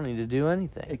life, I don't need to do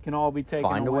anything. It can all be taken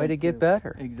away. Find a way to get too.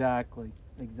 better. Exactly.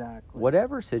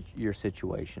 Whatever your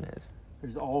situation is.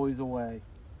 There's always a way.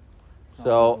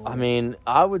 So, I mean,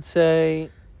 I would say,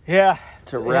 yeah,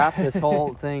 to wrap this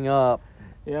whole thing up.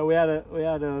 Yeah, we had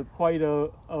a quite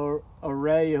a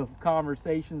array of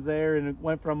conversations there, and it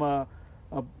went from a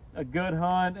good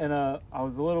hunt and I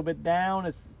was a little bit down.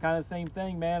 It's kind of the same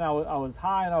thing, man. I was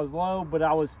high and I was low, but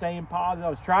I was staying positive. I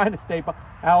was trying to stay positive.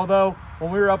 Although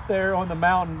when we were up there on the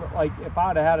mountain, like if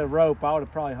I'd have had a rope, I would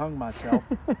have probably hung myself.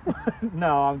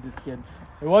 No, I'm just kidding.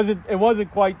 It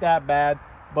wasn't quite that bad,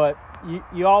 but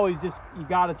you always you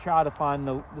got to try to find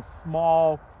the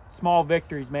small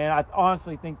victories, man. I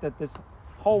honestly think that this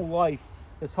whole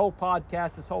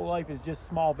podcast, this whole life is just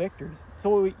small victories.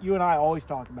 So you and I always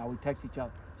talk about, we text each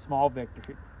other, small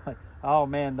victory. Like, oh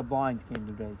man, the blinds came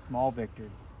today, small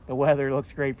victory. The weather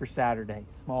looks great for Saturday,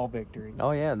 small victory.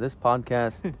 Oh yeah, this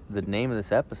podcast, the name of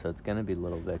this episode is going to be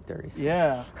Little Victories.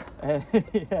 Yeah,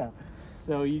 yeah.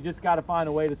 So you just got to find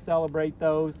a way to celebrate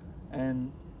those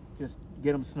and just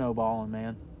get them snowballing,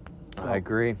 man. So, I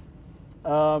agree.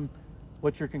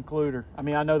 What's your concluder? I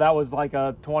mean, I know that was like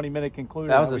a 20-minute concluder.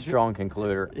 That was a strong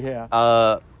concluder.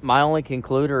 Yeah. My only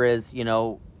concluder is,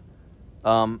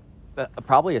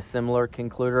 probably a similar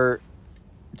concluder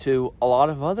to a lot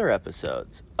of other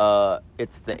episodes.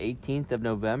 It's the 18th of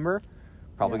November.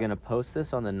 Probably going to post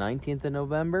this on the 19th of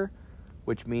November,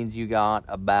 which means you got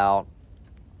about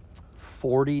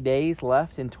 40 days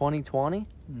left in 2020.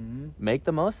 Mm-hmm. Make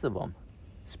the most of them.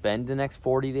 Spend the next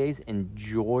 40 days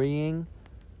enjoying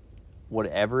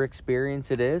whatever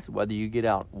experience it is, whether you get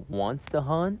out once to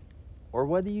hunt or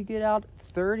whether you get out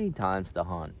 30 times to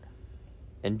hunt.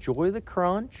 Enjoy the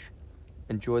crunch.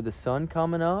 Enjoy the sun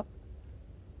coming up.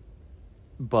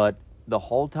 But the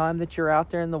whole time that you're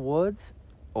out there in the woods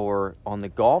or on the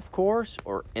golf course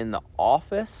or in the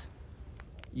office,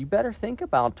 you better think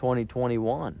about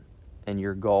 2021 and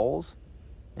your goals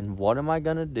and what am I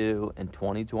going to do in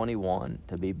 2021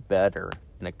 to be better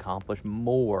and accomplish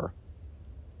more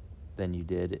than you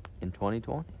did in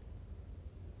 2020.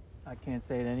 I can't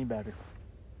say it any better.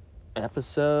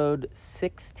 Episode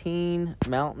 16,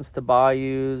 Mountains to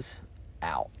Bayous,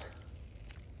 out.